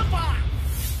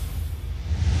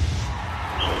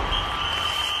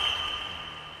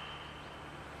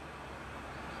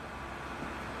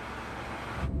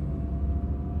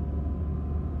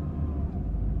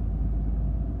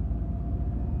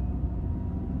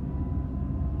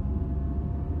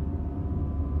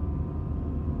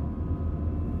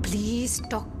 Please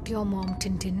talk to your mom,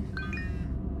 Tintin.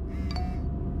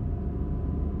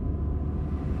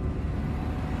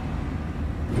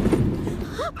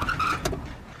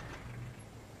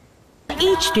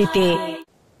 HD-তে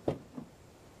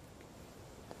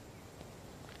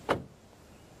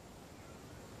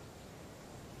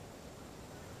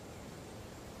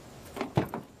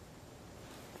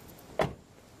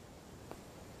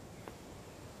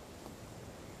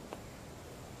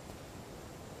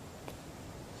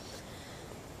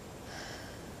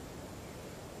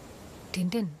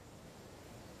Tintin,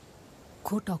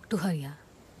 go talk to her ইয়া।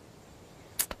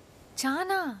 চা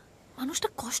না, মানুষটা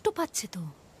কষ্ট পাচ্ছে তো।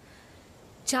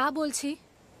 চা বলছি।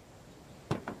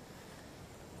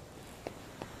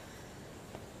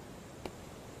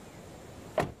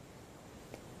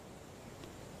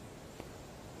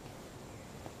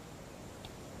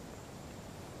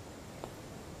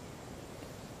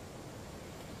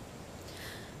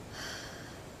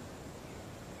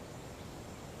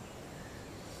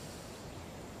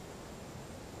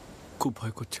 খুব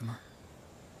ভয় করছে মা।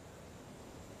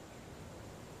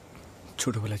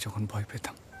 ছোটবেলায় যখন ভয়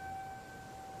পেতাম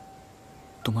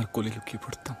তোমার কোলে লুকিয়ে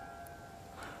পড়তাম,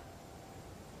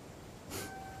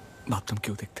 ভাবতাম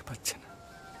কেউ দেখতে পাচ্ছে না।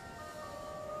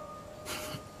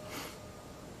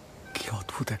 কি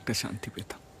অদ্ভুত একটা শান্তি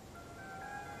পেতাম।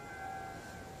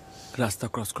 রাস্তা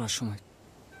ক্রস করার সময়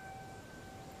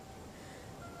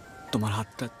তোমার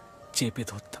হাতটা চেপে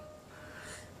ধরতাম।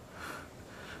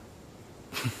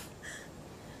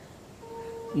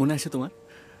 মনে আছে তোমার?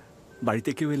 বাড়িতে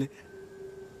কেউ এলে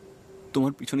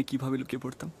তোমার পিছনে কিভাবে লুকিয়ে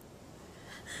পড়তাম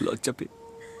লজ্জা পেয়ে।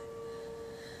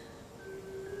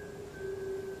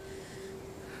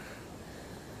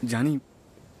 জানি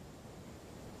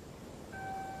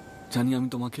জানি আমি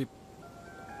তোমাকে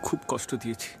খুব কষ্ট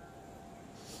দিয়েছি,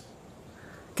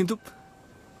 কিন্তু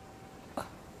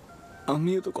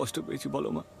আমিও তো কষ্ট পেয়েছি বলো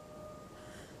মা।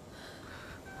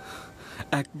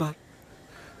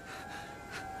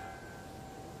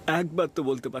 একবার তো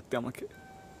বলতে পারতে আমাকে।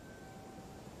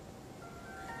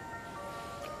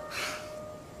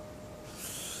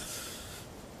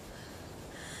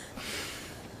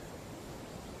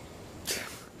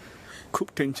 খুব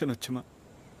টেনশন হচ্ছে মা,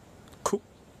 খুব।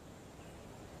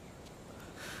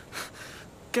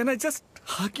 Can I just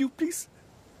hug you please?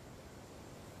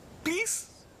 Please?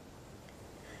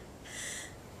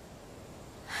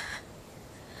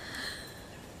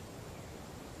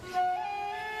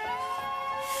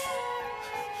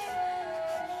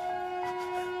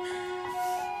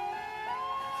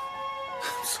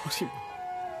 Sorry.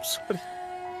 Sorry.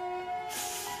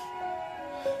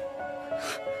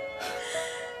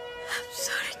 I'm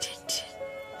sorry, Tintin.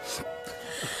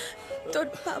 তোর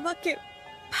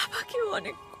বাবাকেও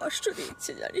অনেক কষ্ট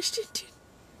দিচ্ছে জানিস টিনটিন।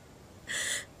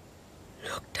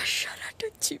 লোকটা সারাটা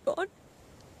জীবন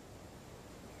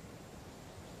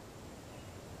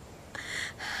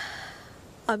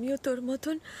আমিও তোর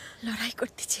মতন লড়াই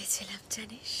করতে চেয়েছিলাম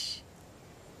জানিস,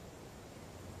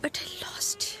 but I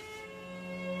lost him.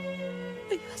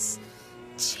 I was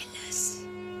jealous,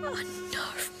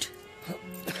 unnerved.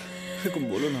 এরকম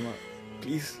বলো না মা,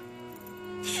 প্লিজ।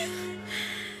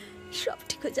 সব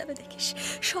ঠিক হয়ে যাবে দেখিস,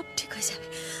 সব ঠিক হয়ে যাবে।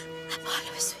 I'm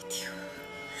always with you.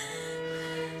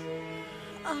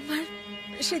 আমার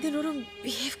সেদিন ওরম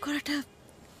বিহেভ করাটা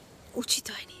উচিত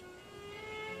হয়নি,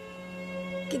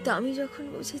 কিন্তু আমি যখন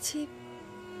বুঝেছি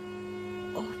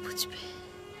ও বুঝবে।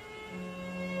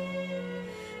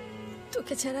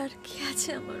 তোকে ছাড়া আর কি আছে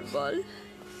আমার বল?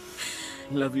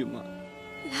 লাভ ইউ মা।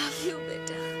 লাভ ইউ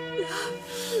বেটা, love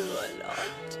you a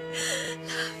lot,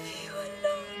 love you a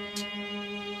lot.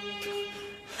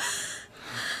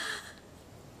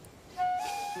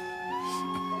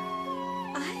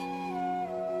 I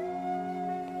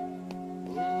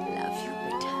love you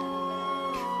বেটা।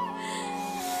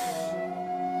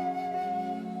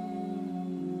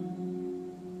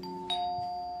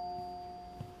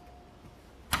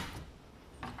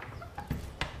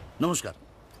 নমস্কার,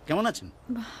 কেমন আছেন?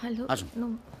 ভালো। আসুন।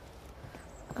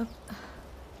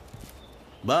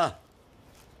 বাহ,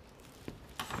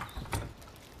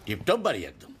 টিপটপ বাড়ি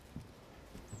একদম,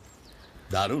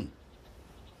 দারুণ।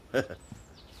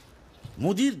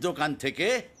 মুদির দোকান থেকে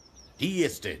টি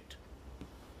এস্টেট।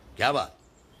 কে বাত?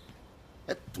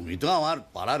 তুমি তো আমার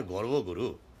পাড়ার গর্ব গুরু।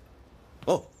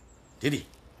 ও দিদি,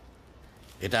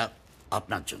 এটা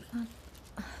আপনার জন্য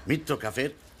মিত্র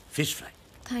ক্যাফের ফিশ ফ্রাই,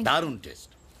 দারুণ টেস্ট।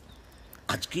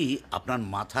 আজকে আপনার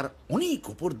মাথার অনেক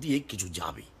উপর দিয়ে কিছু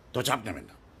যাবে, তো চাপ নেবেন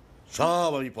না,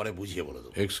 সব আমি পরে বুঝিয়ে বলে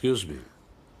দেবো। এক্সকিউজ মি,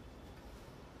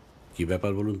 কি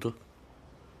ব্যাপার বলুন তো?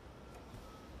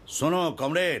 শোনো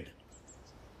কমরেড,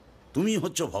 তুমি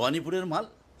হচ্ছ ভবানীপুরের মাল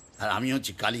আর আমি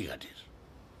হচ্ছি কালীঘাটের।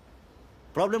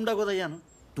 প্রবলেমটা কোথায় জানো?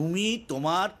 তুমি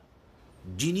তোমার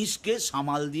জিনিসকে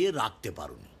সামাল দিয়ে রাখতে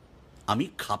পারোনি, আমি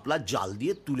খাপলা জাল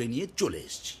দিয়ে তুলে নিয়ে চলে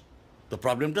এসেছি। তো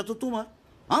প্রবলেমটা তো তোমার,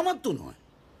 আমার তো নয়।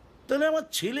 তাহলে আমার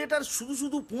ছেলেটার শুধু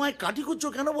শুধু পোঁয়ায় কাঠি করছো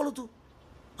কেন বলো তো?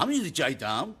 আমি যদি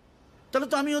চাইতাম তাহলে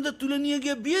তো আমি ওদের তুলে নিয়ে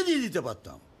গিয়ে বিয়ে দিয়ে দিতে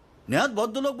পারতাম। নেহাত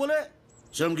ভদ্রলোক বলে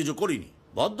সেরকম কিছু করিনি।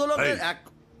 ভদ্রলোকের এক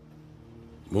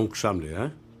মুখ সামনে,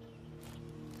 হ্যাঁ?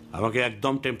 আমাকে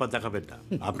একদম টেম্পার দেখাবেন না।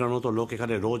 আপনার মতো লোক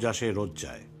এখানে রোজ আসে রোজ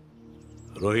যায়।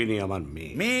 রোহিণী আমার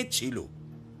মেয়ে। মেয়ে ছিল,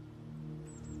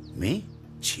 মেয়ে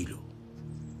ছিল,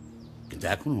 কিন্তু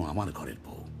এখনো আমার ঘরের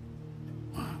বউ।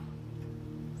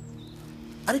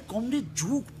 আরে কমরেড,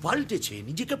 যুগ পাল্টেছে,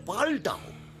 নিজেকে পাল্টাও।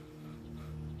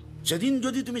 সেদিন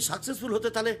যদি তুমি সাকসেসফুল হতে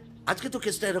তাহলে আজকে তো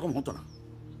কেসটা এরকম হতো না।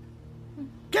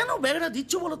 কেন ব্যাগটা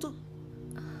দিচ্ছ বলো তো?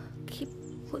 কি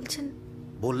বলছেন?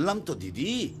 বললাম তো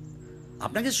দিদি,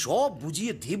 আপনাকে সব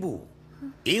বুঝিয়ে দেব।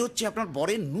 এই হচ্ছে আপনার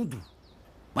বরের নুদু,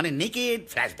 মানে নেকেড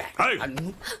ফ্ল্যাশব্যাক।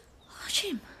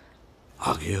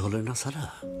 আগে হলে না সারা।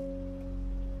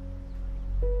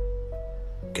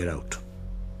 Get out.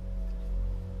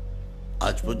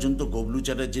 আজ পর্যন্ত গবলু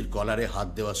চ্যাটার্জির কলারে হাত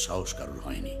দেওয়ার সাহস কারোর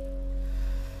হয়নি।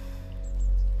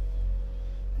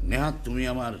 নেহাত তুমি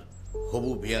আমার হবু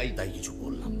বেয়াই, তাই কিছু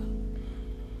বললাম না।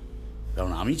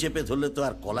 কারণ আমি চেপে ধরলে তো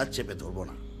আর কলার চেপে ধরবো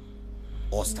না,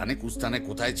 অস্থানে কুস্থানে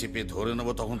কোথায় চেপে ধরে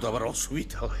নেবো, তখন তো আবার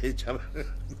অসুবিধা হয়ে যাবে।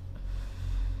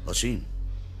 অসীম,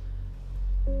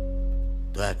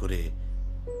 দয়া করে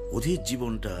ওদের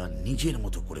জীবনটা নিজের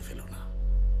মতো করে ফেলো না।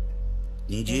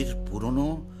 নিজের পুরনো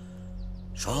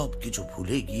সব কিছু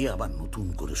ভুলে গিয়ে আবার নতুন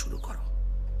করে শুরু করো,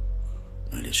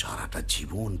 নইলে সারাটা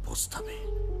জীবন পস্তাবে।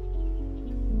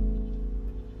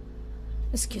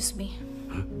 Excuse me.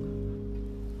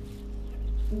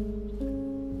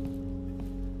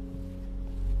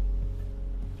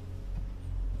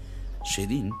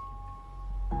 সেদিন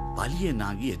পালিয়ে না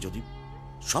গিয়ে যদি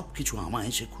সবকিছু আমায়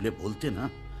এসে খুলে বলতে না,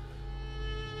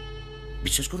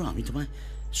 বিশ্বাস করো আমি তোমায়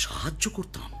সাহায্য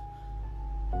করতাম।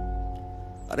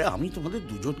 আরে আমি তোমাদের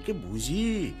দুজনকে বুঝি,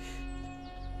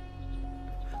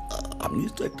 আমি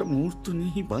তো একটা মুহূর্ত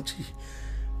নিয়েই বাঁচি।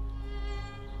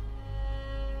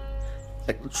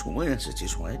 একটা সময় এসেছে,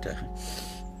 সময়টা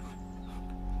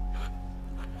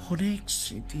অনেক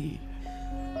স্মৃতি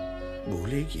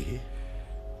ভুলে গিয়ে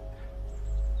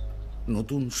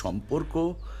নতুন সম্পর্ক,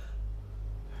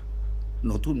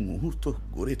 নতুন মুহূর্ত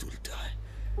গড়ে তুলতে হয়।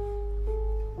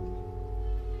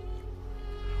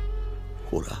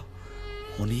 ওরা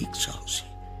অনেক সাহসী,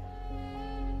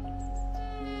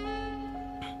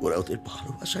 ওরা ওদের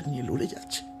ভালোবাসা নিয়ে লড়ে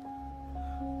যাচ্ছে।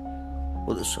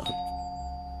 ওদের সব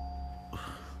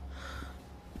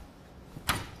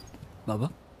বাবা,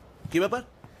 কি ব্যাপার?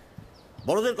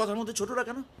 বড়দের কথার মধ্যে ছোটরা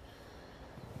কেন?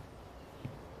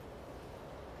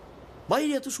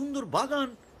 বাইরে এত সুন্দর বাগান,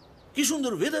 কি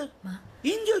সুন্দর ওয়েদার,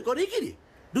 এনজয় করে কি রে?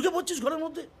 ঢুকে পড়ছিস ঘরের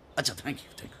মধ্যে? আচ্ছা, থ্যাংক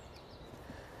ইউ, থ্যাংক ইউ।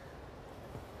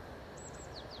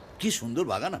 কি সুন্দর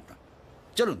বাগান আপনার,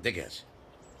 চলুন দেখে আসি,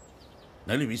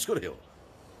 নাহলে মিস করে যাবো।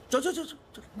 চল চল চল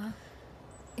চল, মা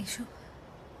এসো।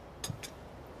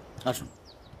 আসুন।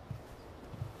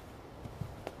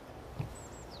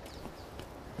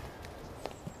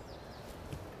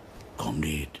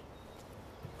 কমরেড,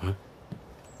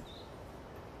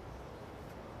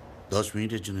 10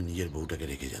 মিনিটের জন্য নিজের বউটাকে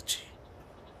রেখে যাচ্ছি।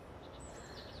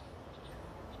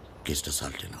 কেসটা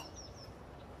সাল্টে নাও।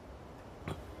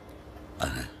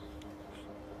 হ্যাঁ,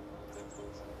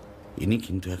 ইনি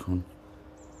কিন্তু এখন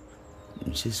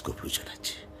Mrs গবলু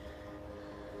Chatterjee.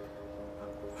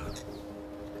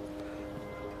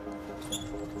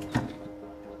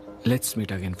 Let's meet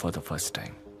again for the first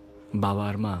time. বাবা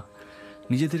আর মা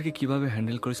নিজেদেরকে কিভাবে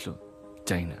হ্যান্ডেল করেছিল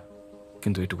জানি না,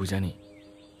 কিন্তু এটুকু জানি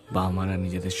বাবা মারা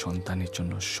নিজেদের সন্তানের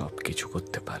জন্য সব কিছু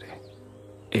করতে পারে,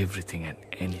 এভরিথিং অ্যান্ড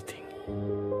এনিথিং।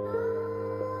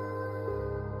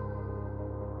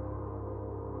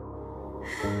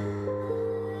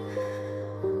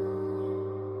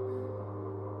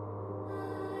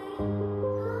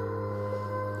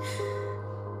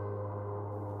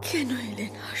 কেন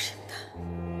এলেন হাসিমদা?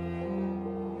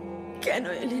 কেন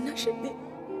এলেন হাসিমদি?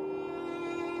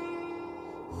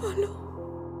 বলো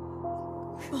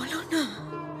বলো না,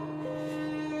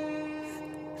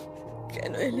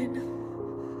 কেন এলে না?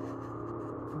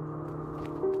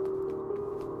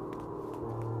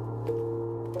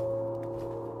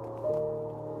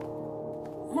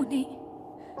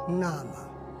 না মা,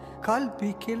 কাল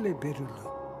বিকেলে বেরোলো,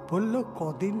 বললো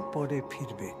কদিন পরে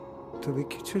ফিরবে। তুমি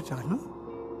কিছু জানো?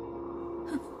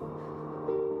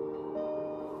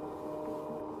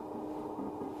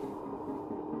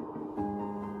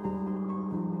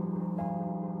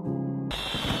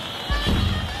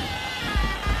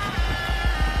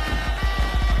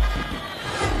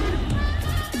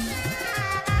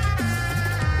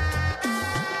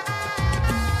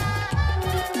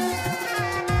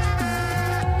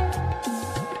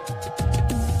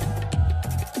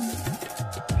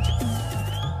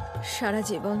 সারা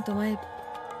জীবন তোমায়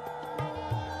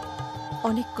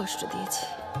অনেক কষ্ট দিয়েছি।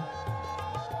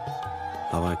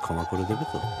 আমায় ক্ষমা করে দেবে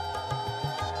তো?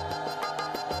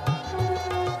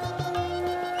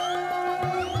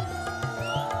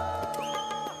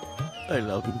 I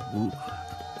love you, boo.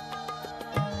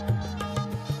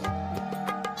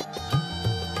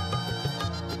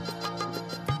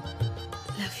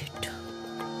 Love you too.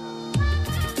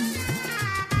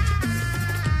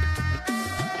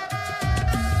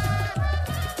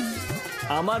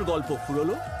 আমার গল্প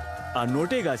ফুরলো আর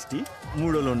নোটে গাছটি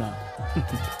মুড়লো না।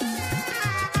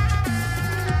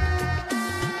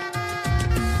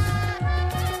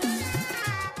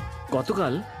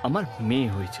 গতকাল আমার মেয়ে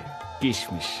হয়েছে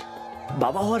কিশমিশ।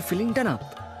 বাবা হওয়ার ফিলিংটা না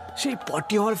সেই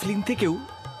পটি হওয়ার ফিলিং থেকেও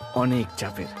অনেক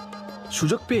চাপের।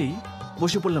 সুযোগ পেয়েই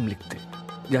বসে পড়লাম লিখতে,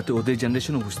 যাতে ওদের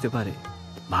জেনারেশনও বুঝতে পারে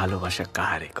ভালোবাসা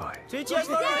কারে কয়।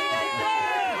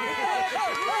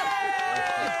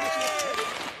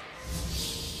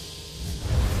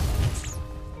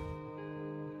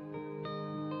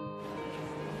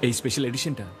 এই স্পেশাল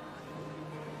এডিশনটা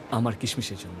আমার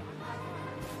কিশমিশের জন্য।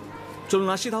 চলুন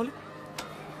আসি তাহলে,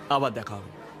 আবার দেখা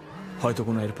হবে হয়তো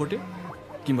কোনো এয়ারপোর্টে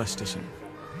কিংবা স্টেশনে।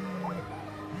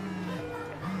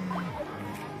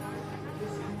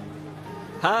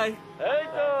 হাই। এই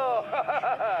তো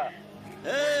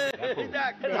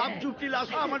দেখ রামচুপটি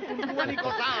লাসা আমার টুনটুমানি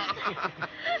কথা।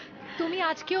 তুমি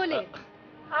আজকেও লেট,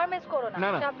 আর মিস করো না,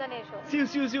 সাবধানে এসো।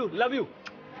 See you love you,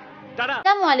 tata.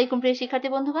 আসসালামু আলাইকুম প্রিয় শিক্ষার্থী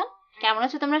বন্ধুগণ, কেমন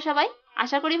আছো তোমরা সবাই?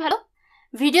 আশা করি ভালো।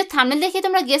 ভিডিও থাম্বনেল দেখে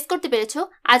তোমরা গেস করতে পেরেছো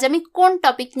আজ আমি কোন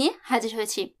টপিক নিয়ে হাজির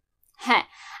হয়েছি। হ্যাঁ,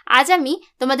 আজ আমি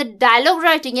তোমাদের ডায়লগ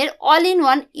রাইটিং এর all in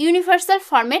one universal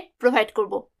format provide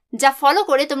করব, যা ফলো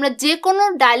করে তোমরা যে কোনো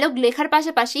ডায়লগ লেখার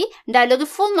পাশাপাশি ডায়লগে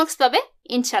ফুল মার্কস পাবে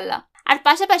ইনশাল্লাহ। আর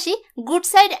পাশাপাশি good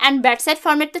side and bad side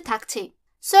format তো থাকছেই।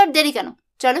 সো আর দেরি কেন,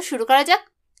 চলো শুরু করা যাক।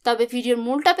 তবে ভিডিওর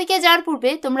মূল টপিকে যাওয়ার পূর্বে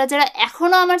তোমরা যারা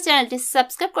এখনো আমার চ্যানেলটি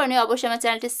সাবস্ক্রাইব করনি, অবশ্যই আমার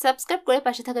চ্যানেলটি সাবস্ক্রাইব করে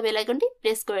পাশে থাকা বেল আইকনটি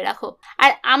প্রেস করে রাখো।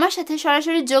 আর আমার সাথে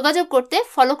সরাসরি যোগাযোগ করতে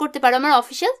ফলো করতে পারো আমার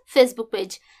অফিসিয়াল ফেসবুক পেজ,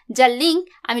 যার লিঙ্ক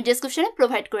আমি ডেসক্রিপশনে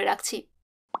প্রোভাইড করে রাখছি।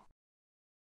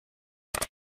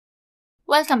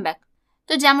 Welcome back.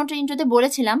 তো যেমনটা ইন্ট্রোতে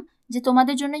বলেছিলাম যে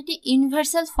তোমাদের জন্য একটি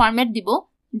ইউনিভার্সাল ফরম্যাট দিব,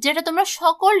 যেটা তোমরা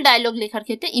সকল ডায়লগ লেখার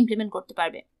ক্ষেত্রে ইমপ্লিমেন্ট করতে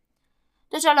পারবে।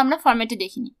 তো চলো আমরা ফরম্যাটটি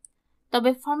দেখিনি। তবে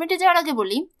ফরম্যাটে যাওয়ার আগে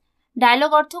বলি,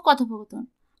 ডায়লগ অর্থ কথোপকথন,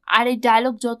 আর এই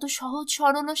ডায়লগ যত সহজ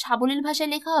সরল ও সাবলীল ভাষায়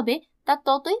লেখা হবে তা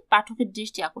ততই পাঠকের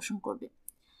দৃষ্টি আকর্ষণ করবে।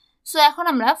 সো এখন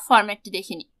আমরা ফরম্যাটটি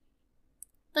দেখে নিই।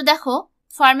 তো দেখো,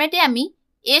 ফরম্যাটে আমি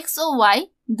এক্স ও ওয়াই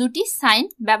দুটি সাইন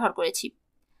ব্যবহার করেছি,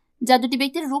 যা দুটি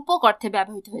ব্যক্তির রূপক অর্থে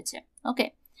ব্যবহৃত হয়েছে। ওকে,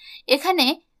 এখানে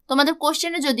তোমাদের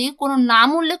কোশ্চেনে যদি কোনো নাম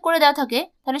উল্লেখ করে দেওয়া থাকে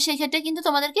তাহলে সেক্ষেত্রে কিন্তু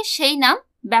তোমাদেরকে সেই নাম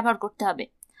ব্যবহার করতে হবে।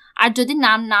 আর যদি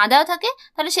নাম না দেওয়া থাকে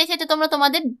তাহলে সেক্ষেত্রে তোমরা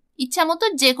তোমাদের ইচ্ছা মতো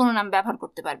যে কোনো নাম ব্যবহার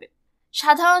করতে পারবে।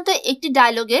 সাধারণত একটি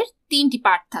ডায়লগের তিনটি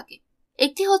পার্ট থাকে।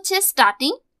 একটি হচ্ছে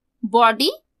স্টার্টিং,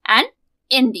 বডি অ্যান্ড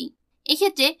এন্ডিং।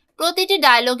 এক্ষেত্রে প্রতিটি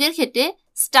ডায়লগের ক্ষেত্রে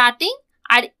স্টার্টিং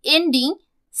আর এন্ডিং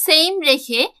সেম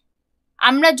রেখে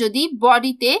আমরা যদি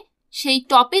বডিতে সেই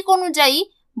টপিক অনুযায়ী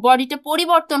বডিটা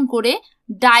পরিবর্তন করে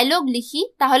ডায়লগ লিখি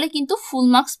তাহলে কিন্তু ফুল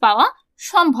মার্কস পাওয়া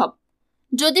সম্ভব,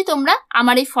 যদি তোমরা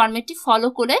আমার এই ফরম্যাটটি ফলো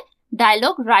করে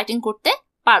ডায়লগ রাইটিং করতে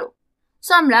পারো।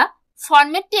 সো আমরা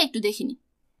ফরম্যাটটি একটু দেখিনি।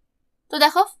 তো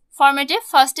দেখো, ফরম্যাটে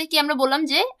ফার্স্টে কি আমরা বললাম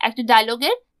যে একটা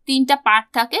ডায়লগের তিনটা পার্ট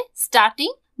থাকে, স্টার্টিং,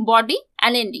 বডি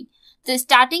অ্যান্ড এন্ডিং। তো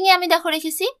স্টার্টিংয়ে আমি দেখো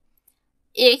রেখেছি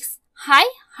x, high,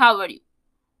 how are you?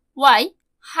 Y,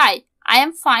 high, I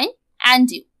am fine and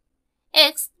you?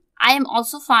 X, I am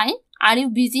also fine. Are you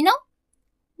busy now?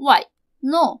 Why?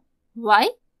 No. Why?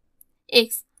 X,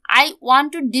 I want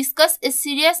to discuss a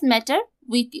serious matter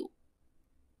with you.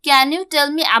 Can you tell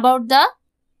me about the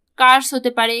cars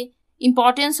হতে পারে,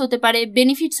 importance হতে পারে,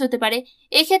 benefits হতে পারে।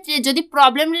 এক্ষেত্রে যদি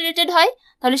problem related হয়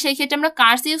তাহলে সেই ক্ষেত্রে আমরা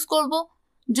কার্স ইউজ করব।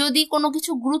 যদি কোনো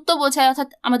কিছু গুরুত্ব বোঝায়, অর্থাৎ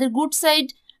আমাদের গুড সাইড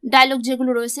ডায়লগ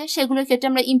যেগুলো রয়েছে সেগুলোর ক্ষেত্রে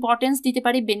আমরা ইম্পর্টেন্স দিতে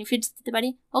পারি, বেনিফিটস দিতে পারি।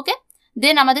 ওকে,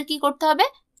 দেন আমাদের কি করতে হবে,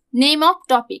 নেম অফ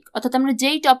টপিক, অর্থাৎ আমরা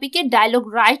যেই টপিকে ডায়লগ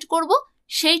রাইট করব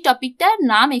সেই টপিকটার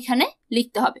নাম এখানে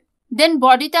লিখতে হবে। দেন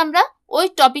বডিতে আমরা ওই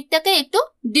টপিকটাকে একটু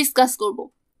ডিসকাস করব।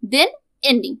 দেন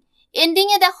এন্ডিং,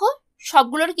 এন্ডিংয়ে দেখো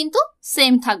সবগুলোর কিন্তু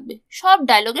সেম থাকবে, সব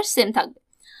ডায়লগের সেম থাকবে।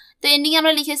 তো এন্ডিংয়ে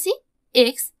আমরা লিখেছি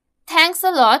x, thanks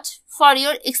a lot for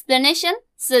your explanation,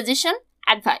 suggestion,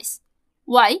 advice.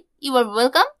 Y, you R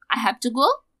welcome, I have to go.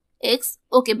 X,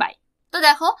 okay bye. তো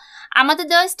দেখো আমাদের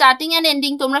দেওয়া স্টার্টিং অ্যান্ড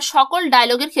এন্ডিং তোমরা সকল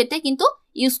ডায়লগের ক্ষেত্রে কিন্তু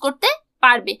ইউজ করতে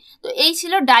পারবে। তো এই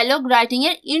ছিল ডায়লগ রাইটিং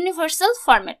এর ইউনিভার্সাল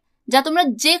ফরম্যাট, যা তোমরা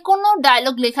যে কোনো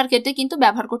ডায়লগ লেখার ক্ষেত্রে কিন্তু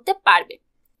ব্যবহার করতে পারবে।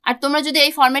 আর তোমরা যদি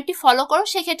এই ফরম্যাটটি ফলো করো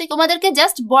সেক্ষেত্রে তোমাদেরকে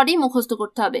জাস্ট বডি মুখস্থ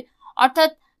করতে হবে,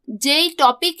 অর্থাৎ যেই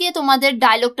টপিকে তোমাদের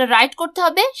ডায়লগটা রাইট করতে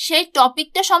হবে সেই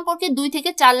টপিকটা সম্পর্কে 2 থেকে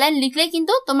 4 লাইন লিখলেই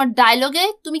কিন্তু তোমার ডায়লগে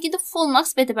তুমি কিন্তু ফুল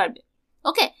মার্কস পেতে পারবে।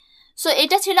 ওকে, সো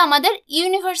এটা ছিল আমাদের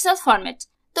ইউনিভার্সাল ফরম্যাট।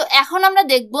 তো এখন আমরা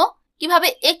দেখব কিভাবে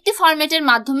একটি ফরম্যাটের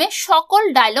মাধ্যমে সকল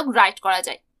ডায়লগ রাইট করা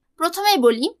যায়। প্রথমেই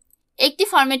বলি, একটি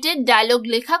ফরম্যাটের ডায়লগ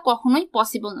লেখা কখনোই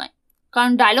পসিবল নয়,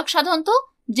 কারণ ডায়লগ সাধারণত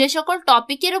যে সকল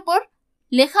টপিকের উপর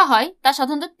লেখা হয় তা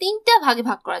সাধারণত 3টা ভাগে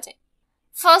ভাগ করা যায়।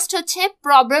 ফার্স্ট হচ্ছে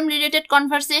প্রবলেম রিলেটেড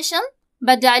কনভারসেশন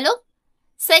বা ডায়লগ,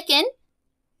 সেকেন্ড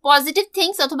পজিটিভ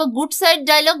থিংস অথবা গুড সাইড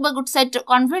ডায়লগ বা গুড সাইড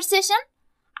কনভারসেশন,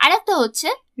 আর একটা হচ্ছে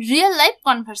রিয়েল লাইফ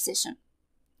কনভারসেশন।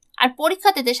 আর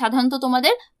পরীক্ষাতে সাধারণত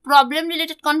তোমাদের problem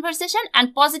related conversation and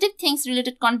positive things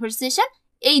related conversation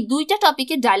এই 2টা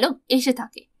টপিকের ডায়লগ এসে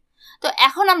থাকে। তো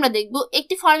এখন আমরা দেখব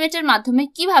একটি ফরম্যাটের মাধ্যমে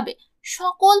কিভাবে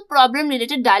সকল প্রবলেম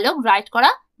রিলেটেড ডায়লগ রাইট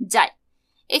করা যায়।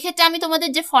 এক্ষেত্রে আমি তোমাদের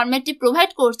যে ফরম্যাটটি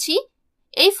প্রোভাইড করছি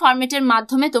এই ফরম্যাটের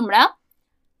মাধ্যমে তোমরা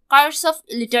curse of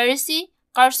literacy,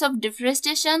 curse of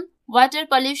deforestation, water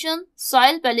pollution,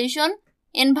 soil pollution,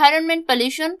 environment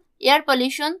pollution, air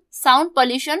pollution, sound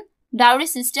pollution, dowry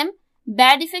system,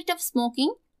 bad effect of smoking,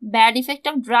 bad effect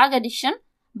of drug addiction,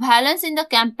 violence in the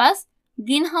campus,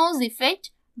 green house effect,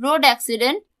 road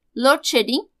accident,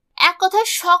 load shedding, এক কথায়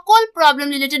সকল problem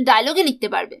related ডায়লগে লিখতে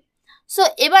পারবে। So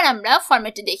এবার আমরা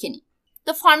ফরম্যাটটি দেখে নিই।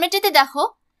 তো ফরম্যাটটিতে দেখো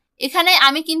এখানে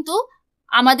আমি কিন্তু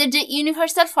আমাদের যে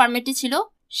ইউনিভার্সাল ফরম্যাটটি ছিল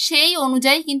সেই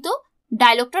অনুযায়ী কিন্তু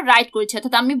ডায়লগটা রাইট করেছি,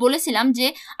 অর্থাৎ আমি বলেছিলাম যে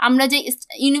আমরা যে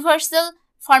ইউনিভার্সাল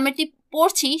ফরম্যাটটি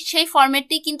পড়ছি সেই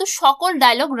ফরম্যাটটি কিন্তু সকল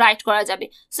ডায়লগ রাইট করা যাবে।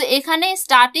 সো এখানে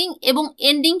স্টার্টিং এবং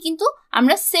এন্ডিং কিন্তু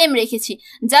আমরা সেম রেখেছি,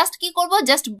 জাস্ট কি করব,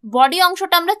 জাস্ট বডি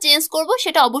অংশটা আমরা চেঞ্জ করব,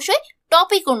 সেটা অবশ্যই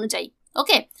টপিক অনুযায়ী।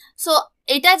 ওকে, সো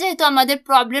এটা যেহেতু আমাদের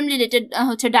প্রবলেম রিলেটেড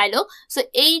হচ্ছে ডায়লগ, সো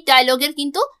এই ডায়লগের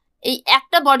কিন্তু এই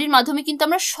একটা বডির মাধ্যমে কিন্তু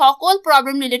আমরা সকল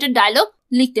প্রবলেম রিলেটেড ডায়লগ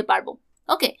লিখতে পারবো।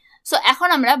 ওকে, সো এখন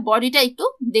আমরা বডিটা একটু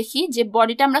দেখি যে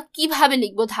বডিটা আমরা কিভাবে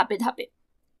লিখবো ধাপে ধাপে।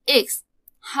 X,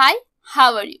 high,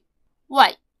 how are you?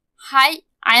 Y, high,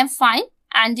 I am fine,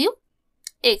 and you?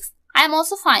 X, I am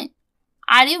also fine,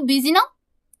 are you busy now?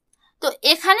 তো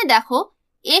এখানে দেখো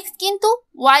এক্স কিন্তু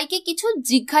ওয়াই কে কিছু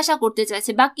জিজ্ঞাসা করতে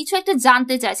চাইছে বা কিছু একটা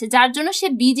জানতে চাইছে, যার জন্য সে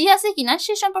বিজি আছে কিনা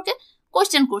সে সম্পর্কে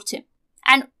কোয়েশ্চেন করছে।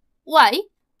 And Y,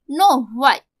 no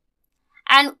Y?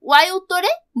 And Y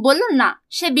উত্তরে বলল না,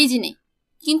 সে বিজি নেই।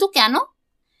 কিন্তু কেন?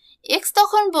 এক্স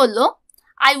তখন বলল,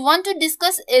 I want to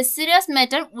discuss A serious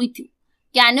matter with you,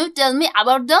 can you tell me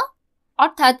about the?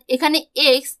 অর্থাৎ এখানে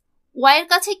এক্স ওয়াই এর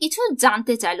কাছে কিছু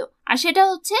জানতে চাইলো, আর সেটা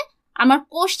হচ্ছে আমার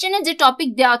কোশ্চেনে যে টপিক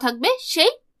দেওয়া থাকবে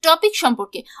সেই টপিক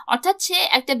সম্পর্কে, অর্থাৎ সে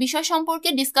একটা বিষয় সম্পর্কে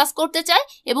ডিসকাস করতে চায়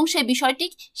এবং সেই বিষয়টি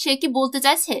সে কি বলতে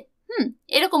চাইছে,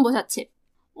 এরকম বোঝাচ্ছে।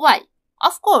 Y,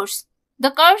 of course,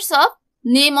 the curse of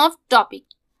name of topic.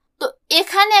 তো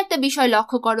এখানে একটা বিষয়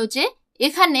লক্ষ্য করো যে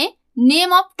এখানে নেম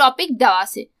অফ টপিক দেওয়া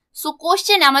আছে, সো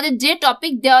কোশ্চেনে আমাদের যে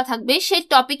টপিক দেওয়া থাকবে সেই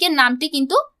টপিকের নামটি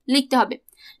কিন্তু লিখতে হবে।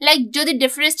 লাইক যদি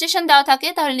ডিফরেস্টেশন দেওয়া থাকে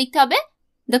তাহলে লিখতে হবে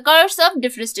দ্য কার্স অফ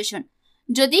ডিফরেস্টেশন।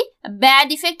 যদি ব্যাড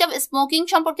ইফেক্ট অফ স্মোকিং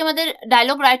সম্পর্কে আমাদের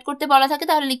ডায়লগ রাইট করতে বলা থাকে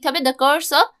তাহলে লিখতে হবে দ্য কার্স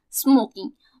অফ স্মোকিং।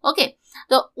 ওকে,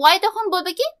 তো ওয়াই তখন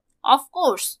বলবে কি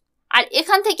অফকোর্স, আর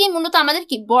এখান থেকেই মূলত আমাদের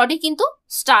কি বডি কিন্তু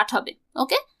স্টার্ট হবে।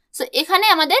 ওকে, সো এখানে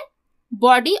আমাদের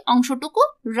বডি অংশটুকু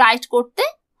রাইট করতে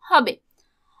হবে,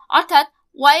 অর্থাৎ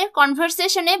ওয়াই এর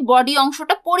কনভারসেশনে বডি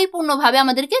অংশটা পরিপূর্ণভাবে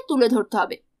আমাদেরকে তুলে ধরতে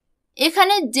হবে।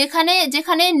 এখানে যেখানে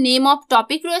যেখানে নেম অফ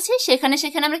টপিক রয়েছে সেখানে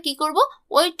সেখানে আমরা কি করব,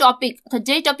 ওই টপিক অর্থাৎ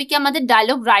যেই টপিকে আমাদের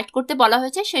ডায়লগ রাইট করতে বলা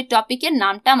হয়েছে সেই টপিকের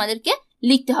নামটা আমাদেরকে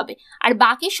লিখতে হবে, আর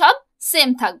বাকি সব সেম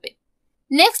থাকবে।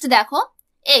 নেক্সট দেখো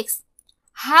x,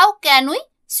 how can we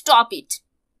stop it?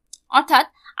 অর্থাৎ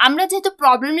আমরা যেহেতু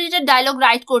প্রবলেম রিলেটেড ডায়লগ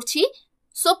রাইট করছি,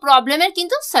 সো প্রবলেমের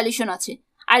কিন্তু সলিউশন আছে,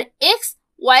 আর এক্স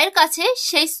ওয়াই এর কাছে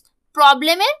সেই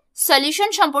প্রবলেমের সলিউশন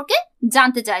সম্পর্কে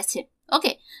জানতে চাইছে।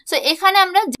 ওকে, সো এখানে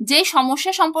আমরা যে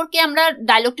সমস্যা সম্পর্কে আমরা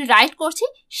ডায়লগটি রাইট করছি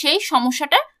সেই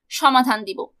সমস্যাটার সমাধান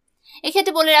দিব।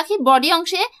 এক্ষেত্রে বলে রাখি, বডি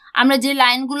অংশে আমরা যে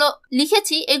লাইনগুলো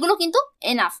লিখেছি এগুলো কিন্তু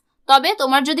এনাফ। তবে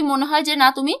তোমার যদি মনে হয় যে না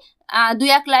তুমি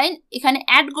 2-1 লাইন এখানে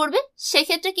অ্যাড করবে,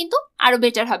 সেক্ষেত্রে কিন্তু আরো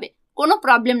বেটার হবে, কোনো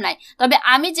প্রবলেম নাই। তবে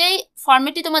আমি যেই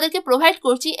ফরম্যাটটি তোমাদেরকে প্রোভাইড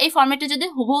করছি এই ফরম্যাটে যদি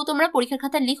হুবহু তোমরা পরীক্ষার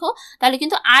খাতায় লিখো তাহলে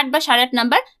কিন্তু 8 বা 8.5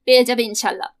 নাম্বার পেয়ে যাবে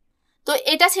ইনশাল্লাহ। তো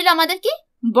এটা ছিল আমাদের কি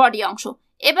বডি অংশ।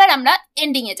 এবার আমরা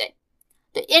এন্ডিং এ যাই।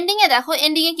 তো এন্ডিং এ দেখো,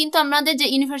 এন্ডিং এ কিন্তু আমাদের যে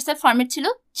ইউনিভার্সাল ফরম্যাট ছিল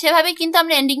সেভাবেই কিন্তু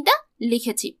আমরা এন্ডিংটা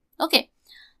লিখেছি। ওকে,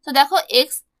 তো দেখো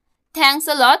x thanks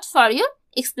a lot for your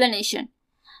explanation.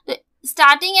 তো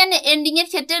স্টার্টিং এন্ড এন্ডিং এর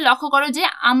ক্ষেত্রে লক্ষ্য করো যে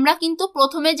আমরা কিন্তু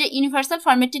প্রথমে যে ইউনিভার্সাল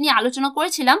ফরম্যাটটি নিয়ে আলোচনা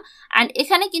করেছিলাম অ্যান্ড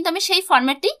এখানে কিন্তু আমি সেই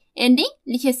ফরম্যাটটি এন্ডিং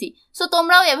লিখেছি। সো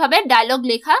তোমরাও এভাবে ডায়লগ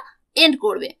লেখা এন্ড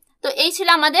করবে। তো এই ছিল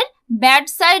আমাদের ব্যাড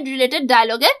সাইড রিলেটেড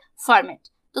ডায়লগের ফরম্যাট।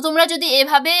 তো তোমরা যদি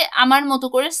এভাবে আমার মতো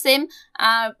করে সেম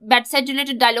ব্যাড সাইড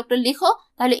রিলেটেড ডায়লগটা লিখো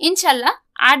তাহলে ইনশাল্লাহ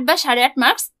 8 বা 8.5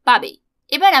 মার্কস পাবেই।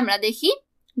 এবার আমরা দেখি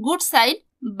গুড সাইড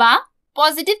বা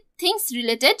positive things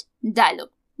related dialogue.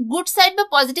 Good side বা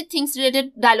পজিটিভ থিংস রিলেটেড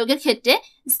ডায়লগের ক্ষেত্রে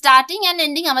স্টার্টিং অ্যান্ড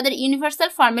এন্ডিং আমাদের ইউনিভার্সাল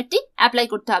ফরম্যাটটি অ্যাপ্লাই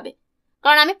করতে হবে।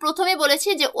 কারণ আমি প্রথমে বলেছি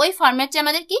যে ওই ফরম্যাটটি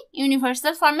আমাদের কি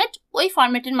ইউনিভার্সাল ফরম্যাট, ওই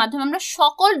ফরম্যাটের মাধ্যমে আমরা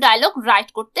সকল ডায়লগ রাইট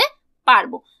করতে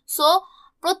পারবো। সো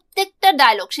প্রত্যেকটা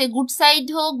ডায়লগ সে গুড সাইড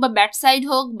হোক বা ব্যাড সাইড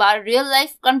হোক বা রিয়েল লাইফ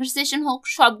কনভারসেশন হোক,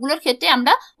 সবগুলোর ক্ষেত্রে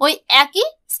আমরা ওই একই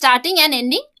স্টার্টিং অ্যান্ড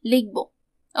এন্ডিং লিখবো।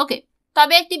 ওকে,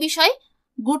 তবে একটি বিষয়,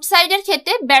 গুড সাইডের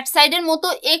ক্ষেত্রে ব্যাড সাইডের মতো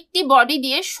একটি বডি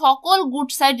দিয়ে সকল গুড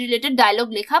সাইড রিলেটেড ডায়লগ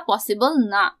লেখা পসিবল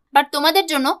না। বাট তোমাদের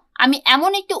জন্য আমি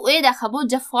এমন একটি ওয়ে দেখাবো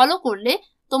যা ফলো করলে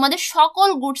তোমাদের সকল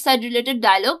গুড সাইড রিলেটেড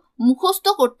ডায়লগ মুখস্থ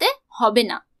করতে হবে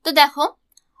না। তো দেখো,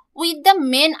 with the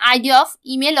main idea of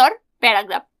email or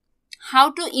paragraph, how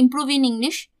to improve in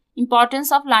English, importance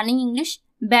of learning English,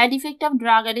 bad effect of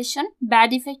drug addiction, bad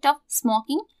effect of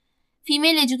smoking,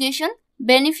 female education,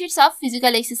 benefits of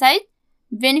physical exercise,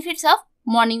 benefits of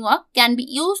morning walk can be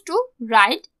used to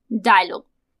write dialogue.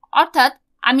 অর্থাৎ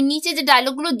আমি নিচে যে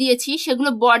ডায়লগগুলো দিয়েছি সেগুলো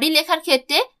body লেখার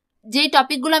ক্ষেত্রে যে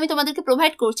টপিকগুলো আমি তোমাদেরকে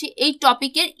প্রোভাইড করছি এই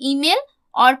টপিকের ইমেল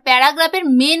আর প্যারাগ্রাফের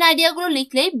মেন আইডিয়াগুলো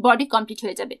লিখলেই বডি কমপ্লিট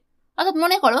হয়ে যাবে। অর্থাৎ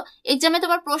মনে করো এক্সামে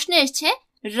তোমার প্রশ্ন এসছে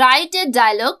write a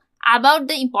dialogue about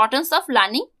the importance of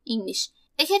learning English.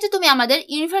 এক্ষেত্রে তুমি আমাদের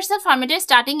ইউনিভার্সাল ফরম্যাটের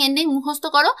স্টার্টিং এন্ডিং মুখস্থ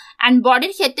করো অ্যান্ড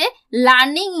বডির ক্ষেত্রে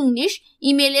লার্নিং ইংলিশ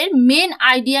ইমেলের মেন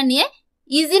আইডিয়া নিয়ে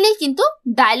ইজিলি কিন্তু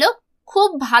ডায়লগ খুব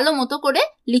ভালো মতো করে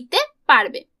লিখতে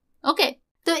পারবে। ওকে,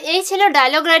 তো এই ছিল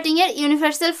ডায়লগ রাইটিং এর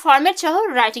ইউনিভার্সাল ফরম্যাট সহ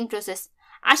রাইটিং প্রসেস।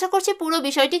 আশা করছি পুরো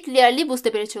বিষয়টি ক্লিয়ারলি বুঝতে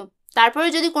পেরেছো। তারপরে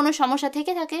যদি কোনো সমস্যা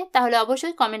থেকে থাকে তাহলে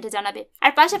অবশ্যই কমেন্টে জানাবে,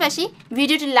 আর পাশাপাশি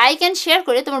ভিডিওটি লাইক অ্যান্ড শেয়ার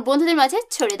করে তোমার বন্ধুদের মাঝে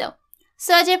ছড়িয়ে দাও।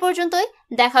 সো আজ এই পর্যন্তই,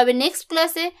 দেখা হবে নেক্সট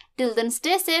ক্লাসে। Till then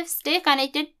stay safe, stay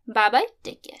connected, bye bye,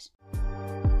 take care.